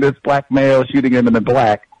killing this black male, shooting him in the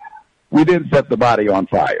back, we did set the body on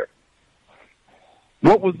fire.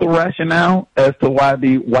 What was the rationale as to why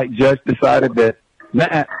the white judge decided that,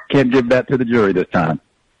 nah, can't give that to the jury this time?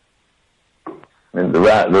 And the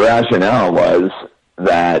rationale was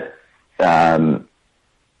that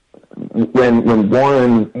when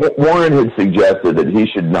Warren had suggested that he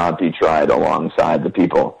should not be tried alongside the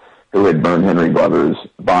people who had burned Henry Glover's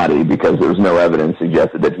body because there was no evidence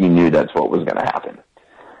suggested that he knew that's what was going to happen.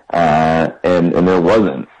 And there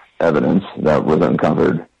wasn't evidence that was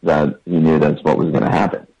uncovered that he knew that's what was going to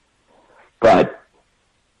happen. But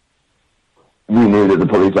we knew that the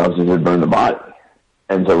police officers had burned the body.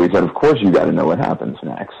 And so we said, of course you've got to know what happens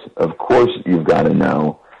next. Of course you've got to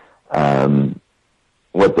know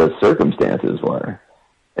what the circumstances were.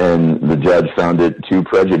 And the judge found it too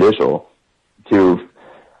prejudicial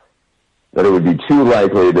that it would be too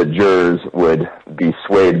likely that jurors would be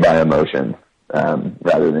swayed by emotion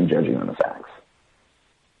rather than judging on the facts.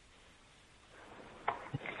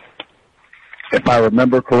 If I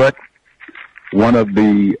remember correct, one of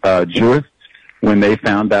the jurists, when they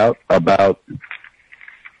found out about,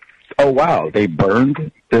 oh wow, they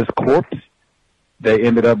burned this corpse, they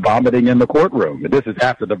ended up vomiting in the courtroom. This is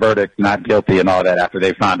after the verdict, not guilty and all that, after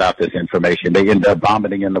they found out this information. They ended up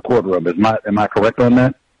vomiting in the courtroom. Am I correct on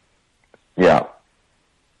that? Yeah.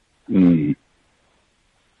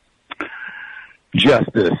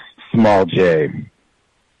 Justice, Small J.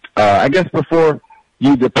 I guess before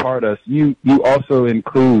you depart us, you also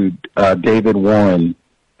include David Warren,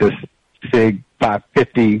 this SIG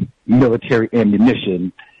 550 military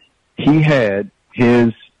ammunition. He had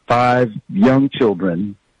his 5 young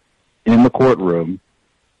children in the courtroom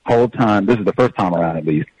whole time. This is the first time around, at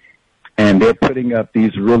least. And they're putting up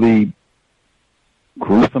these really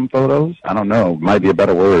gruesome photos. I don't know, might be a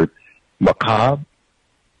better word. Macabre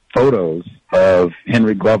photos of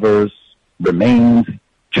Henry Glover's remains,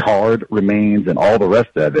 charred remains, and all the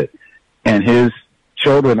rest of it. And his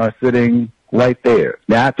children are sitting right there.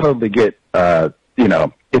 Now, I totally get,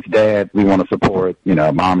 it's dad, we want to support,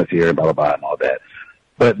 mom is here, blah, blah, blah, and all that.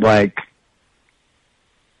 But, like,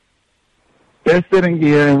 they're sitting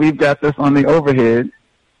here, and we've got this on the overhead,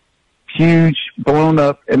 huge, blown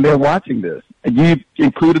up, and they're watching this. And you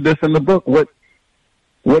included this in the book. What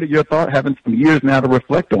are your thoughts, having some years now to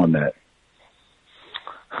reflect on that?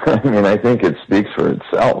 I mean, I think it speaks for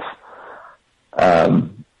itself. I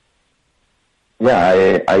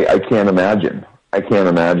can't imagine. I can't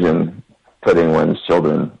imagine putting one's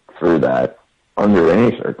children through that under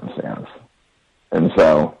any circumstance. And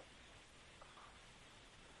so,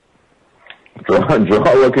 draw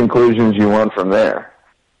what conclusions you want from there.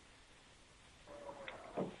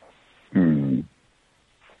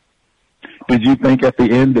 Did you think at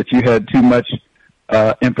the end that you had too much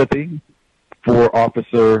empathy for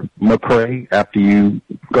Officer McCrae after you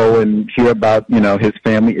go and hear about, his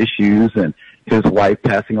family issues and his wife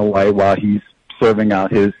passing away while he's serving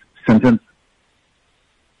out his sentence?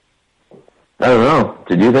 I don't know.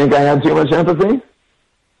 Did you think I had too much empathy?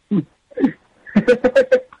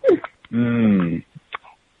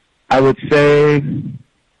 I would say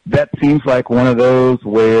that seems like one of those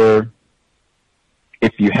where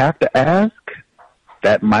if you have to ask,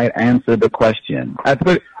 that might answer the question. I'd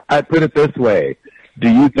put it this way. Do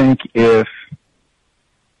you think if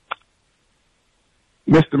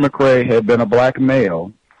Mr. McCrae had been a black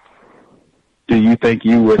male, do you think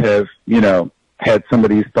you would have, had some of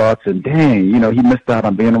these thoughts and dang, he missed out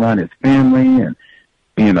on being around his family and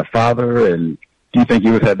being a father, and do you think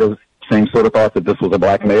you would have those same sort of thoughts if this was a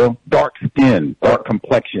black male? Dark skin, dark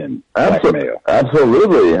complexion, black male.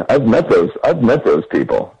 Absolutely. I've met those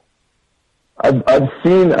people. I've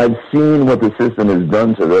seen what the system has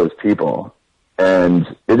done to those people, and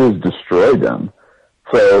it has destroyed them.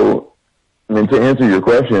 So, I mean, to answer your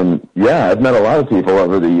question, yeah, I've met a lot of people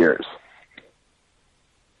over the years.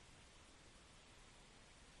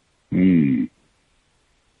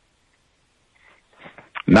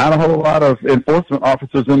 Not a whole lot of enforcement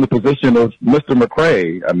officers in the position of Mr.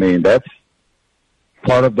 McCrae. I mean, that's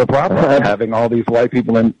part of the problem, having all these white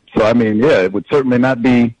people in. So, I mean, yeah, it would certainly not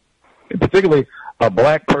be, particularly a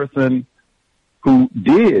black person who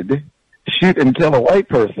did shoot and kill a white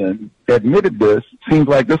person, admitted this, seems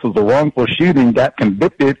like this was a wrongful shooting, got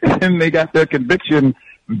convicted, and they got their conviction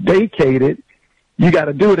vacated. You got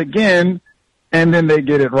to do it again. And then they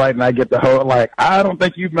get it right, and I get the whole, I don't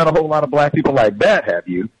think you've met a whole lot of black people like that, have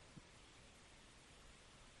you?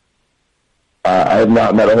 I have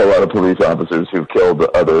not met a whole lot of police officers who've killed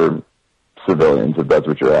other civilians, if that's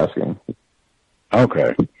what you're asking.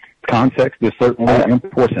 Okay. Context is certainly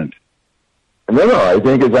important. No, I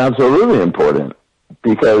think it's absolutely important,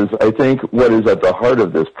 because I think what is at the heart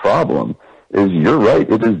of this problem is, you're right,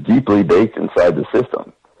 it is deeply baked inside the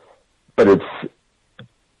system. But it's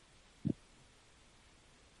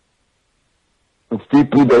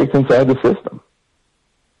deeply baked inside the system.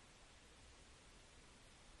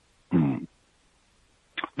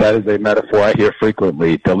 That is a metaphor I hear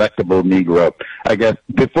frequently, delectable Negro. I guess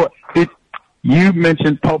you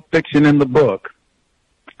mentioned Pulp Fiction in the book.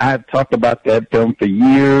 I've talked about that film for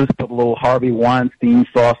years, put a little Harvey Weinstein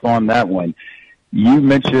sauce on that one. You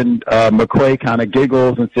mentioned McCrae kind of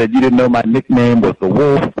giggles and said you didn't know my nickname was the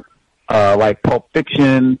Wolf, like Pulp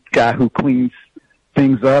Fiction, guy who cleans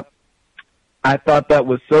things up. I thought that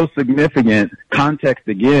was so significant. Context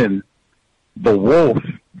again, the Wolf,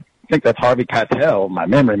 I think that's Harvey Keitel. My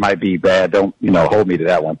memory might be bad. Don't, hold me to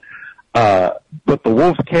that one. But the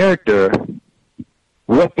Wolf's character,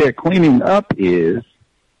 what they're cleaning up is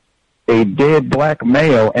a dead black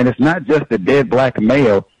male, and it's not just a dead black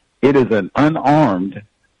male, it is an unarmed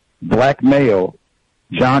black male.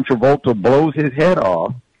 John Travolta blows his head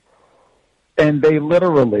off, and they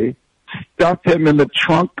literally stuff him in the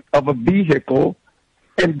trunk of a vehicle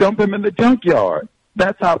and dump him in the junkyard.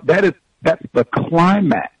 That's the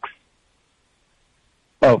climax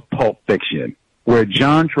of Pulp Fiction, where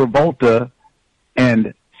John Travolta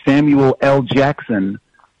and Samuel L. Jackson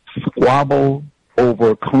squabble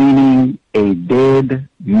over cleaning a dead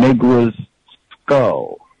Negro's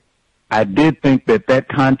skull. I did think that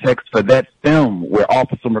context for that film where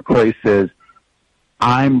Officer McCrae says,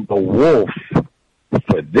 "I'm the wolf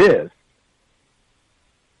for this."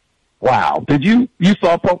 Wow. You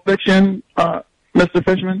saw Pulp Fiction, Mr.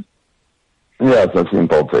 Fishman? Yes, I've seen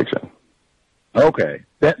Pulp Fiction. Okay.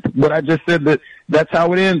 That's what I just said, that's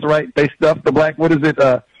how it ends, right? They stuff the black, what is it,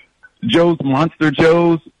 Monster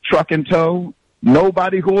Joe's truck in tow.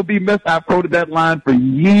 Nobody who will be missed. I've quoted that line for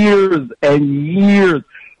years and years.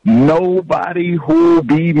 Nobody who will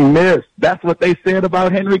be missed. That's what they said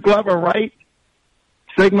about Henry Glover, right?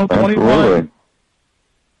 Signal 21. Absolutely.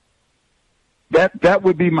 That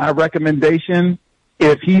would be my recommendation.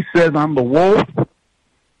 If he says I'm the wolf,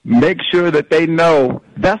 make sure that they know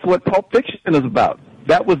that's what Pulp Fiction is about.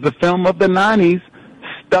 That was the film of the 90s,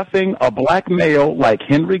 stuffing a black male like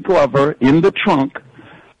Henry Glover in the trunk.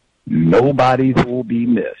 Nobody will be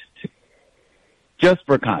missed. Just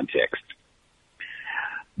for context.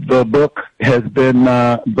 The book has been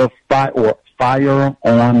Fire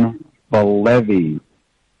on the Levee.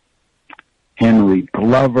 Henry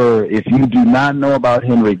Glover. If you do not know about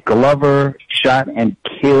Henry Glover, shot and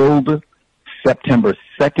killed September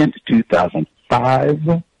 2nd,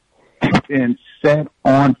 2005, and set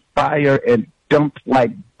on fire and dumped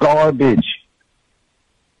like garbage.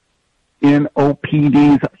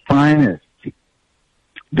 NOPD's finest.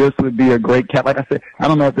 This would be a great cat. Like I said, I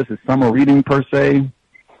don't know if this is summer reading per se.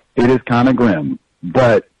 It is kind of grim,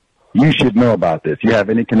 but you should know about this. You have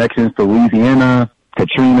any connections to Louisiana,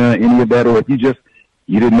 Katrina, any of that, or if you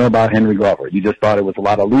didn't know about Henry Glover, you just thought it was a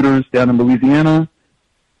lot of looters down in Louisiana,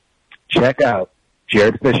 check out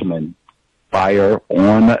Jared Fishman, Fire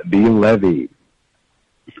on the Levee.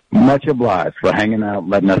 Much obliged for hanging out,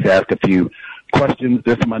 letting us ask a few questions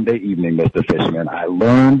this Monday evening, Mr. Fishman. I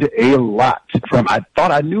learned a lot I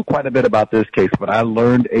thought I knew quite a bit about this case, but I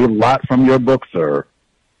learned a lot from your book, sir.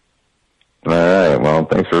 All right. Well,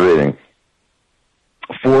 thanks for reading.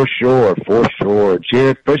 For sure.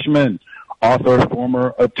 Jared Fishman, author,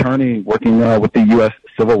 former attorney, working with the U.S.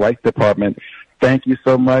 Civil Rights Department. Thank you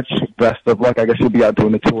so much. Best of luck. I guess you'll be out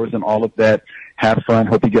doing the tours and all of that. Have fun.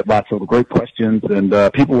 Hope you get lots of great questions. And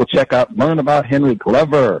people will learn about Henry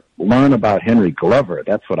Glover. Learn about Henry Glover.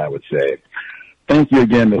 That's what I would say. Thank you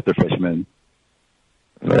again, Mr. Fishman.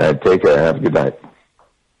 All right. Take care. Have a good night.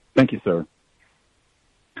 Thank you, sir.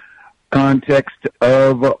 Context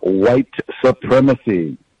of white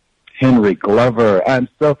supremacy. Henry Glover. I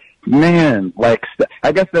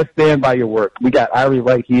guess that's stand by your work. We got Irie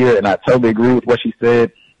right here, and I totally agree with what she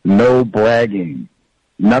said. No bragging.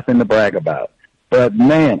 Nothing to brag about. But,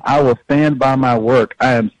 man, I will stand by my work.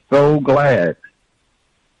 I am so glad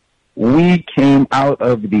we came out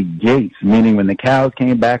of the gates, meaning when the cows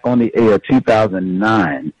came back on the air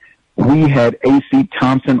 2009, we had A.C.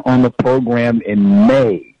 Thompson on the program in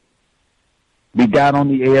May. We got on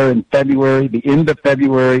the air in February, the end of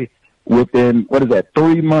February, within,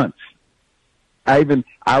 3 months.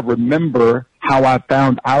 I remember how I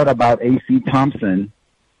found out about A.C. Thompson.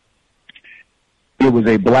 It was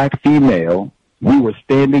a black female. We were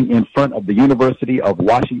standing in front of the University of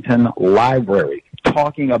Washington Library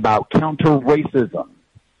talking about counter-racism.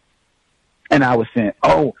 And I was saying,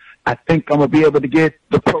 I think I'm going to be able to get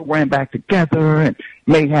the program back together and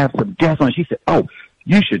may have some guests on. She said,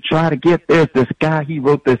 you should try to get, there's this guy, he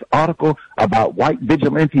wrote this article about white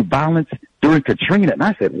vigilante violence during Katrina. And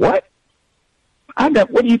I said, what?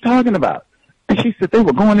 What are you talking about? And she said, they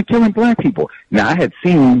were going and killing black people. Now, I had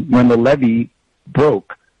seen when the levee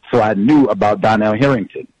broke, so I knew about Donnell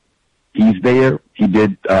Harrington. He's there. He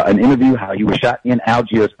did an interview, how he was shot in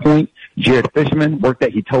Algiers Point. Jared Fishman worked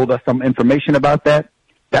that. He told us some information about that.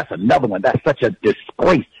 That's another one. That's such a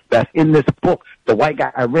disgrace. That's in this book. The white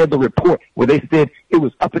guy, I read the report where they said it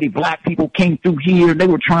was uppity black people came through here and they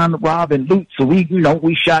were trying to rob and loot. So we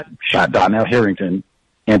shot Donnell Harrington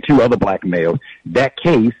and 2 other black males. That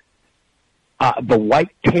case, the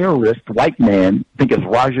white terrorist, white man, I think it's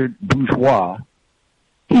Roger Bourgeois,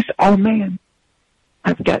 he said, oh man,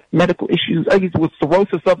 I've got medical issues. I used with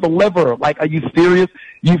cirrhosis of the liver. Like, are you serious?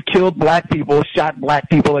 You've killed black people, shot black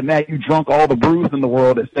people, and now you drunk all the brews in the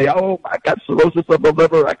world and say, I got cirrhosis of the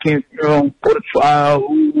liver. I can't, go to trial.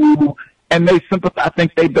 Ooh. And they sympathize. I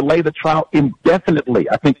think they delay the trial indefinitely.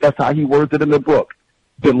 I think that's how he words it in the book.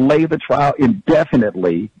 Delay the trial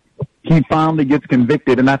indefinitely. He finally gets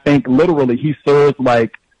convicted, and I think literally he serves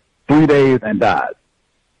 3 days and dies.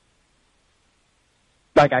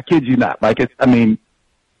 I kid you not.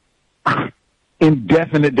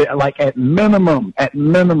 Indefinite, at minimum,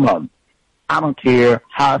 I don't care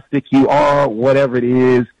how sick you are, whatever it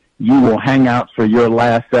is, you will hang out for your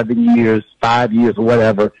last 7 years, 5 years, or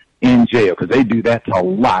whatever in jail, because they do that to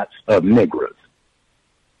lots of Negroes.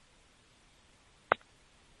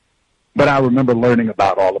 But I remember learning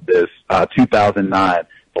about all of this, 2009,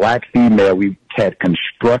 black female, we had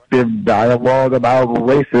constructive dialogue about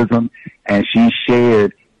racism, and she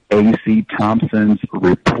shared A.C. Thompson's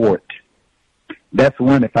report. That's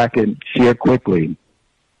one, if I can share quickly,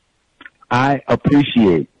 I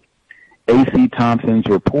appreciate A.C. Thompson's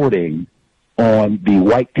reporting on the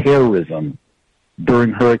white terrorism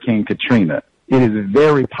during Hurricane Katrina. It is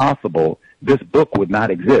very possible this book would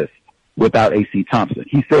not exist without A.C. Thompson.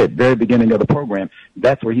 He said, very beginning of the program,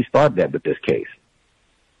 that's where he started at with this case.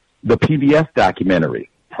 The PBS documentary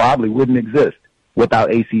probably wouldn't exist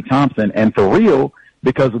without A.C. Thompson. And for real,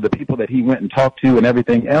 because of the people that he went and talked to and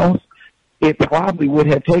everything else, it probably would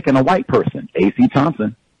have taken a white person, A.C.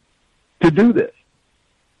 Thompson, to do this.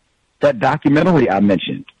 That documentary I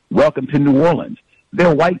mentioned, Welcome to New Orleans,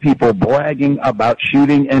 they're white people bragging about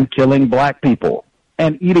shooting and killing black people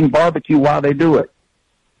and eating barbecue while they do it.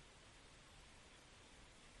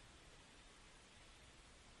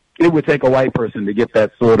 It would take a white person to get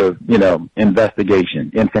that sort of,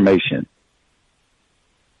 investigation, information.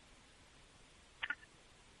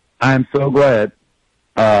 I'm so glad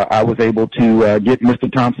I was able to get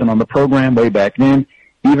Mr. Thompson on the program way back then,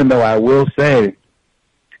 even though I will say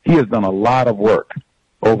he has done a lot of work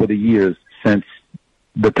over the years since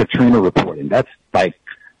the Katrina reporting. That's like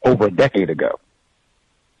over a decade ago.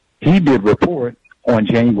 He did report on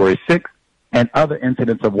January 6th and other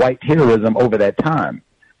incidents of white terrorism over that time.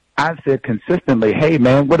 I've said consistently, hey,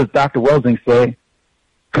 man, what does Dr. Welsing say?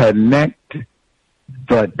 Connect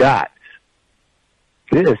the dots.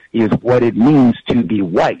 This is what it means to be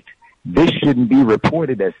white. This shouldn't be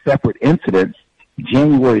reported as separate incidents.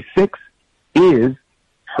 January 6th is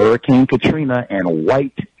Hurricane Katrina and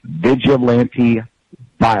white vigilante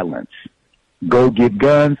violence. Go get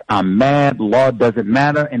guns. I'm mad. Law doesn't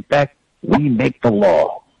matter. In fact, we make the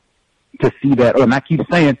law to see that. And I keep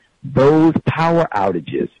saying those power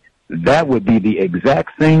outages, that would be the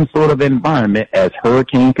exact same sort of environment as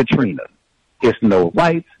Hurricane Katrina. It's no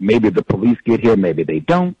lights. Maybe the police get here. Maybe they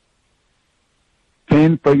don't.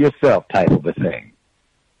 Fend for yourself type of a thing.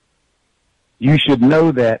 You should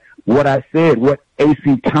know that what I said, what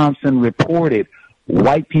A.C. Thompson reported,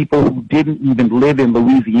 white people who didn't even live in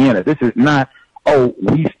Louisiana. This is not,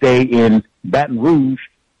 we stay in Baton Rouge.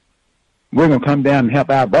 We're going to come down and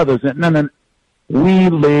help our brothers. No. We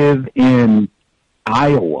live in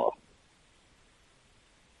Iowa,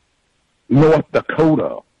 North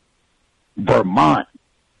Dakota, Vermont.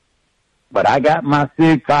 But I got my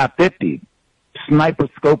SIG 550, sniper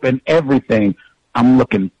scope and everything. I'm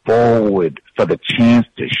looking forward for the chance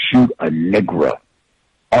to shoot a Negro.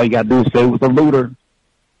 All you got to do is say it was a looter.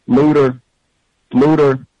 Looter.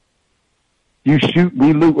 You shoot,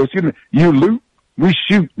 we loot. Or excuse me, you loot, we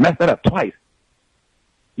shoot. Mess that up twice.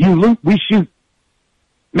 You loot, we shoot.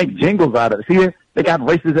 Make jingles out of it. See, they got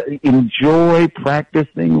racism. Enjoy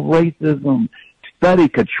practicing racism. Study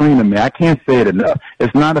Katrina, man. I can't say it enough.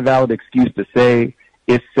 It's not a valid excuse to say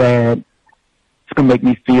it's sad. It's going to make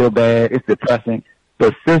me feel bad. It's depressing.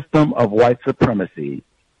 The system of white supremacy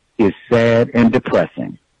is sad and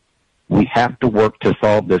depressing. We have to work to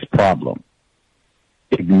solve this problem.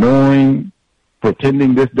 Ignoring,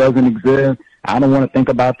 pretending this doesn't exist. I don't want to think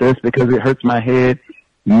about this because it hurts my head.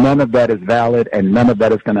 None of that is valid, and none of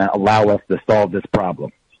that is going to allow us to solve this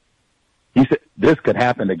problem. He said this could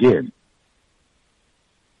happen again.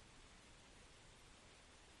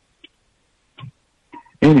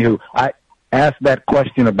 Anywho, I asked that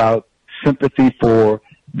question about sympathy for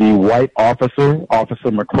the white officer.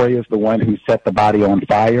 Officer McCrae is the one who set the body on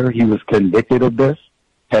fire. He was convicted of this,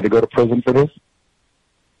 had to go to prison for this.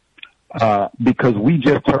 Because we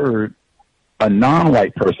just heard a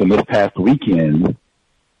non-white person this past weekend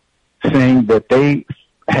saying that they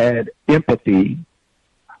had empathy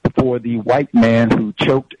for the white man who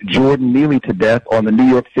choked Jordan Neely to death on the New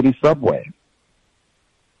York City subway.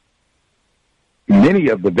 Many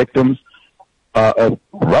of the victims of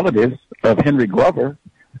relatives of Henry Glover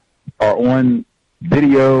are on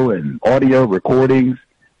video and audio recordings.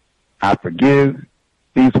 I forgive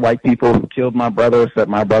these white people who killed my brother, set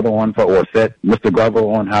my brother on for, or set Mr. Glover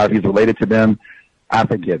on how he's related to them. I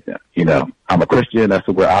forgive them. You know, I'm a Christian. That's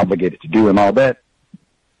what we're obligated to do and all that.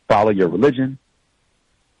 Follow your religion.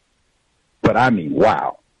 But I mean,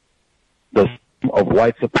 wow. The system of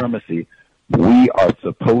white supremacy, we are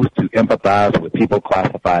supposed to empathize with people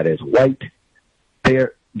classified as white.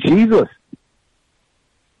 They're Jesus.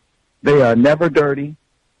 They are never dirty.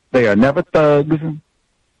 They are never thugs.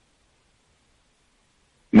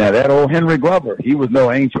 Now, that old Henry Glover, he was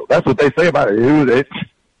no angel. That's what they say about it.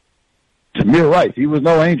 Tamir Rice, he was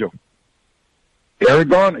no angel. Eric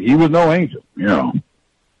Garner, he was no angel, you know.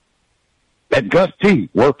 That Gus T,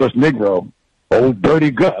 worthless Negro, old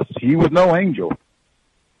dirty Gus, he was no angel.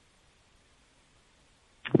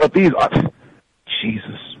 But these are,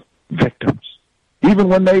 Jesus, victims. Even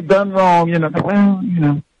when they've done wrong, you know, well, you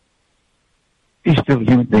know, he's still a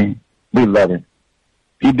human being. We love him.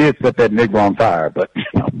 He did set that Negro on fire, but, you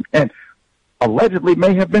know, and allegedly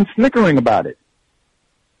may have been snickering about it.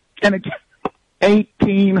 And it's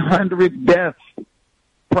 1,800 deaths,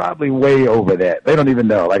 probably way over that. They don't even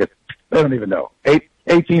know. They don't even know.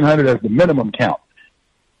 1,800 is the minimum count.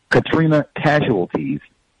 Katrina casualties.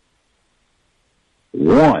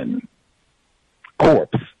 1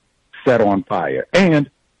 corpse set on fire, and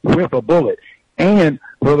with a bullet. And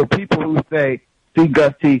for the people who say, see,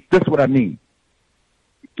 Gus T, this is what I mean.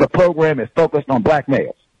 The program is focused on black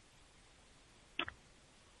males.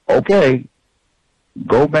 Okay,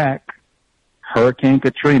 go back. Hurricane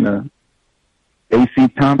Katrina, A.C.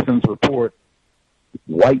 Thompson's report,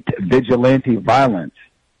 white vigilante violence.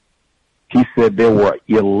 He said there were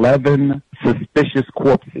 11 suspicious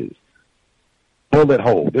corpses. Bullet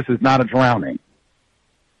hole. This is not a drowning.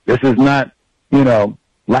 This is not, you know,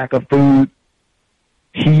 lack of food,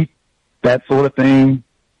 heat, that sort of thing,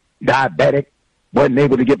 diabetic, wasn't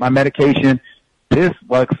able to get my medication. This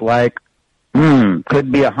looks like,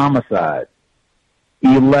 could be a homicide.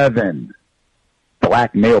 11.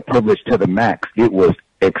 Black male privilege to the max. It was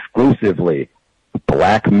exclusively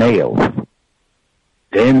black males.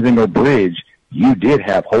 Danziger Bridge, you did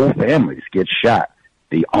have whole families get shot.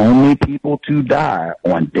 The only people to die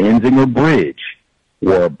on Danziger Bridge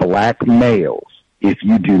were black males. If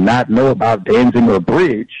you do not know about Danziger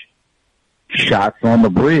Bridge, shots on the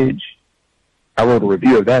bridge, I wrote a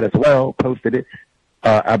review of that as well, posted it.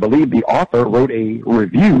 I believe the author wrote a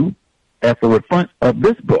review at the front of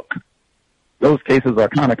this book. Those cases are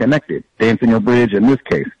kind of connected, Danziger Bridge in this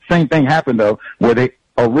case. Same thing happened, though, where they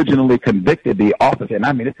originally convicted the officer. And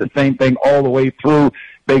I mean, it's the same thing all the way through.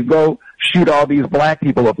 They go shoot all these black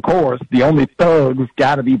people. Of course, the only thugs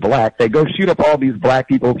got to be black. They go shoot up all these black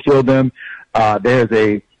people, kill them. There's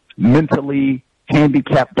a mentally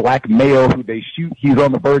handicapped black male who they shoot. He's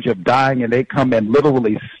on the verge of dying, and they come and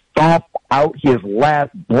literally stomp out his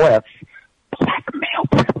last breaths. Black male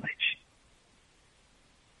privilege.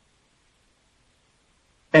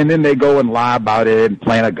 And then they go and lie about it and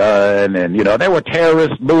plant a gun, and, you know, they were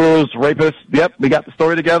terrorists, murderers, rapists. Yep, we got the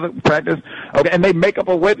story together, practice. Okay, and they make up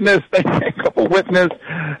a witness. Say, what?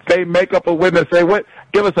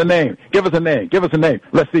 Give us a name. Let's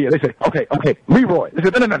see it. They say, okay, Leroy. They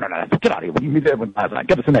say, no, get out of here. You meet everyone last night.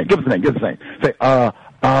 Give us a name. Say,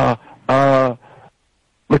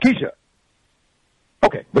 Lakeisha.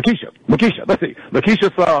 Okay, Lakeisha. Let's see.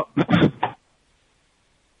 Lakeisha saw...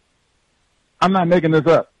 I'm not making this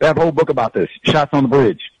up. They have a whole book about this. Shots on the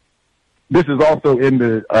Bridge. This is also in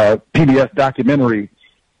the PBS documentary,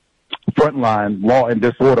 Frontline, Law and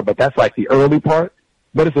Disorder, but that's like the early part.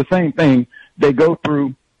 But it's the same thing. They go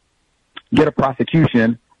through, get a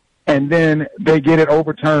prosecution, and then they get it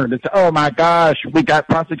overturned. It's, oh my gosh, we got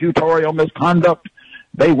prosecutorial misconduct.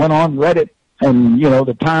 They went on Reddit, and, you know,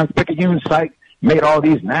 the Times-Picayune site made all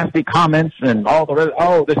these nasty comments and all the rest.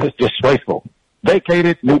 Oh, this is disgraceful.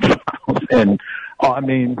 Vacated, new trials, and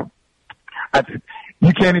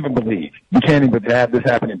you can't even believe. You can't even have this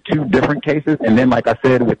happen in 2 different cases, and then, like I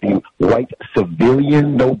said, with the white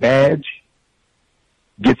civilian, no badge,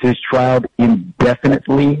 gets his trial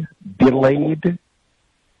indefinitely delayed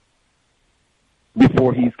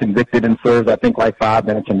before he's convicted and serves, I think, like 5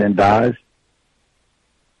 minutes and then dies.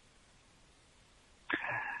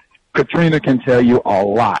 Katrina can tell you a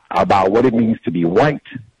lot about what it means to be white,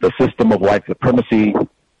 the system of white supremacy.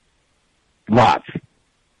 Lots.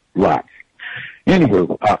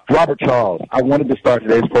 Anywho, Robert Charles. I wanted to start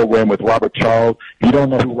today's program with Robert Charles. If you don't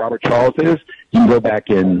know who Robert Charles is, you can go back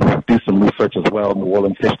and do some research as well, New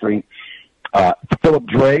Orleans history. Philip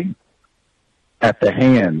Dre, at the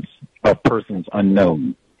hands of persons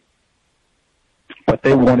unknown. But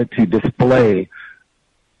they wanted to display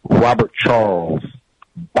Robert Charles'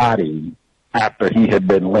 body after he had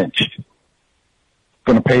been lynched.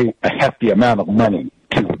 Going to pay a hefty amount of money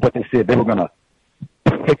to what they said they were going to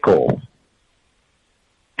pickle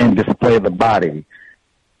and display the body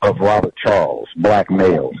of Robert Charles, black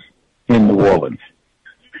males, in New Orleans.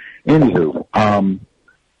 Anywho,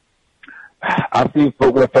 I'll see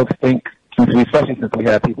what folks think, especially since we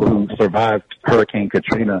have people who survived Hurricane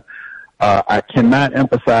Katrina. I cannot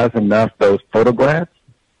emphasize enough those photographs.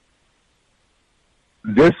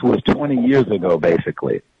 this was 20 years ago,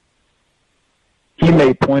 basically. He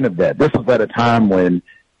made point of that. This was at a time when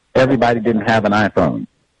everybody didn't have an iPhone.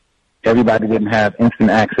 Everybody didn't have instant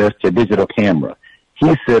access to digital camera.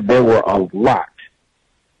 He said there were a lot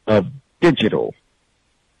of digital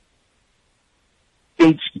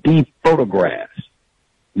HD photographs,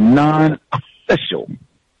 non-official,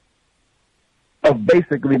 of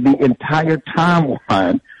basically the entire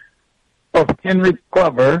timeline of Henry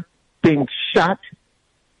Glover being shot,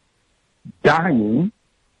 dying,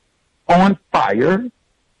 on fire,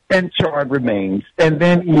 and charred remains. And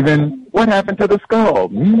then even what happened to the skull,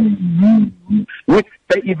 which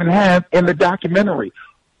they even have in the documentary.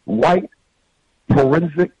 White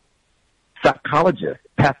forensic psychologists,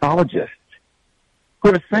 pathologists, who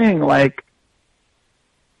are saying, like,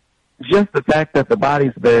 just the fact that the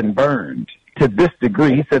body's been burned to this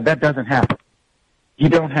degree, he said that doesn't happen. You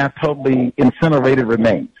don't have totally incinerated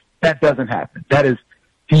remains. That doesn't happen. That is,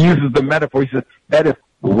 he uses the metaphor, he says, that is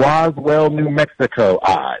Roswell, New Mexico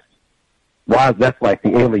odds. That's like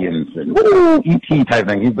the aliens and E.T. type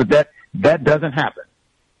thing. But that doesn't happen.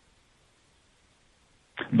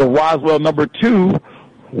 The Roswell number 2,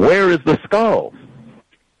 where is the skull?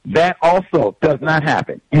 That also does not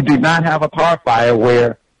happen. You do not have a car fire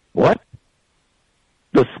where, what?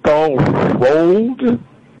 The skull rolled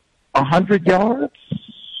 100 yards?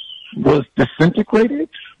 Was disintegrated?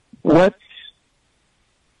 What?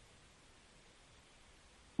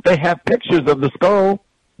 They have pictures of the skull.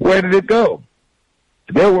 Where did it go?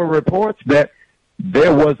 There were reports that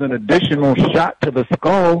there was an additional shot to the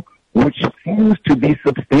skull, which seems to be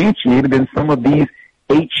substantiated in some of these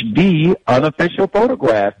HD unofficial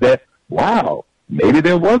photographs that, wow, maybe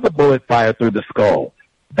there was a bullet fired through the skull.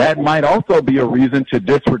 That might also be a reason to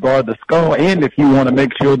disregard the skull, and if you want to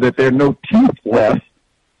make sure that there are no teeth left,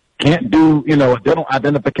 can't do, dental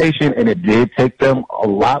identification, and it did take them a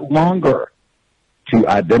lot longer to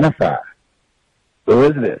identify. Who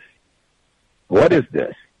is this? What is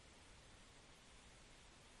this?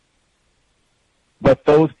 But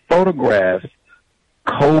those photographs,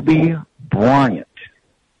 Kobe Bryant,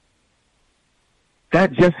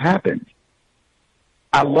 that just happened.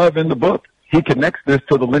 I love in the book, he connects this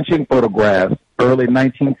to the lynching photographs, early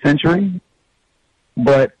 19th century.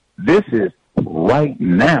 But this is right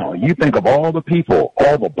now. You think of all the people,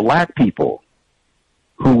 all the black people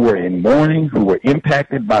who were in mourning, who were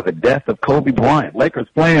impacted by the death of Kobe Bryant. Lakers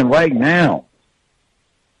playing right now.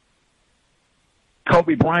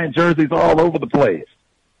 Kobe Bryant jerseys all over the place.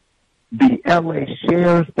 The LA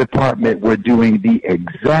Sheriff's Department were doing the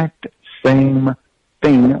exact same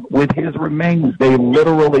thing with his remains. They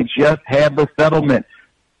literally just had the settlement.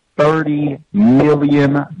 $30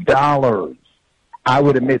 million. I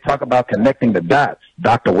would admit, talk about connecting the dots,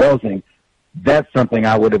 Dr. Welsing, that's something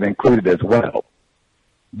I would have included as well.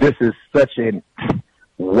 This is such a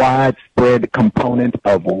widespread component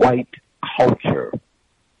of white culture.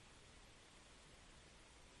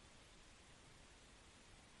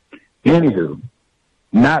 Anywho,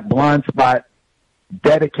 not blind spot,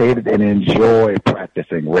 dedicated and enjoy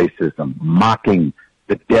practicing racism, mocking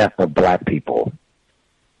the death of black people.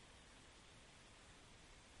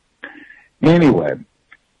 Anyway,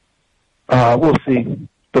 we'll see.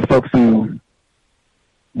 The folks who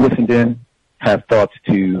listened in have thoughts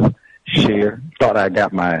to share. Thought I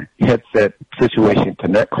got my headset situation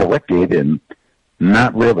corrected, and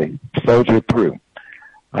not really. Soldiered through.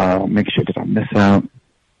 Make sure that I miss out.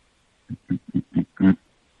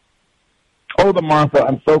 Oh, the Martha.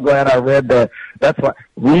 I'm so glad I read that. That's why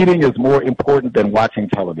reading is more important than watching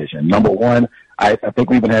television. Number one, I think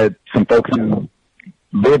we even had some folks who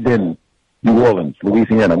lived in New Orleans,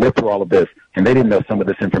 Louisiana, lived through all of this, and they didn't know some of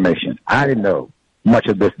this information. I didn't know much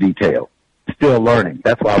of this detail. Still learning.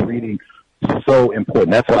 That's why reading is so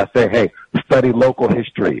important. That's why I say, hey, study local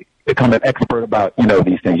history. Become an expert about,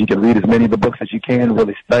 these things. You can read as many of the books as you can,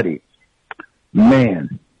 really study.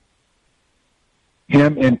 Man,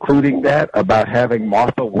 him including that about having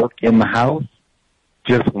Martha work in the house,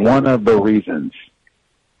 just one of the reasons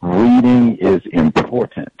reading is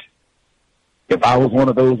important. If I was one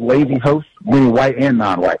of those lazy hosts, meaning white and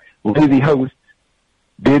non-white, lazy hosts,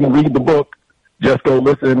 didn't read the book, just go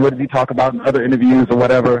listen, what did he talk about in other interviews or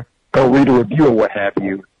whatever, go read a review or what have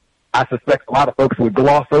you, I suspect a lot of folks would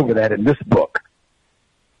gloss over that in this book.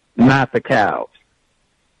 Not the cows.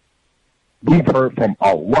 We've heard from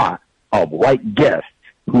a lot of white guests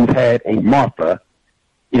who've had a Martha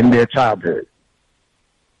in their childhood.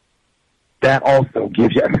 That also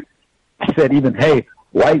gives you, I said even, hey,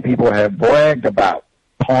 white people have bragged about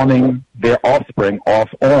pawning their offspring off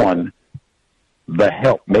on the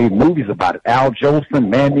help, made movies about it. Al Jolson,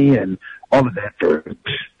 Mandy, and all of that for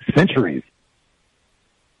centuries.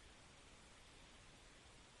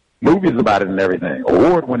 Movies about it and everything.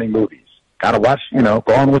 Award-winning movies. Gotta watch,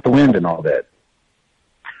 Gone with the Wind and all that.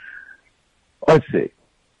 Let's see.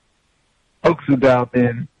 Folks who dialed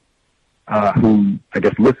in, who, I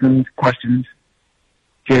guess, listened, questions,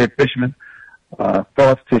 Jared Fishman,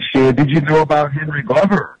 thoughts to share. Did you know about Henry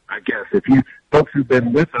Glover? I guess if you folks who've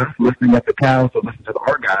been with us listening at the Cows or listening to the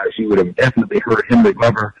Archives, you would have definitely heard Henry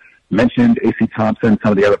Glover mentioned, A.C. Thompson,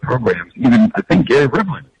 some of the other programs, even I think Gary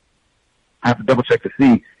Rivlin. I have to double check to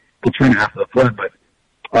see Katrina after the flood, but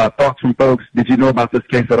thoughts from folks. Did you know about this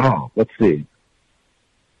case at all? Let's see.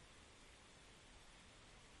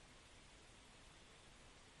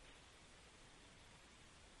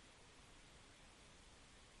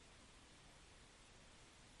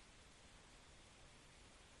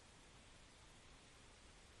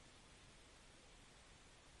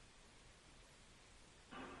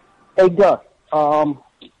 Hey, Gus.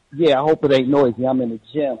 Yeah, I hope it ain't noisy. I'm in the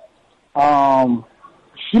gym.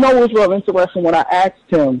 You know what's real interesting? When I asked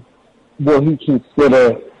him, will he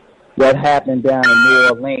consider what happened down in New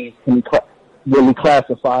Orleans, can he really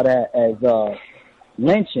classify that as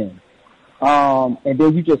lynching? And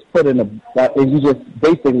then you just and you just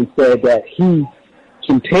basically said that he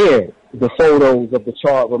compared the photos of the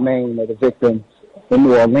charred remains of the victims in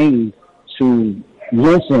New Orleans to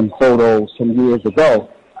lynching photos from years ago.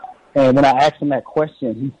 And when I asked him that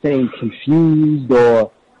question, he seemed confused or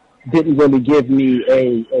didn't really give me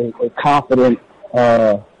a confident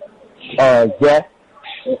guess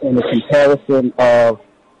in the comparison of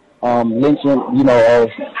lynching, of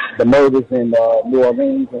the murders in New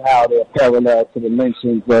Orleans and how they're parallel to the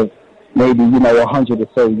lynchings of maybe, 100 or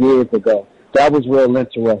so years ago. That was real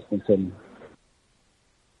interesting to me.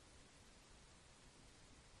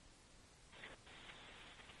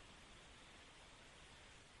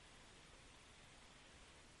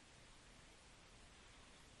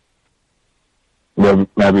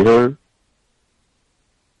 Have you heard?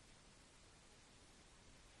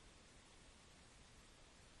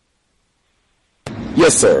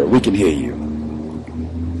 Yes, sir. We can hear you.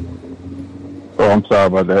 Oh, I'm sorry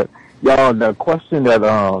about that. Y'all, the question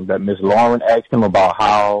that Miss Lauren asked him about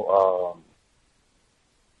how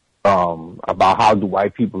do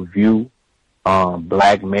white people view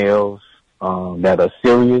black males that are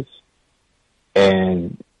serious,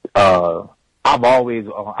 and I always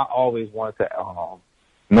wanted to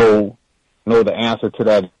know the answer to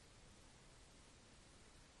that.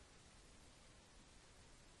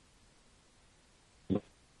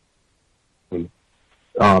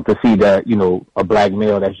 To see that, a black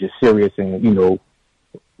male that's just serious and,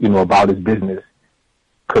 about his business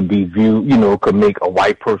could be viewed, could make a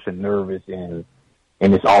white person nervous and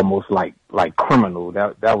it's almost like criminal.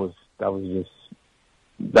 That was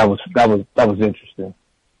interesting.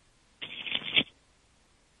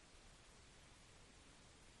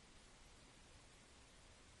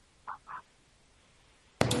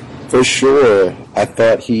 For sure. I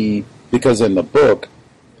thought because in the book,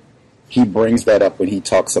 he brings that up when he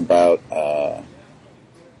talks about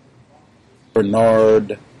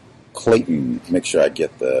Bernard Clayton. Make sure I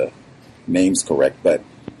get the names correct. But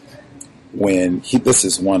when this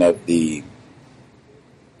is one of the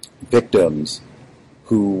victims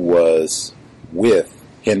who was with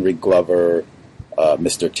Henry Glover,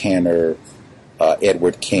 Mr. Tanner,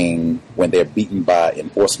 Edward King, when they're beaten by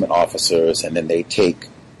enforcement officers, and then they take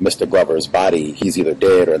Mr. Glover's body. He's either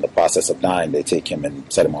dead or in the process of dying. They take him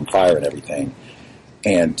and set him on fire and everything.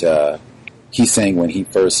 And he's saying when he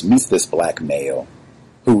first meets this black male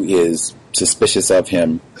who is suspicious of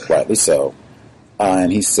him, rightly so,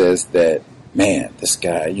 and he says that, man, this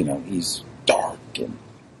guy, he's dark and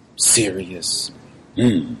serious.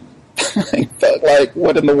 I felt like,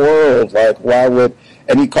 what in the world? Like, why would...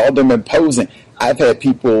 And he called him imposing. I've had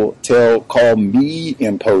people call me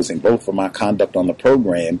imposing, both for my conduct on the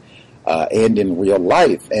program and in real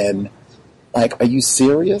life. And, like, are you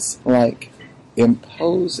serious? Like,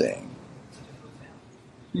 imposing.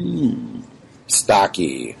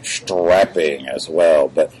 Stocky, strapping as well.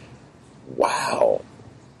 But, wow.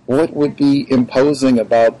 What would be imposing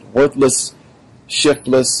about worthless,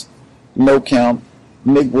 shiftless, no-count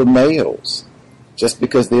Negro males? Just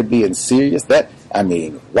because they're being serious?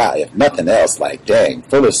 Wow, if nothing else, like, dang,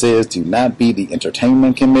 Fuller says to not be the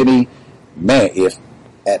entertainment committee. Man, if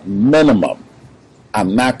at minimum,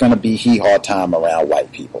 I'm not going to be hee-haw time around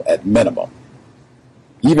white people, at minimum.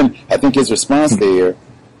 Even, I think his response there,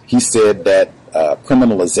 he said that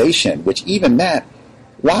criminalization, which even that,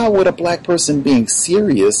 why would a black person being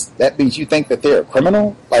serious, that means you think that they're a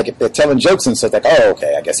criminal? Like, if they're telling jokes and stuff, like, oh,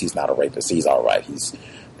 okay, I guess he's not a rapist, he's all right,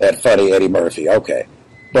 That funny Eddie Murphy, okay.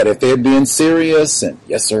 But if they're being serious and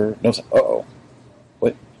yes sir, no sir, uh-oh.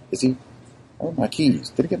 What is he? Oh, my keys.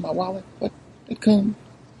 Did he get my wallet? What? Did come?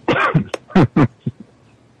 I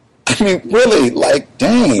mean, really, like,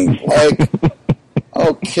 dang, like,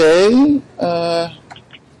 okay, you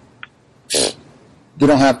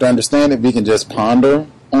don't have to understand it. We can just ponder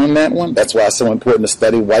on that one. That's why it's so important to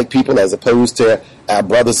study white people as opposed to our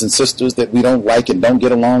brothers and sisters that we don't like and don't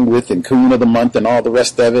get along with and Coon of the Month and all the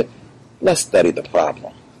rest of it. Let's study the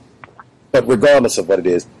problem. But regardless of what it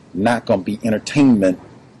is, not going to be entertainment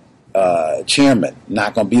chairman,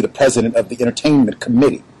 not going to be the president of the entertainment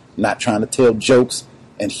committee, not trying to tell jokes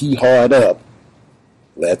and hard up.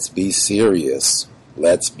 Let's be serious.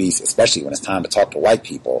 Let's be, especially when it's time to talk to white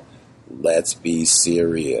people, let's be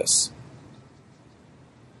serious.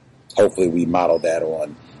 Hopefully we model that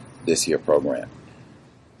on this year program.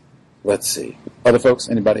 Let's see. Other folks,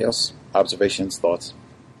 anybody else? Observations, thoughts?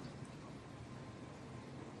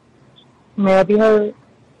 May I be heard?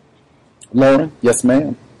 Lauren? Yes,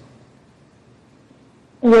 ma'am.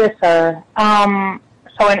 Yes, sir.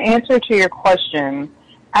 So in answer to your question,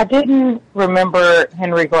 I didn't remember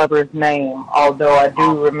Henry Glover's name, although I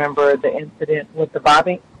do remember the incident with the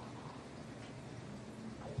Bobby.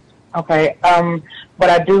 Okay, but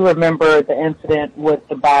I do remember the incident with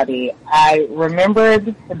the body. I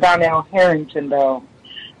remembered the Donnell Harrington, though.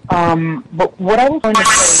 But what I was going to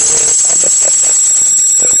say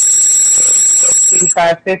is,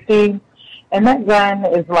 $550, and that gun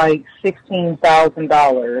is like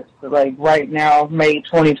 $16,000, like right now, May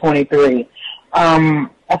 2023. I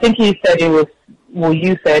think he said it was, well,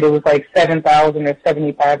 you said it was like 7,000 or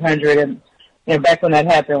 7,500, and you know, back when that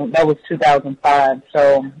happened, that was 2005.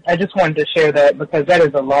 So I just wanted to share that because that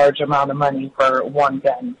is a large amount of money for one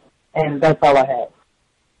gun, and that's all I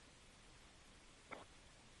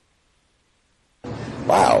have.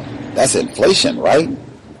 Wow, that's inflation, right?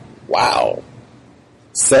 Wow.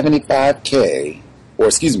 75K, or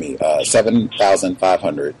excuse me,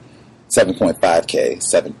 7,500, 7.5K,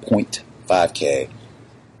 7.5K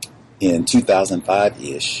in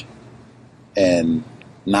 2005-ish, and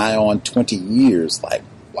nigh on 20 years, like,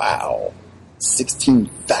 wow,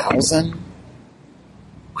 16,000?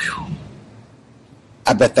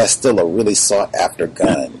 I bet that's still a really sought-after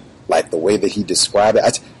gun, like the way that he described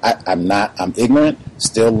it. I'm ignorant,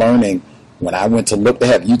 still learning. When I went to look, they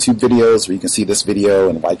have YouTube videos where you can see this video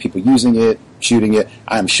and white people using it, shooting it.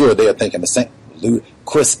 I'm sure they're thinking the same.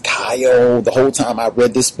 Chris Kyle, the whole time I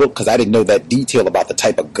read this book, because I didn't know that detail about the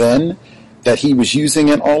type of gun that he was using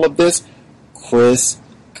in all of this. Chris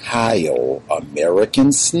Kyle,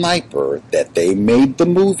 American Sniper, that they made the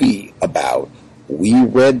movie about. We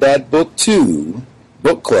read that book too,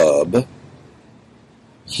 book club.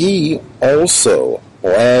 He also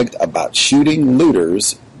bragged about shooting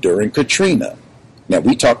looters during Katrina. Now,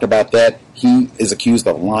 we talked about that. He is accused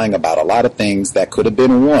of lying about a lot of things that could have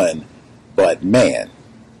been won, but man,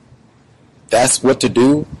 that's what to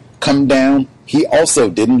do. Come down. He also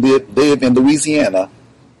didn't live in Louisiana.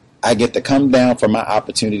 I get to come down for my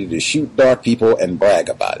opportunity to shoot dark people and brag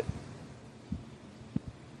about it.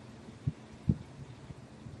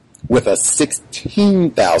 With a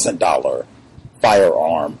 $16,000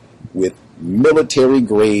 firearm with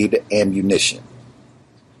military-grade ammunition.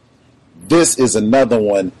 This is another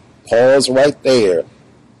one. Pause right there.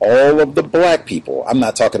 All of the black people, I'm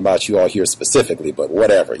not talking about you all here specifically, but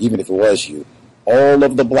whatever, even if it was you, all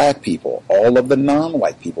of the black people, all of the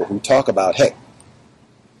non-white people who talk about, hey,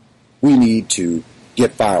 we need to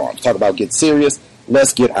get firearms. Talk about get serious.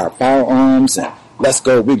 Let's get our firearms and let's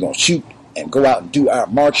go. We're going to shoot and go out and do our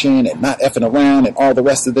marching and not effing around and all the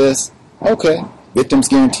rest of this. Okay. Victims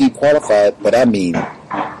guaranteed qualified, but I mean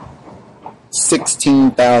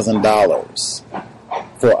 $16,000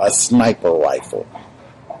 for a sniper rifle.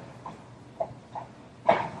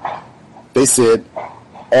 They said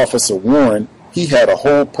Officer Warren, he had a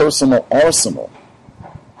whole personal arsenal.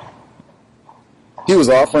 He was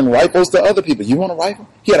offering rifles to other people. You want a rifle?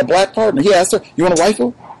 He had a black partner. He asked her, you want a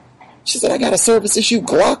rifle? She said, I got a service issue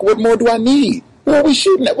Glock. What more do I need? Who are we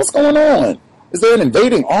shooting at? What's going on? Is there an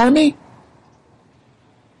invading army?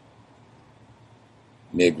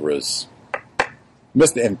 Negroes.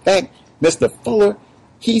 In fact, Mr. Fuller,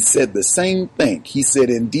 he said the same thing. He said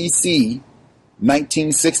in D.C.,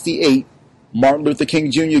 1968, Martin Luther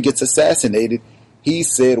King Jr. gets assassinated. He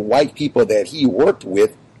said white people that he worked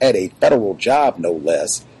with at a federal job, no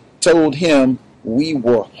less, told him, we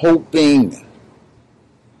were hoping,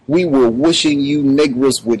 we were wishing you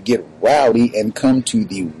Negroes would get rowdy and come to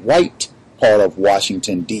the white part of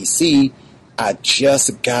Washington, D.C. I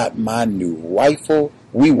just got my new rifle.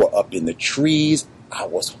 We were up in the trees I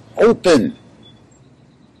was hoping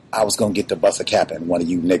I was going to get to bust a cap in one of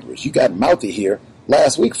you niggers. You got mouthy here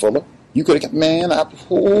last week, Fuller. You could have, man,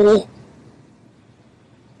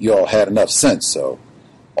 you all had enough sense, so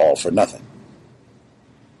all for nothing.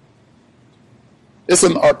 It's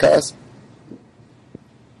in the archives.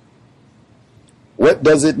 What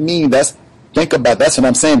does it mean? Think about, that's what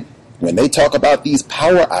I'm saying. When they talk about these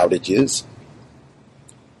power outages,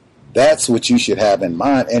 that's what you should have in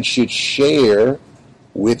mind and should share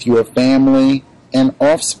with your family and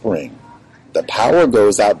offspring. The power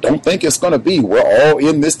goes out. Don't think it's going to be, we're all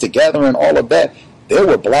in this together and all of that. There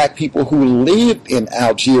were black people who lived in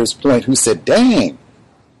Algiers Point who said, dang,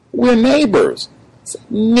 we're neighbors. Said,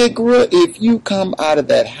 Nigga, if you come out of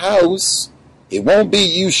that house, it won't be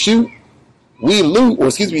you shoot, we loot, or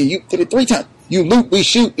excuse me, you did it 3 times. You loot, we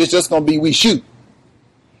shoot. It's just going to be we shoot.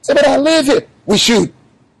 Say, but I live here. We shoot.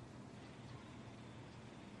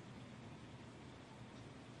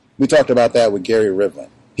 We talked about that with Gary Rivlin.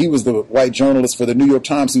 He was the white journalist for the New York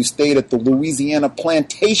Times who stayed at the Louisiana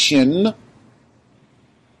plantation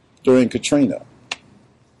during Katrina.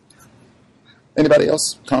 Anybody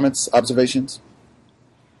else? Comments, observations?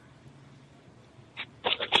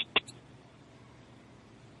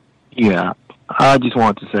 Yeah, I just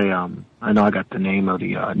wanted to say, I know I got the name of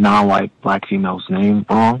the non-white black female's name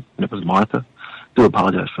wrong, and it was Martha. Do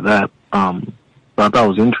apologize for that. But I thought it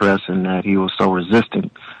was interesting that he was so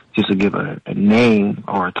resistant just to give a name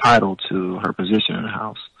or a title to her position in the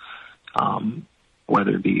house,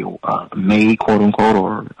 whether it be maid, quote unquote,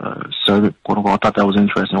 or servant, quote unquote. I thought that was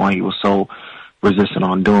interesting why he was so resistant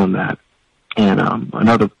on doing that. And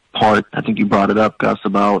another part, I think you brought it up, Gus,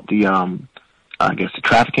 about the I guess the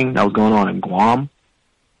trafficking that was going on in Guam.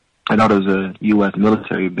 I know there's a U.S.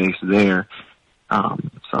 military base there, so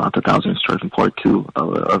I thought that was an interesting part too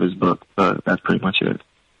of his book. But that's pretty much it.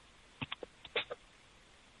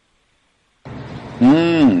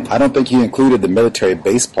 I don't think he included the military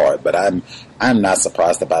base part, but I'm not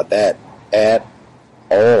surprised about that at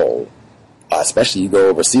all. Especially you go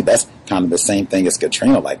overseas, that's kind of the same thing as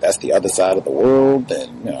Katrina. Like, that's the other side of the world,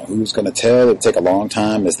 and who's going to tell? It'll take a long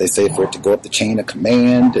time, as they say, for it to go up the chain of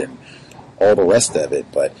command and all the rest of it.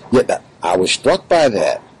 But yeah, I was struck by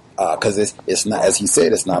that because it's not, as he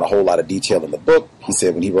said, it's not a whole lot of detail in the book. He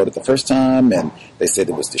said when he wrote it the first time, and they said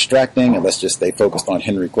it was distracting, and let's just stay focused on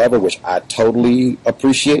Henry Glover, which I totally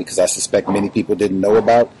appreciate because I suspect many people didn't know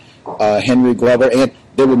about Henry Glover, and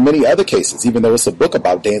there were many other cases. Even though it's a book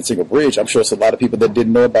about Danziger Bridge, I'm sure it's a lot of people that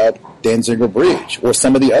didn't know about Danziger Bridge or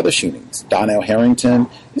some of the other shootings. Donnell Harrington,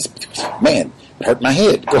 man, it hurt my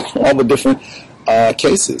head going through all the different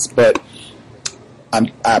cases. But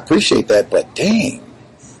I appreciate that. But dang,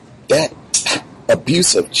 that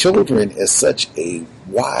abuse of children is such a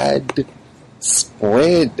widespread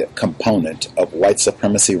component of white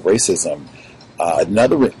supremacy racism.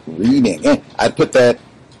 Another reading, and I'd put that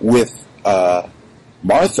with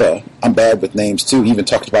Martha. I'm bad with names too. He even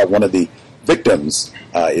talked about one of the victims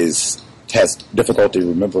has difficulty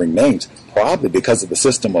remembering names, probably because of the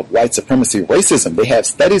system of white supremacy racism. They have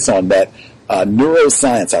studies on that.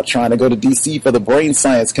 Neuroscience. I'm trying to go to D.C. for the Brain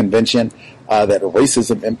Science Convention. That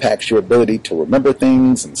racism impacts your ability to remember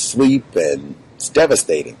things and sleep, and it's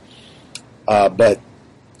devastating. But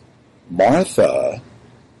Martha,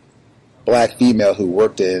 black female who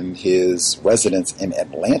worked in his residence in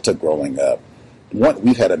Atlanta growing up. One,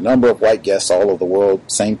 we've had a number of white guests all over the world.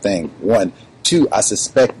 Same thing. 1. 2, I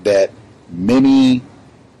suspect that many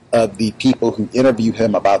of the people who interview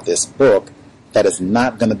him about this book, that is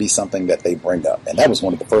not going to be something that they bring up. And that was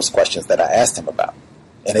one of the first questions that I asked him about.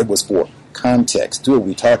 And it was for context. Who are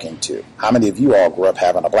we talking to? How many of you all grew up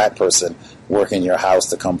having a black person work in your house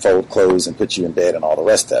to come fold clothes and put you in bed and all the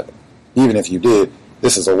rest of it? Even if you did,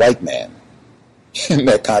 this is a white man. In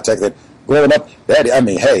that context, that growing up,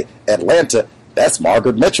 hey, Atlanta, that's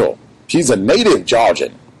Margaret Mitchell. She's a native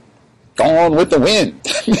Georgian. Gone with the Wind.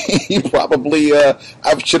 He probably, I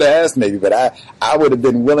should have asked maybe, but I would have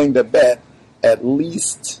been willing to bet at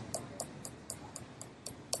least,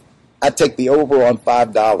 I'd take the over on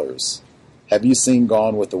 $5. Have you seen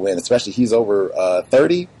Gone with the Wind? Especially he's over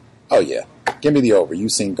 30. Oh yeah, give me the over.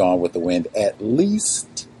 You've seen Gone with the Wind at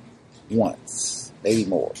least once, maybe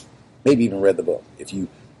more, maybe even read the book. If you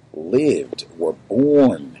lived, were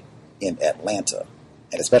born in Atlanta,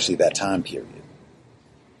 and especially that time period.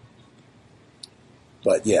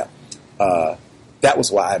 But yeah, that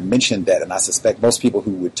was why I mentioned that, and I suspect most people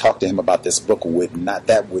who would talk to him about this book would not,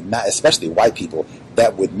 especially white people,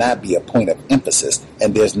 that would not be a point of emphasis,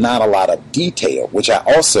 and there's not a lot of detail, which I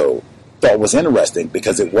also thought was interesting,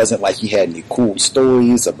 because it wasn't like he had any cool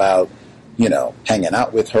stories about, hanging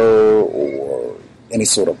out with her, or, any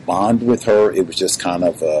sort of bond with her. It was just kind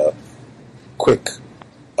of a quick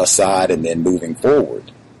aside and then moving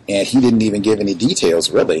forward. And he didn't even give any details,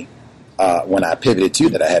 really. When I pivoted to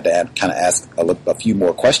that, I had to kind of ask a few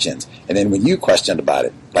more questions. And then when you questioned about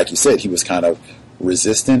it, like you said, he was kind of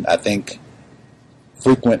resistant. I think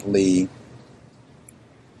frequently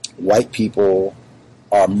white people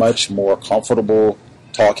are much more comfortable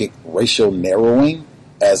talking racial narrowing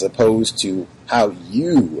as opposed to how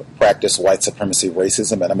you practice white supremacy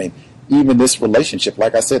racism. And I mean, even this relationship,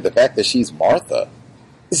 like I said, the fact that she's Martha,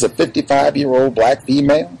 this is a 55-year-old black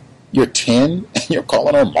female. You're 10 and you're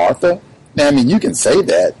calling her Martha? Now, I mean, you can say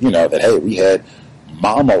that, that, hey, we had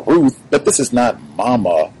Mama Ruth, but this is not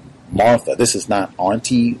Mama Martha. This is not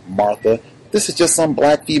Auntie Martha. This is just some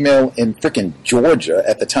black female in frickin' Georgia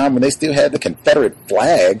at the time when they still had the Confederate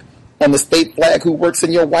flag on the state flag who works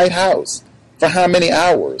in your White House. For how many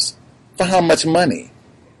hours? For how much money?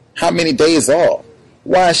 How many days off?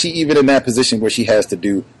 Why is she even in that position where she has to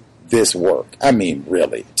do this work? I mean,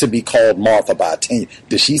 really, to be called Martha by a 10.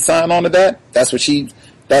 Did she sign on to that?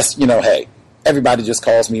 Hey, everybody just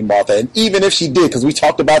calls me Martha. And even if she did, because we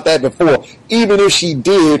talked about that before, even if she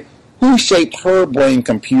did, who shaped her brain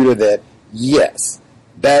computer that, yes,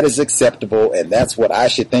 that is acceptable and that's what I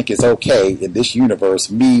should think is okay in this universe?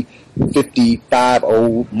 Me,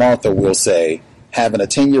 55-old Martha, will say, having a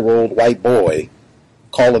 10-year-old white boy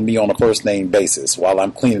calling me on a first-name basis while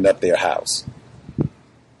I'm cleaning up their house.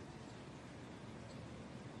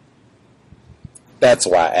 That's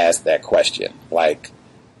why I asked that question. Like,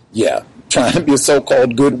 yeah, trying to be a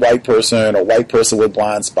so-called good white person or white person with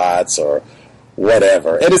blind spots or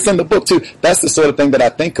whatever. And it's in the book, too. That's the sort of thing that I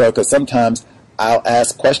think of, because sometimes I'll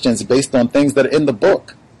ask questions based on things that are in the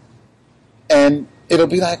book. And it'll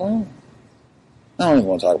be like, I don't even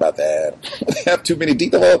want to talk about that. They have too many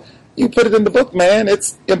details. Well, you put it in the book, man.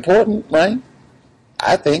 It's important, right?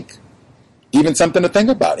 I think. Even something to think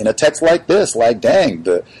about in a text like this, like, dang,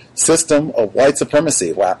 the system of white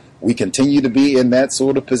supremacy. Wow, we continue to be in that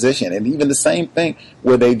sort of position. And even the same thing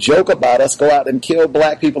where they joke about us, go out and kill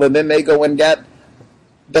black people, and then they go and got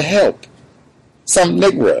the help. Some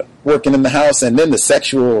nigger working in the house, and then the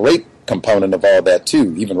sexual rape component of all that,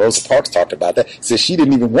 too. Even Rosa Parks talked about that. Said she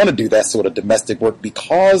didn't even want to do that sort of domestic work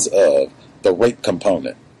because of the rape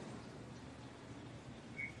component.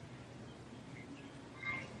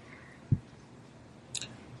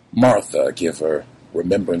 Martha, give her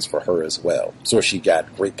remembrance for her as well. So she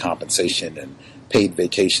got great compensation and paid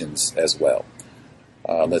vacations as well.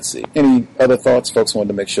 Let's see. Any other thoughts? Folks wanted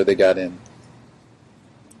to make sure they got in.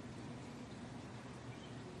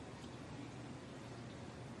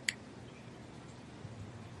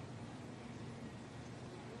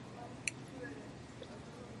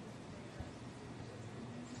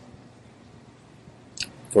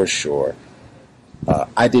 For sure.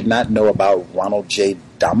 I did not know about Ronald J.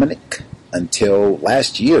 Dominic until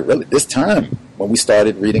last year, really, this time, when we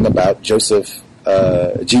started reading about Joseph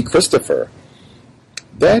G. Christopher.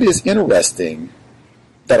 That is interesting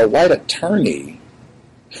that a white attorney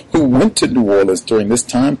who went to New Orleans during this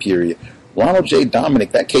time period, Ronald J.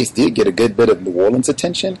 Dominic, that case did get a good bit of New Orleans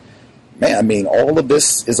attention. Man, I mean, all of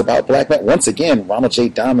this is about black men. Once again, Ronald J.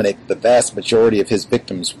 Dominic, the vast majority of his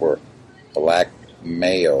victims were black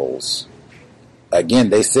males. Again,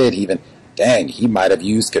 they said even, dang, he might have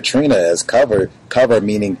used Katrina as cover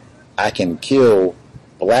meaning I can kill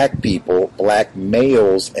black people, black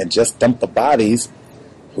males, and just dump the bodies.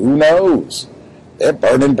 Who knows? They're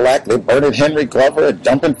burning Henry Glover and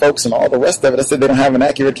dumping folks and all the rest of it. I said they don't have an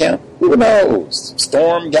accurate count. Who knows?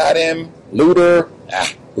 Storm got him. Looter.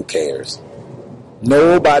 Who cares?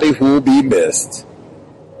 Nobody will be missed.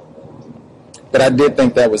 But I did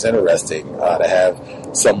think that was interesting to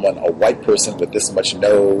have someone, a white person with this much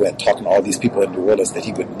know and talking to all these people in New Orleans that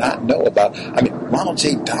he would not know about. I mean, Ronald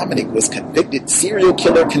J. Dominic was convicted, serial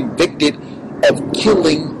killer convicted of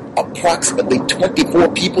killing approximately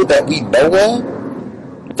 24 people that we know of.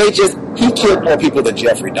 He killed more people than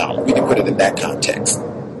Jeffrey Dahmer. We can put it in that context.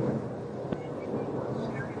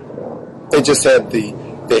 They just had the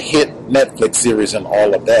hit Netflix series and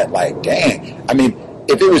all of that. Like, dang. I mean,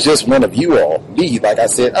 if it was just one of you all, me, like I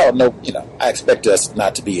said, oh, no, I expect us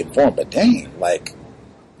not to be informed. But dang, like,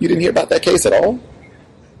 you didn't hear about that case at all?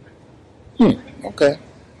 Okay.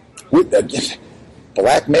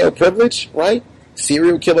 Black male privilege, right?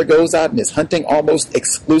 Serial killer goes out and is hunting almost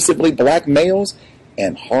exclusively black males,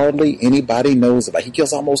 and hardly anybody knows about it. He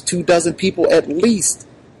kills almost 24 people at least.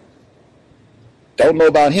 Don't know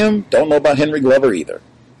about him, don't know about Henry Glover either.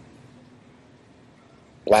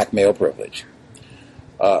 Black male privilege.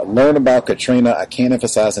 Learn about Katrina. I can't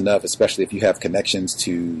emphasize enough, especially if you have connections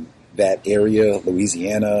to that area,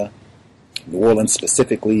 Louisiana, New Orleans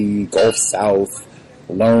specifically, Gulf South,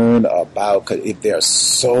 learn about, if there are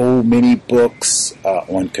so many books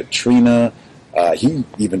on Katrina. He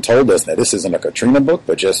even told us that this isn't a Katrina book,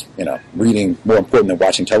 but just, reading more important than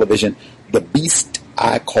watching television. The Beast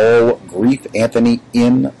I Call Grief, Anthony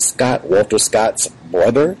N. Scott, Walter Scott's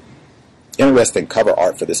brother. Interesting cover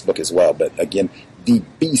art for this book as well. But again, The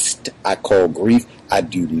Beast I Call Grief. I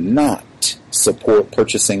do not support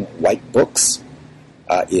purchasing white books.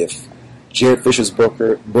 If Jared Fisher's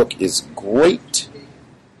book is great,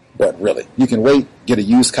 but really, you can wait, get a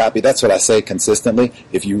used copy. That's what I say consistently.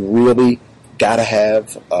 If you really gotta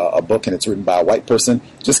have a book and it's written by a white person,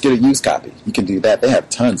 just get a used copy. You can do that. They have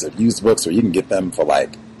tons of used books where you can get them for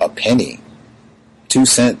like a penny, 2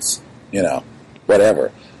 cents,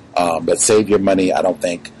 whatever. But save your money. I don't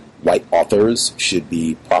think white authors should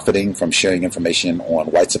be profiting from sharing information on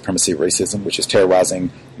white supremacy, racism, which is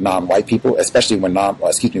terrorizing non-white people, especially when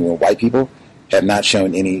white people have not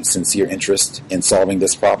shown any sincere interest in solving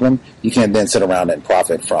this problem. You can't then sit around and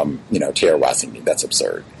profit from, terrorizing me. That's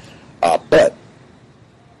absurd. But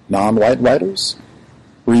non-white writers,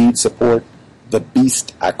 read, support The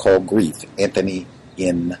Beast I Call Grief, Anthony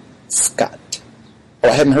N. Scott. Oh,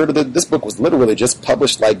 I hadn't heard of this book was literally just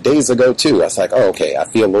published like days ago too. I was like, oh, okay, I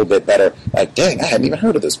feel a little bit better. Like, dang, I hadn't even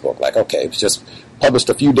heard of this book. Like, okay, it was just published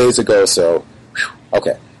a few days ago, so, whew,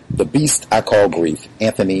 okay. The Beast I Call Grief,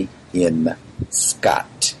 Anthony N.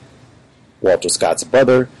 Scott. Walter Scott's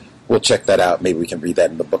brother. We'll check that out. Maybe we can read that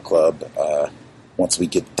in the book club once we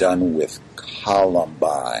get done with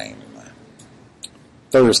Columbine.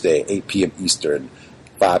 Thursday, 8 p.m. Eastern,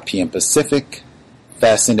 5 p.m. Pacific.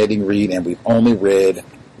 Fascinating read, and we've only read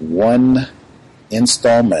one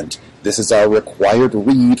installment. This is our required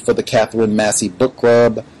read for the Catherine Massey Book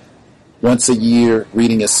Club. Once a year,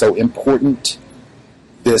 reading is so important.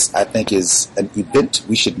 This, I think, is an event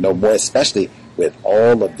we should know more, especially with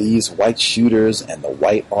all of these white shooters and the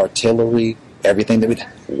white artillery, everything that with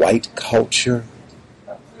white culture.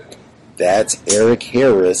 That's Eric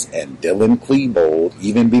Harris and Dylan Klebold,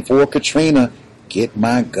 even before Katrina. Get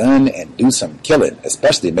my gun and do some killing,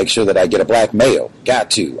 especially make sure that I get a black male.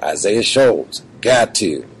 Got to. Isaiah Shoals. Got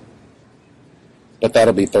to. But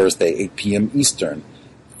that'll be Thursday, 8 p.m. Eastern,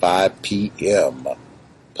 5 p.m.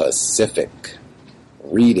 Pacific.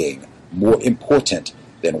 Reading, more important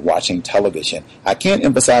than watching television. I can't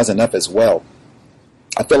emphasize enough as well.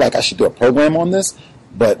 I feel like I should do a program on this,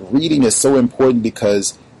 but reading is so important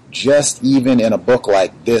because just even in a book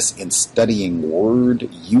like this, in studying word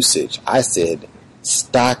usage, I said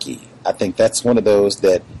stocky. I think that's one of those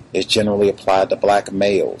that is generally applied to black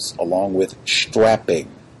males, along with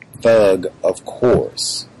strapping, thug, of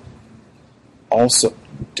course. Also,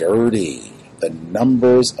 dirty. The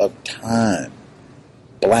numbers of time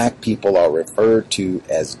black people are referred to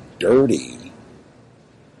as dirty,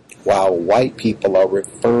 while white people are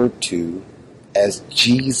referred to as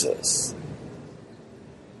Jesus.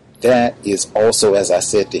 That is also, as I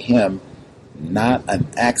said to him, not an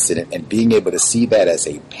accident, and being able to see that as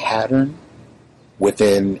a pattern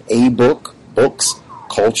within a book, books,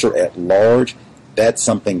 culture at large, that's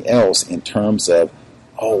something else in terms of,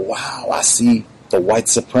 oh wow, I see the white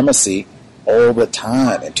supremacy all the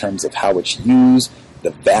time in terms of how it's used,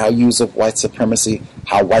 the values of white supremacy,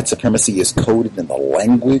 how white supremacy is coded in the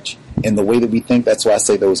language, in the way that we think. That's why I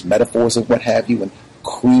say those metaphors of what have you, and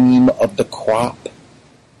cream of the crop.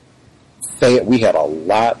 We had a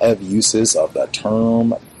lot of uses of the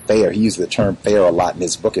term fair. He used the term fair a lot in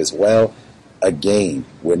his book as well. Again,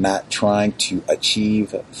 we're not trying to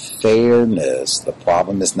achieve fairness. The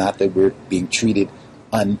problem is not that we're being treated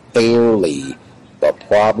unfairly. The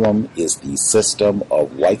problem is the system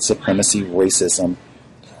of white supremacy, racism,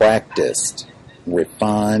 practiced,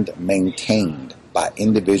 refined, maintained by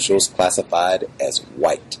individuals classified as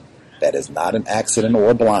white. That is not an accident or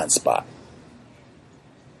a blind spot.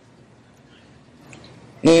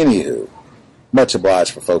 Anywho, much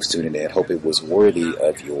obliged for folks tuning in. Hope it was worthy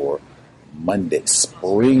of your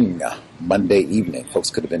spring Monday evening.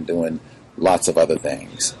 Folks could have been doing lots of other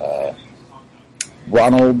things.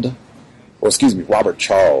 Robert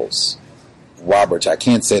Charles. Robert, I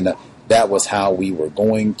can't say that was how we were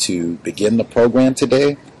going to begin the program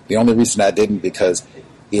today. The only reason I didn't, because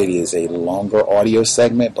it is a longer audio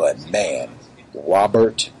segment, but man,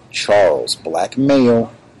 Robert Charles, black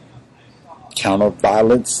male, counter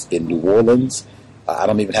violence in New Orleans. I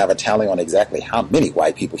don't even have a tally on exactly how many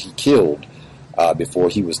white people he killed before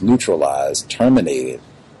he was neutralized, terminated.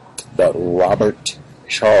 But Robert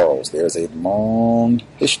Charles, there's a long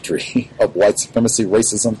history of white supremacy,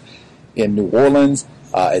 racism in New Orleans.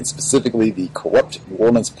 and specifically the corrupt New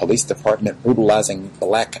Orleans Police Department brutalizing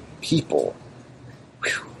black people.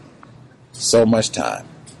 Whew. So much time.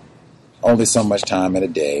 Only so much time in a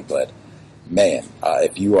day, but man,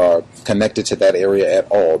 if you are connected to that area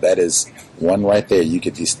at all, that is one right there you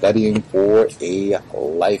could be studying for a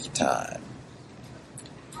lifetime.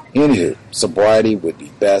 Anywho, sobriety would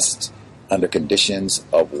be best under conditions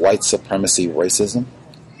of white supremacy racism.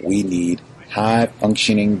 We need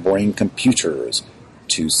high-functioning brain computers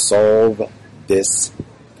to solve this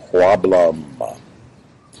problem.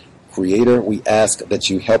 Creator, we ask that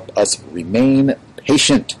you help us remain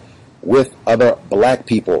patient with other black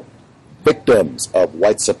people, victims of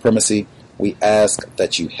white supremacy. We ask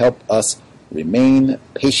that you help us remain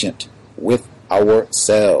patient with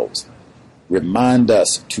ourselves. Remind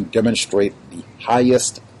us to demonstrate the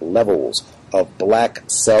highest levels of black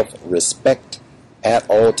self-respect at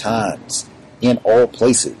all times, in all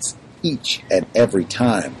places, each and every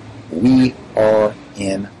time we are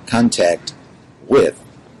in contact with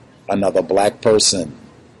another black person.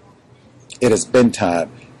 It has been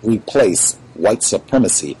time. Replace white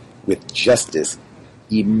supremacy with justice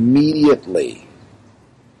immediately.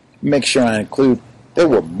 Make sure I include there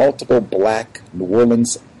were multiple black New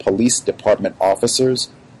Orleans Police Department officers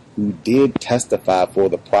who did testify for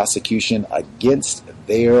the prosecution against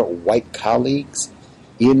their white colleagues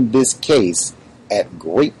in this case at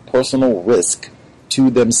great personal risk to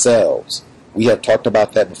themselves. We have talked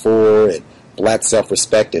about that before, and black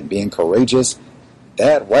self-respect and being courageous.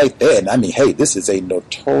 That right there, and I mean, hey, this is a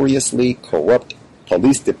notoriously corrupt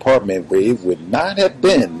police department where it would not have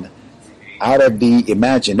been out of the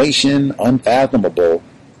imagination, unfathomable,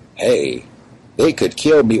 hey, they could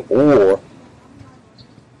kill me or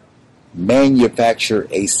manufacture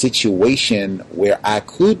a situation where I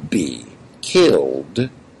could be killed,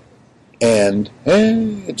 and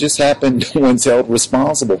it just happened no one's held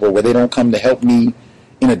responsible for, where they don't come to help me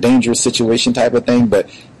in a dangerous situation type of thing. But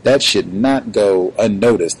that should not go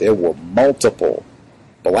unnoticed. There were multiple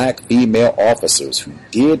black female officers who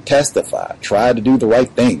did testify, tried to do the right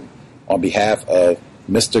thing on behalf of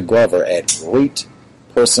Mr. Glover at great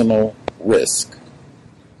personal risk.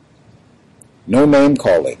 No name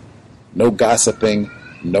calling, no gossiping,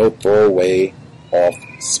 no throwaway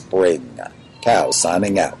offspring. Cal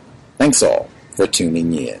signing out. Thanks all for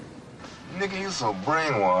tuning in. Nigga, you so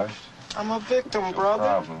brainwashed. I'm a victim, brother.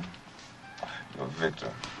 Problem. You're a victim.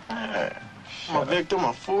 Yeah. I'm a victim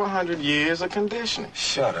of 400 years of conditioning.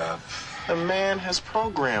 Shut up. The man has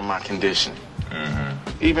programmed my conditioning.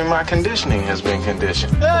 Mm-hmm. Even my conditioning has been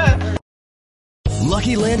conditioned.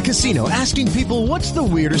 Lucky Land Casino, asking people, what's the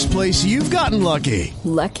weirdest place you've gotten lucky?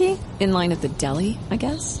 Lucky? In line at the deli, I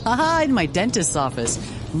guess? Aha, in my dentist's office.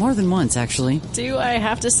 More than once, actually. Do I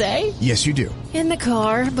have to say? Yes, you do. In the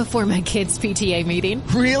car before my kids' PTA meeting.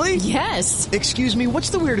 Really? Yes. Excuse me,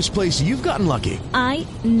 what's the weirdest place you've gotten lucky? I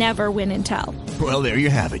never win and tell. Well, there you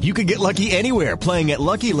have it. You can get lucky anywhere, playing at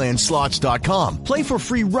LuckyLandSlots.com. Play for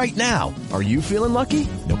free right now. Are you feeling lucky?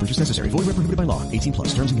 No purchase necessary. Void where prohibited by law.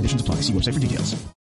 18+. Terms and conditions apply. See website for details.